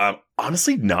commentary.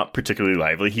 Honestly, not particularly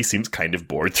lively. He seems kind of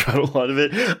bored throughout a lot of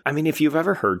it. I mean, if you've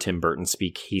ever heard Tim Burton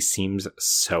speak, he seems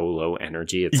so low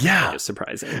energy. It's kind of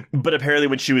surprising. But apparently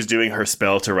when she was doing her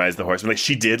spell to rise the horseman,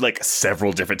 she did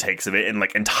several different takes of it in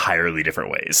entirely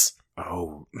different ways.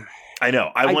 Oh, I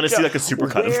know. I want to see a super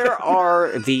cut of it. Where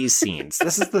are these scenes?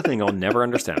 This is the thing I'll never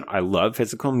understand. I love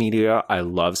physical media. I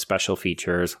love special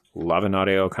features, love an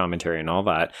audio commentary and all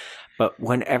that. But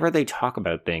whenever they talk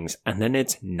about things and then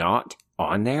it's not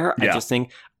on there, I just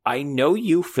think, I know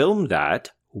you filmed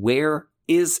that. Where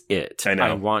is it? I know.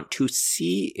 I want to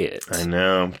see it. I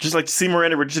know. Just to see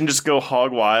Miranda Richardson just go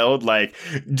hog wild,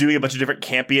 doing a bunch of different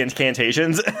campy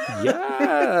incantations.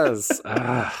 Yes.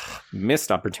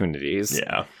 Missed opportunities.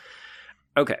 Yeah.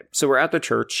 Okay, so we're at the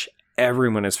church.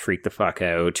 Everyone is freaked the fuck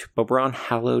out, but we're on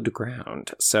hallowed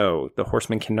ground. So the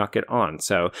horseman cannot get on.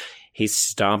 So he's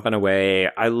stomping away.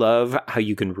 I love how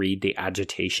you can read the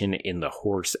agitation in the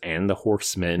horse and the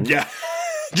horseman. Yeah.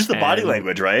 Just the body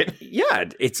language, right? Yeah,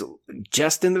 it's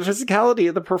just in the physicality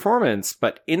of the performance.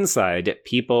 But inside,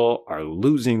 people are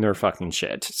losing their fucking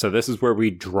shit. So this is where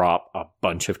we drop a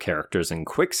bunch of characters in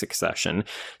quick succession.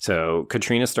 So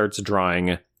Katrina starts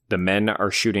drawing. The men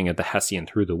are shooting at the Hessian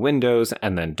through the windows,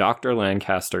 and then Dr.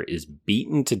 Lancaster is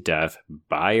beaten to death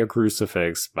by a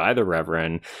crucifix by the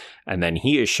Reverend, and then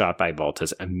he is shot by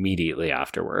Baltus immediately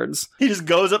afterwards. He just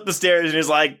goes up the stairs and is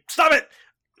like, "Stop it!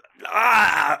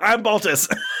 I'm Baltus."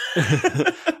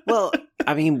 Well,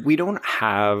 I mean, we don't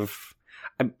have...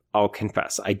 I'll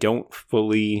confess, I don't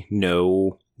fully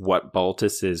know what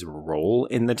Baltus's role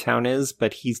in the town is,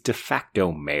 but he's de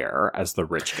facto mayor as the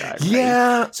rich guy, right?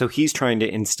 Yeah. So he's trying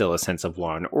to instill a sense of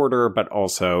law and order, but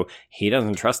also he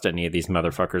doesn't trust any of these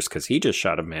motherfuckers because he just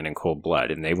shot a man in cold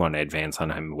blood and they want to advance on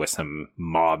him with some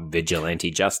mob vigilante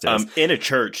justice. In a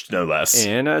church, no less.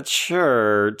 In a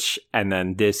church. And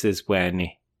then this is when...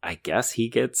 I guess he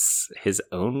gets his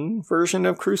own version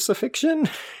of crucifixion.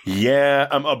 Yeah.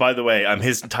 Oh, by the way,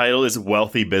 his title is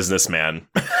Wealthy Businessman.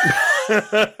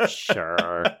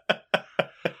 Sure.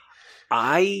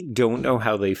 I don't know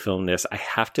how they filmed this. I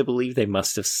have to believe they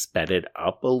must have sped it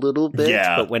up a little bit.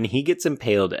 Yeah. But when he gets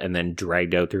impaled and then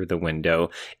dragged out through the window,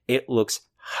 it looks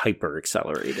hyper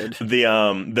accelerated. The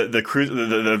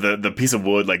piece of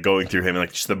wood going through him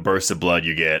and just the burst of blood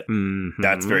you get. Mm-hmm.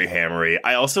 That's very hammery.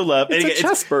 I also love it's a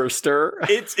chest burster.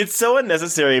 It's so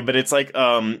unnecessary, but it's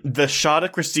the shot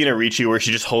of Christina Ricci where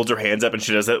she just holds her hands up and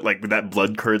she does that that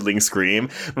blood curdling scream.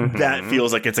 Mm-hmm. That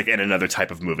feels like it's in another type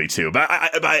of movie too. But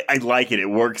I like it. It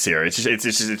works here. It's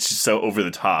just so over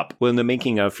the top. Well, in the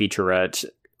making of featurette,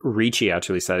 Ricci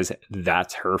actually says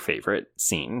that's her favorite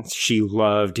scene. She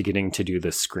loved getting to do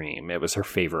the scream. It was her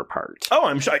favorite part. Oh,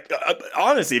 I'm sure.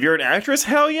 Honestly, if you're an actress,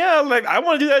 hell yeah. Like, I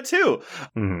want to do that too.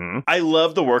 Mm-hmm. I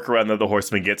love the workaround that the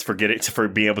Horseman gets for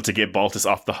being able to get Baltus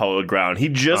off the hollowed ground. He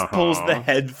just pulls the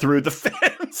head through the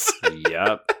fence.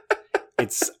 Yep.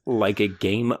 It's like a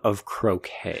game of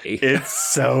croquet. It's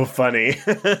so funny.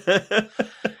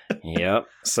 Yep.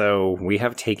 So we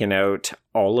have taken out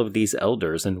all of these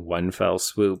elders in one fell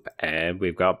swoop, and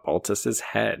we've got Baltus's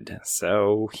head.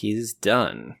 So he's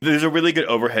done. There's a really good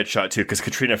overhead shot too, because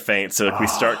Katrina faints. So we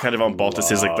start kind of on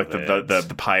Baltus's like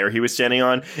the pyre he was standing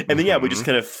on, and then we just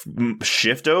kind of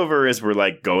shift over as we're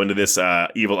like going to this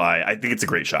evil eye. I think it's a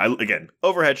great shot. Again,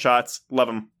 overhead shots, love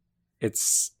them.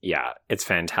 It's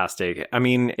fantastic. I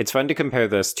mean, it's fun to compare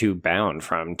this to Bound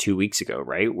from 2 weeks ago,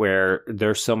 right? Where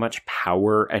there's so much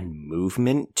power and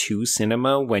movement to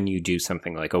cinema when you do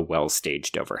something like a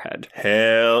well-staged overhead.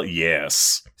 Hell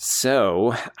yes.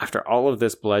 So, after all of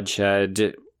this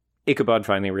bloodshed, Ichabod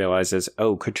finally realizes,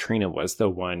 Katrina was the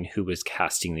one who was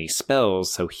casting these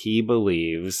spells, so he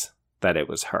believes that it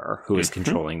was her who was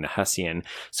controlling the Hessian.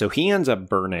 So he ends up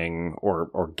burning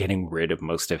or getting rid of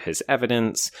most of his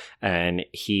evidence, and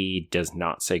he does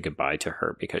not say goodbye to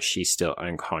her because she's still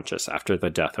unconscious after the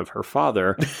death of her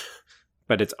father.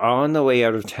 But it's on the way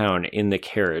out of town in the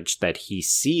carriage that he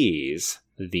sees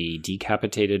the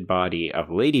decapitated body of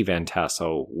Lady Van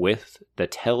Tassel with the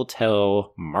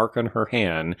telltale mark on her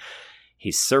hand.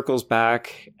 He circles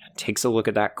back, takes a look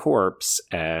at that corpse,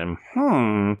 and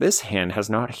this hand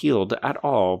has not healed at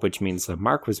all, which means the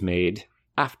mark was made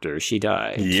after she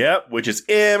died. Yep, which is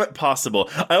impossible.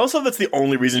 I also, that's the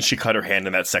only reason she cut her hand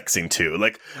in that sex scene too.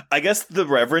 Like, I guess the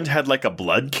Reverend had like a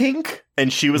blood kink,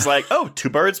 and she was like, 2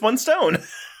 birds, 1 stone.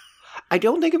 I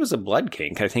don't think it was a blood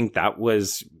kink. I think that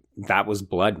was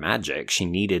blood magic. She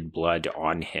needed blood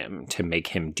on him to make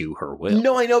him do her will.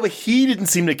 No, I know, but he didn't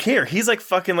seem to care. He's like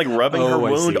fucking like rubbing her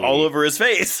wound all over his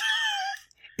face.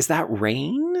 Is that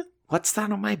rain? What's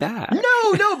that on my back?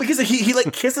 No, because he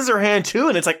like kisses her hand too,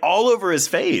 and it's like all over his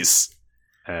face.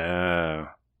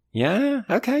 Yeah,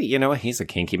 okay. You know what? He's a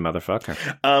kinky motherfucker.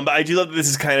 But I do love that this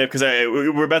is kind of, because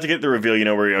we're about to get the reveal,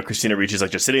 where Christina Ricci is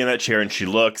like just sitting in that chair and she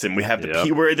looks, and we have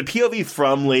we're the POV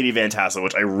from Lady Van Tassel,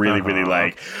 which I really, really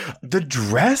like. The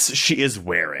dress she is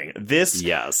wearing, this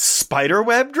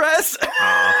spiderweb dress,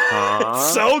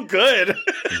 so good.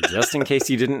 Just in case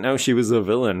you didn't know she was a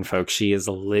villain, folks, she is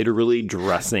literally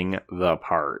dressing the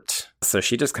part. So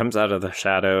she just comes out of the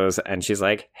shadows and she's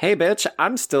like, hey, bitch,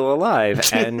 I'm still alive.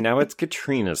 And now it's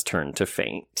Katrina's turn to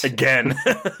faint. Again.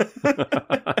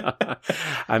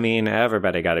 I mean,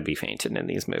 everybody got to be fainting in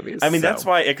these movies. I mean, that's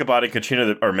why Ichabod and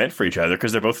Katrina are meant for each other,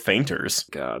 because they're both fainters.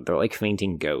 God, they're like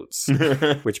fainting goats.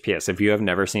 Which, P.S., if you have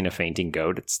never seen a fainting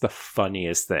goat, it's the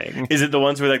funniest thing. Is it the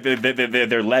ones where like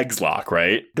their legs lock,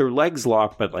 right? Their legs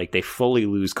lock, but like they fully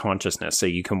lose consciousness, so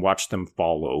you can watch them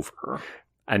fall over.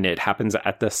 And it happens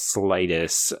at the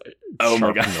slightest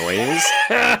sharp noise.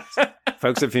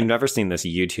 Folks, if you've never seen this,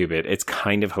 YouTube it. It's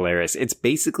kind of hilarious. It's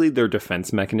basically their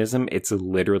defense mechanism. It's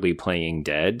literally playing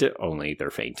dead, only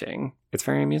they're fainting. It's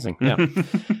very amusing. Yeah.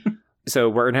 So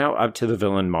we're now up to the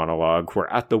villain monologue. We're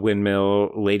at the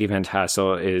windmill. Lady Van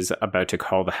Tassel is about to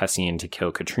call the Hessian to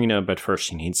kill Katrina, but first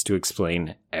she needs to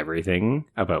explain everything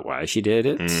about why she did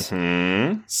it.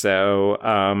 So,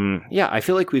 I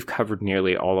feel like we've covered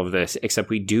nearly all of this, except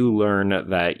we do learn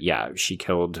that, she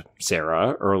killed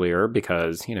Sarah earlier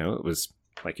because, it was,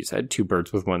 like you said, 2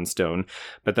 birds with 1 stone.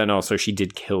 But then also she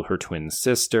did kill her twin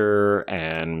sister.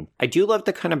 And I do love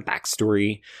the kind of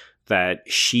backstory that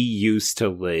she used to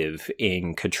live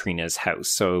in Katrina's house.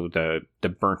 So the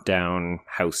burnt down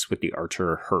house with the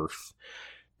Archer hearth,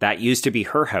 that used to be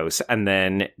her house. And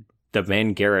then the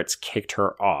Van Garretts kicked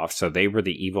her off. So they were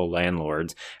the evil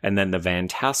landlords. And then the Van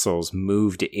Tassels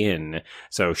moved in.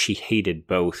 So she hated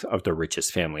both of the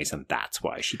richest families. And that's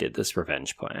why she did this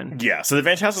revenge plan. Yeah. So the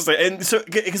Van Tassels, and so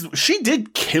because she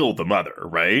did kill the mother,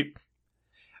 right?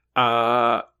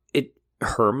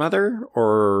 Her mother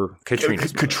or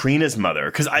Katrina's mother? Katrina's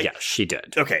mother. Yeah, she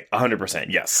did. Okay,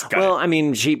 100%. Yes. Got it. I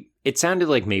mean, it sounded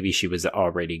like maybe she was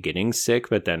already getting sick,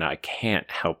 but then I can't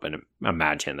help but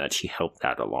imagine that she helped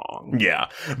that along. Yeah.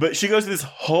 But she goes through this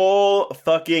whole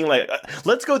fucking,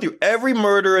 let's go through every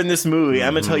murder in this movie.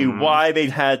 I'm going to tell you why they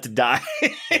had to die.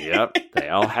 Yep. They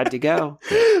all had to go.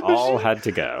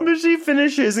 But she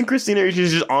finishes, and Christina,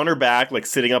 she's just on her back, like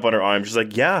sitting up on her arm. She's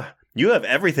like, yeah. You have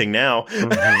everything now.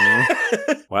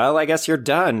 Well, I guess you're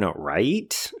done,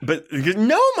 right? But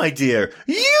no, my dear,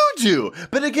 you do.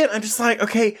 But again, I'm just like,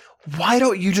 okay, why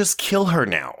don't you just kill her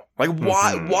now? Like,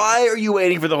 why are you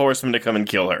waiting for the horseman to come and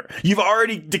kill her? You've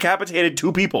already decapitated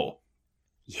 2 people.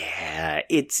 Yeah,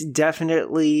 it's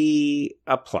definitely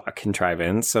a plot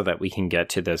contrivance so that we can get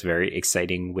to this very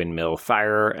exciting windmill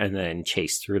fire and then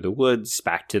chase through the woods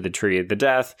back to the Tree of the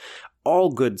Death.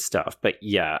 All good stuff. But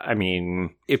yeah, I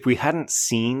mean, if we hadn't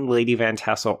seen Lady Van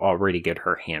Tassel already get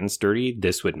her hands dirty,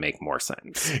 this would make more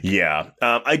sense. Yeah.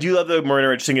 I do love that Miranda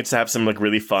Richardson gets to have some like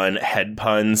really fun head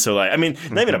puns. So like, I mean,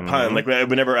 not even a pun. Like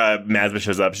whenever Mazba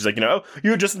shows up, she's like, oh, you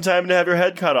were just in time to have your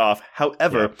head cut off.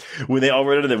 However, when they all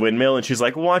run into the windmill and she's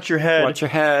like, watch your head. Watch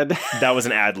your head. That was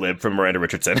an ad lib from Miranda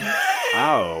Richardson.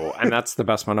 Oh, and that's the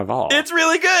best one of all. It's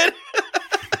really good.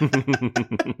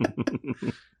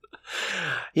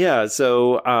 Yeah,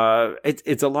 so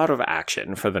it's a lot of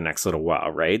action for the next little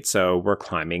while, right? So we're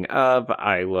climbing up.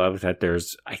 I love that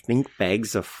there's, I think,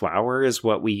 bags of flour is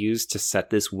what we use to set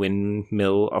this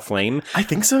windmill aflame. I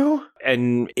think so.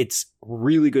 And it's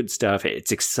really good stuff.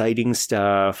 It's exciting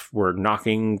stuff. We're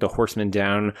knocking the horsemen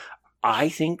down. I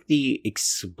think the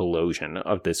explosion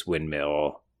of this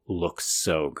windmill looks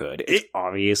so good. It's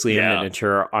obviously a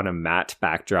miniature on a matte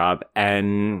backdrop,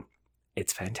 and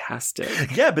it's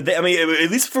fantastic. Yeah, but I mean, at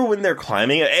least for when they're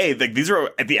climbing, like these are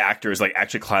the actors like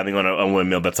actually climbing on a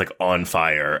windmill that's like on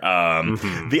fire.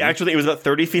 The actual thing, it was about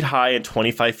 30 feet high and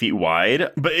 25 feet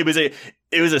wide, but it was a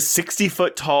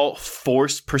 60-foot tall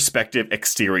forced perspective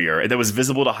exterior that was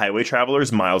visible to highway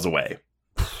travelers miles away.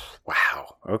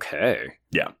 Wow. Okay.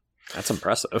 Yeah. That's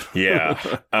impressive. Yeah.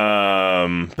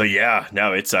 But yeah,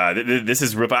 no, it's, this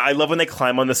is real. I love when they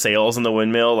climb on the sails in the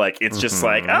windmill. Like, it's just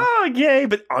like, oh, yay.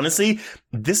 But honestly,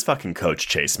 this fucking coach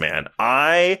chase, man,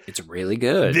 it's really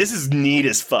good. This is neat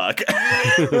as fuck.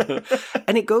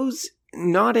 And it goes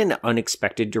not in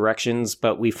unexpected directions,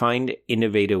 but we find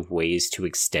innovative ways to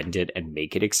extend it and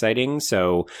make it exciting.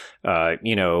 So,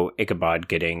 Ichabod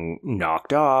getting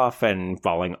knocked off and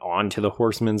falling onto the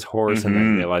horseman's horse and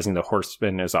then realizing the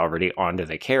horseman is already onto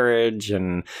the carriage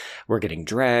and we're getting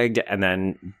dragged. And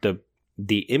then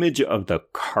the image of the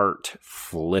cart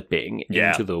flipping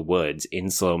into the woods in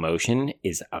slow motion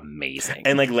is amazing.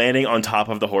 And like landing on top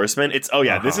of the horseman. This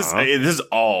is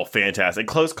all fantastic.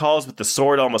 Close calls with the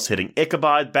sword almost hitting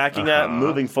Ichabod, backing up,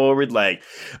 moving forward. Like,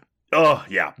 oh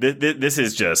yeah, this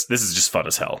is just fun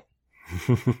as hell.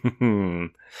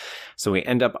 So we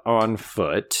end up on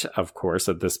foot, of course,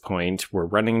 at this point. We're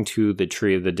running to the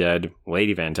Tree of the Dead.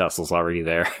 Lady Van Tassel's already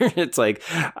there. It's like,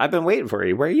 I've been waiting for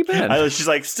you. Where you been? She's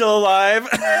like, still alive.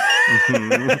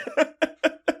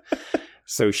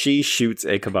 So she shoots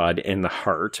Ichabod in the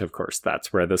heart. Of course,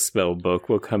 that's where the spell book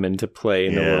will come into play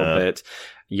in a little bit.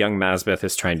 Young Mazbeth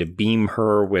is trying to beam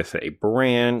her with a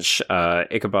branch.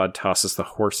 Ichabod tosses the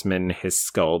horseman his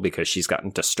skull because she's gotten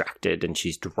distracted and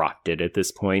she's dropped it at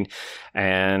this point.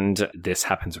 And this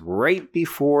happens right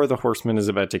before the horseman is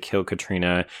about to kill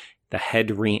Katrina. The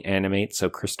head reanimates, so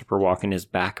Christopher Walken is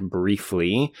back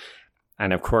briefly.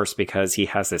 And of course, because he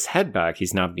has his head back,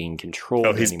 he's not being controlled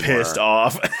anymore. He's pissed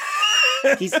off.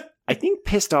 He's, I think,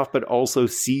 pissed off, but also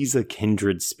sees a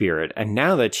kindred spirit. And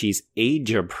now that she's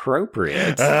age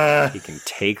appropriate, he can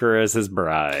take her as his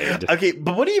bride. Okay,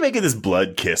 but what do you make of this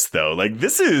blood kiss, though? Like,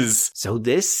 this is... So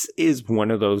this is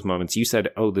one of those moments you said,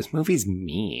 oh, this movie's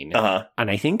mean. And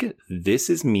I think this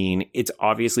is mean. It's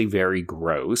obviously very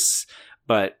gross,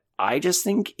 but I just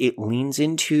think it leans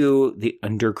into the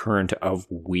undercurrent of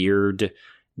weird,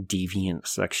 deviant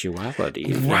sexuality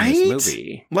in this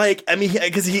movie. Like, I mean,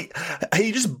 because he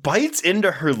just bites into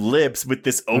her lips with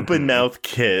this open mouth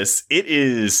kiss.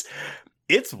 It's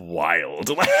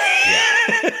wild.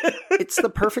 It's the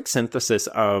perfect synthesis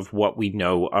of what we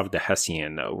know of the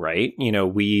Hessian, though, right? You know,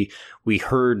 we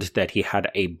heard that he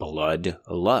had a blood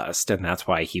lust, and that's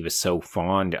why he was so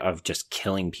fond of just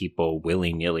killing people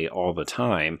willy-nilly all the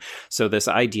time. So this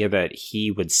idea that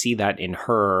he would see that in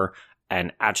her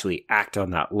and actually act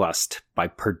on that lust by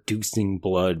producing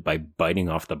blood, by biting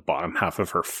off the bottom half of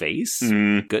her face.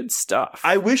 Good stuff.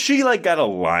 I wish she got a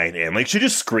line in. Like, she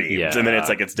just screams and then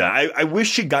it's done. I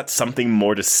wish she got something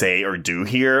more to say or do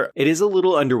here. It is a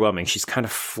little underwhelming. She's kind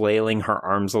of flailing her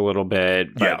arms a little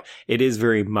bit, but it is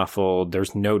very muffled.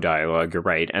 There's no dialogue, you're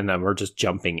right. And then we're just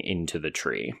jumping into the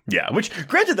tree. Yeah, which,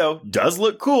 granted though, does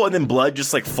look cool, and then blood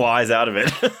just flies out of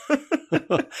it.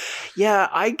 Yeah,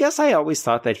 I guess I always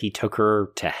thought that he took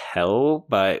her to hell,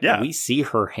 but we see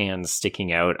her hands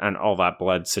sticking out, and all that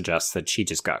blood suggests that she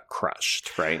just got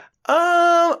crushed, right?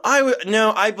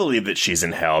 I believe that she's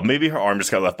in hell. Maybe her arm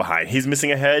just got left behind. He's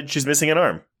missing a head, she's missing an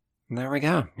arm. There we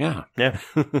go. Yeah.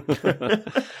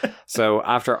 So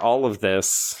after all of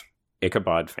this,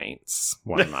 Ichabod faints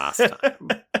one last time.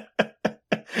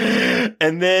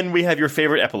 And then we have your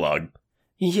favorite epilogue.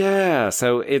 Yeah,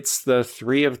 so it's the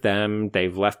three of them.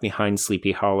 They've left behind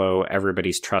Sleepy Hollow.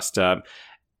 Everybody's trussed up.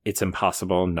 It's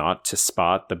impossible not to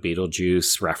spot the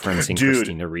Beetlejuice referencing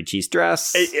Christina Ricci's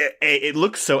dress. It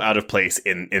looks so out of place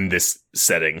in this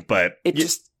setting, but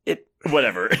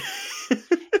whatever.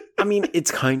 I mean,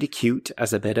 it's kind of cute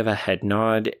as a bit of a head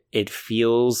nod. It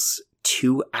feels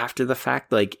too after the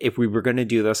fact. Like, if we were going to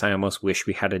do this, I almost wish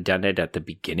we had done it at the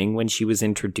beginning when she was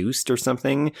introduced or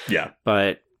something. Yeah.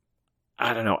 But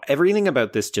I don't know. Everything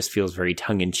about this just feels very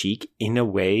tongue-in-cheek in a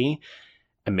way.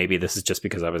 And maybe this is just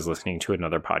because I was listening to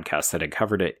another podcast that had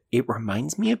covered it. It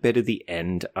reminds me a bit of the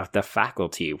end of The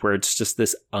Faculty, where it's just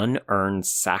this unearned,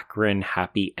 saccharine,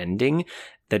 happy ending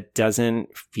that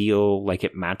doesn't feel like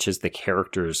it matches the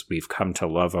characters we've come to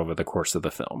love over the course of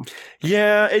the film.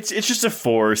 Yeah, it's just a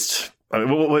forced... I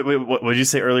mean, what did you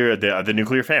say earlier? The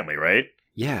nuclear family, right?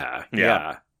 Yeah.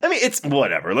 I mean, it's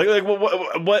whatever. Like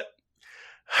what?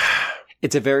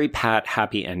 It's a very pat,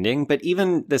 happy ending, but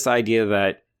even this idea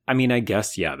that, I mean, I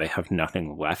guess, yeah, they have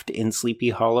nothing left in Sleepy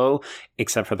Hollow,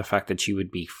 except for the fact that she would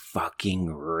be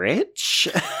fucking rich.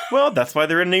 Well, that's why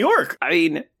they're in New York. I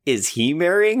mean, is he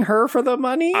marrying her for the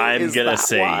money? I'm going to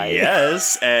say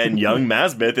yes, and young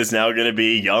Masmith is now going to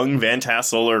be young Van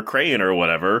Tassel or Crane or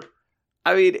whatever.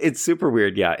 I mean, it's super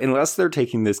weird, yeah, unless they're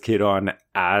taking this kid on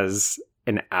as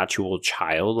an actual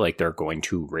child, like they're going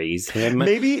to raise him.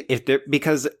 Maybe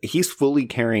because he's fully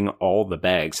carrying all the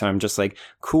bags. So I'm just like,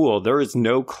 cool, there is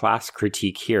no class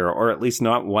critique here, or at least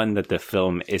not one that the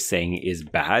film is saying is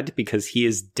bad, because he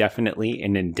is definitely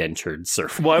an indentured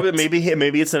servant. Why would maybe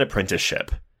it's an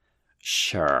apprenticeship?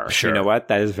 Sure. You know what?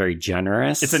 That is very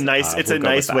generous. It's a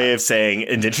nice way of saying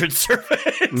indentured servant.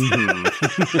 Mm-hmm.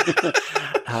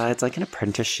 It's like an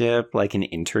apprenticeship, like an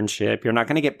internship. You're not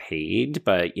going to get paid,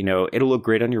 but, you know, it'll look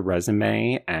great on your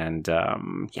resume. And,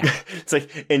 yeah. It's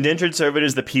like indentured servant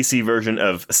is the PC version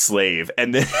of slave.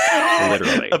 And then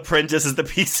literally apprentice is the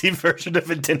PC version of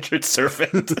indentured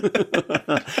servant.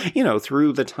 You know,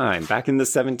 through the time. Back in the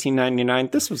 1799,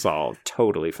 this was all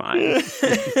totally fine.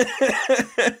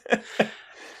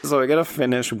 So I got to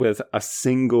finish with a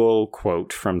single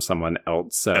quote from someone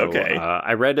else. So okay.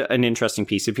 I read an interesting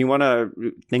piece. If you want to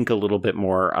think a little bit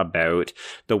more about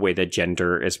the way that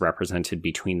gender is represented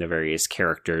between the various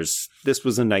characters, this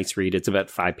was a nice read. It's about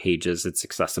 5 pages. It's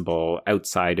accessible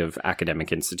outside of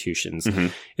academic institutions. Mm-hmm.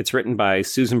 It's written by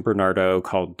Susan Bernardo,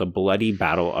 called The Bloody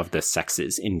Battle of the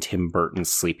Sexes in Tim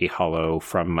Burton's Sleepy Hollow,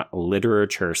 from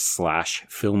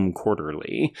Literature/Film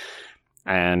Quarterly.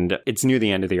 And it's near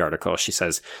the end of the article. She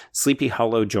says, Sleepy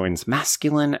Hollow joins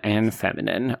masculine and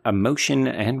feminine, emotion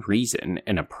and reason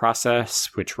in a process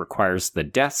which requires the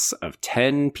deaths of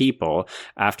 10 people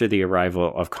after the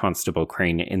arrival of Constable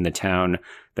Crane in the town.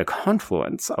 The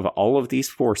confluence of all of these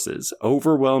forces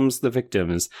overwhelms the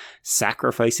victims,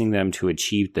 sacrificing them to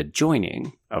achieve the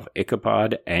joining of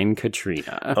Ichabod and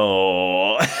Katrina.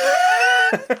 Oh.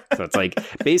 So it's like,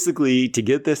 basically, to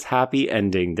get this happy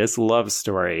ending, this love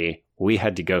story, we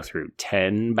had to go through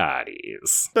 10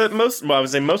 bodies. But I would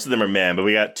say most of them are men, but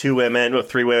we got 2 women,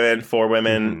 3 women, 4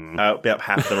 women, about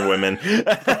half of them are women.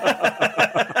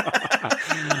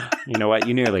 You know what?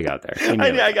 You nearly got there.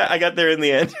 I got there in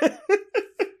the end.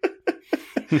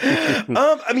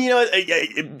 I mean, you know,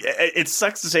 it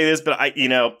sucks to say this, but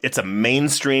it's a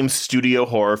mainstream studio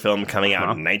horror film coming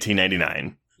out in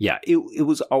 1999. Yeah, it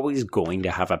was always going to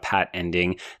have a pat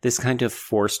ending, this kind of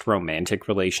forced romantic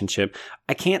relationship.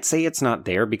 I can't say it's not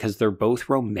there because they're both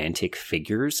romantic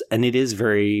figures, and it is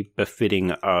very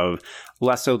befitting of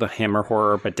less so the Hammer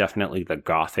horror, but definitely the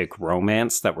gothic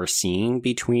romance that we're seeing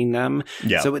between them.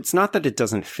 Yeah. So it's not that it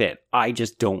doesn't fit. I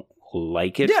just don't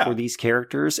like it for these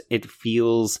characters. It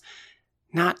feels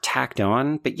not tacked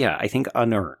on, but yeah, I think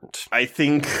unearned. I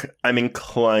think I'm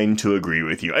inclined to agree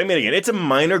with you. I mean, again, it's a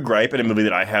minor gripe in a movie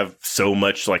that I have so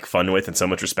much fun with and so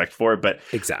much respect for, but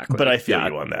exactly. But I feel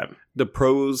you on that. The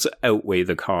pros outweigh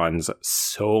the cons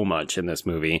so much in this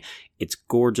movie. It's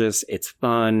gorgeous. It's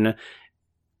fun.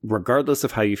 Regardless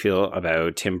of how you feel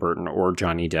about Tim Burton or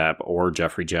Johnny Depp or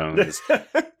Jeffrey Jones,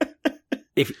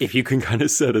 if you can kind of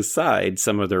set aside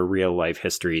some of their real life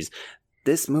histories,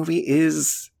 this movie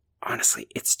is... honestly,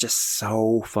 it's just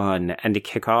so fun. And to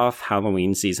kick off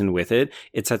Halloween season with it,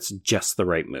 it sets just the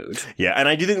right mood. Yeah, and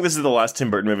I do think this is the last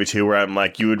Tim Burton movie, too, where I'm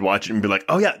like, you would watch it and be like,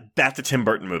 oh yeah, that's a Tim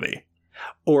Burton movie.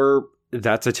 Or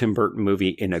that's a Tim Burton movie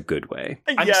in a good way.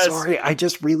 I'm sorry, I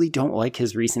just really don't like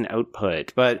his recent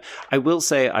output. But I will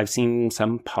say I've seen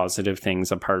some positive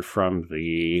things apart from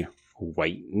the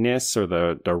whiteness or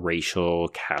the racial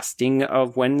casting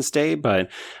of Wednesday, but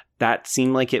that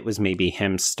seemed like it was maybe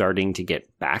him starting to get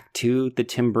back to the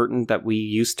Tim Burton that we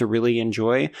used to really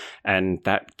enjoy. And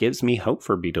that gives me hope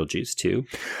for Beetlejuice 2.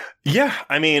 Yeah,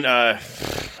 I mean,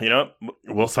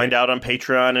 we'll find out on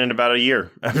Patreon in about a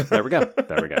year. There we go.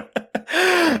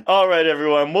 All right,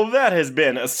 everyone. Well, that has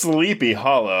been Sleepy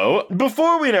Hollow.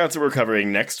 Before we announce what we're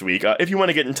covering next week, if you want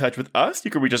to get in touch with us,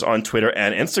 you can reach us on Twitter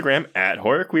and Instagram at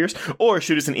HorrorQueers, or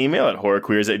shoot us an email at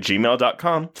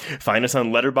horrorqueers@gmail.com. Find us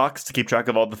on Letterboxd to keep track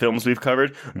of all the films we've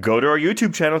covered. Go to our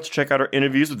YouTube channel to check out our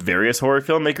interviews with various horror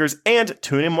filmmakers, and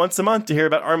tune in once a month to hear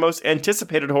about our most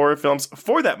anticipated horror films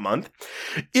for that month.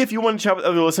 If you want to chat with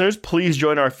other listeners, please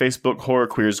join our Facebook Horror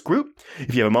Queers group.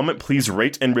 If you have a moment, please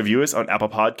rate and review us on Apple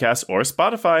Podcasts or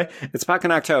Spotify. It's back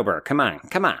in October. Come on.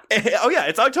 Oh yeah,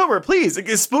 it's October. Please.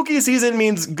 Spooky season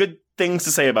means good things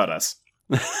to say about us.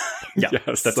 Yeah,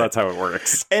 yes, that's how it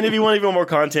works. And if you want even more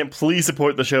content, please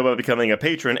support the show by becoming a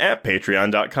patron at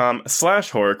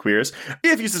patreon.com/horrorqueers.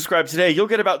 If you subscribe today, you'll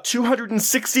get about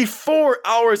 264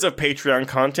 hours of Patreon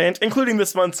content, including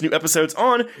this month's new episodes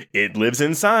on It Lives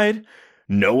Inside,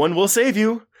 No One Will Save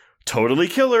You, Totally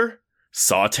Killer,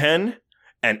 Saw 10,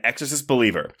 and Exorcist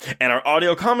Believer. And our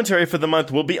audio commentary for the month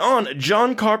will be on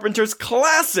John Carpenter's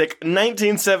classic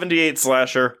 1978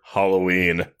 slasher,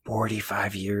 Halloween.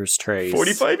 45 years, Trace.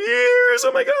 45 years!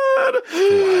 Oh my god!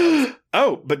 Wow.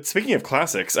 Oh, but speaking of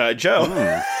classics, Joe,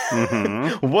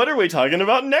 what are we talking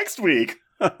about next week?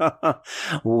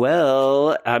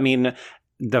 Well, I mean,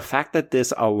 the fact that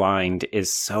this aligned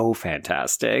is so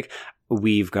fantastic.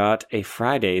 We've got a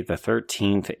Friday the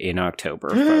 13th in October,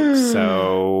 folks.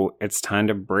 So it's time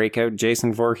to break out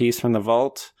Jason Voorhees from the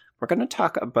vault. We're going to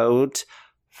talk about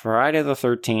Friday the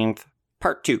 13th,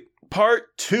 Part 2.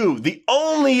 Part 2. The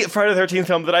only Friday the 13th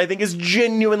film that I think is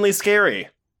genuinely scary.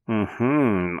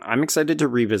 I'm excited to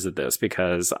revisit this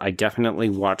because I definitely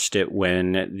watched it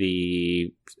when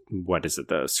the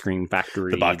Scream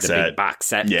Factory, the big box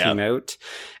set came out.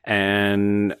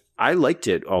 And I liked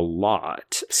it a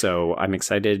lot, so I'm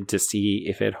excited to see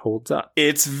if it holds up.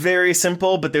 It's very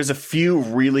simple, but there's a few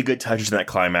really good touches in that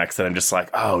climax that I'm just like,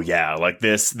 oh yeah, like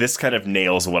this kind of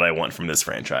nails what I want from this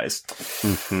franchise.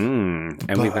 And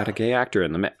we've got a gay actor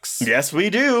in the mix. Yes,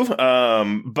 we do.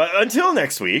 But until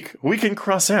next week, we can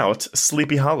cross out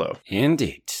Sleepy Hollow.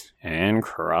 Indeed. And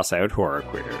cross out Horror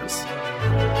Queers.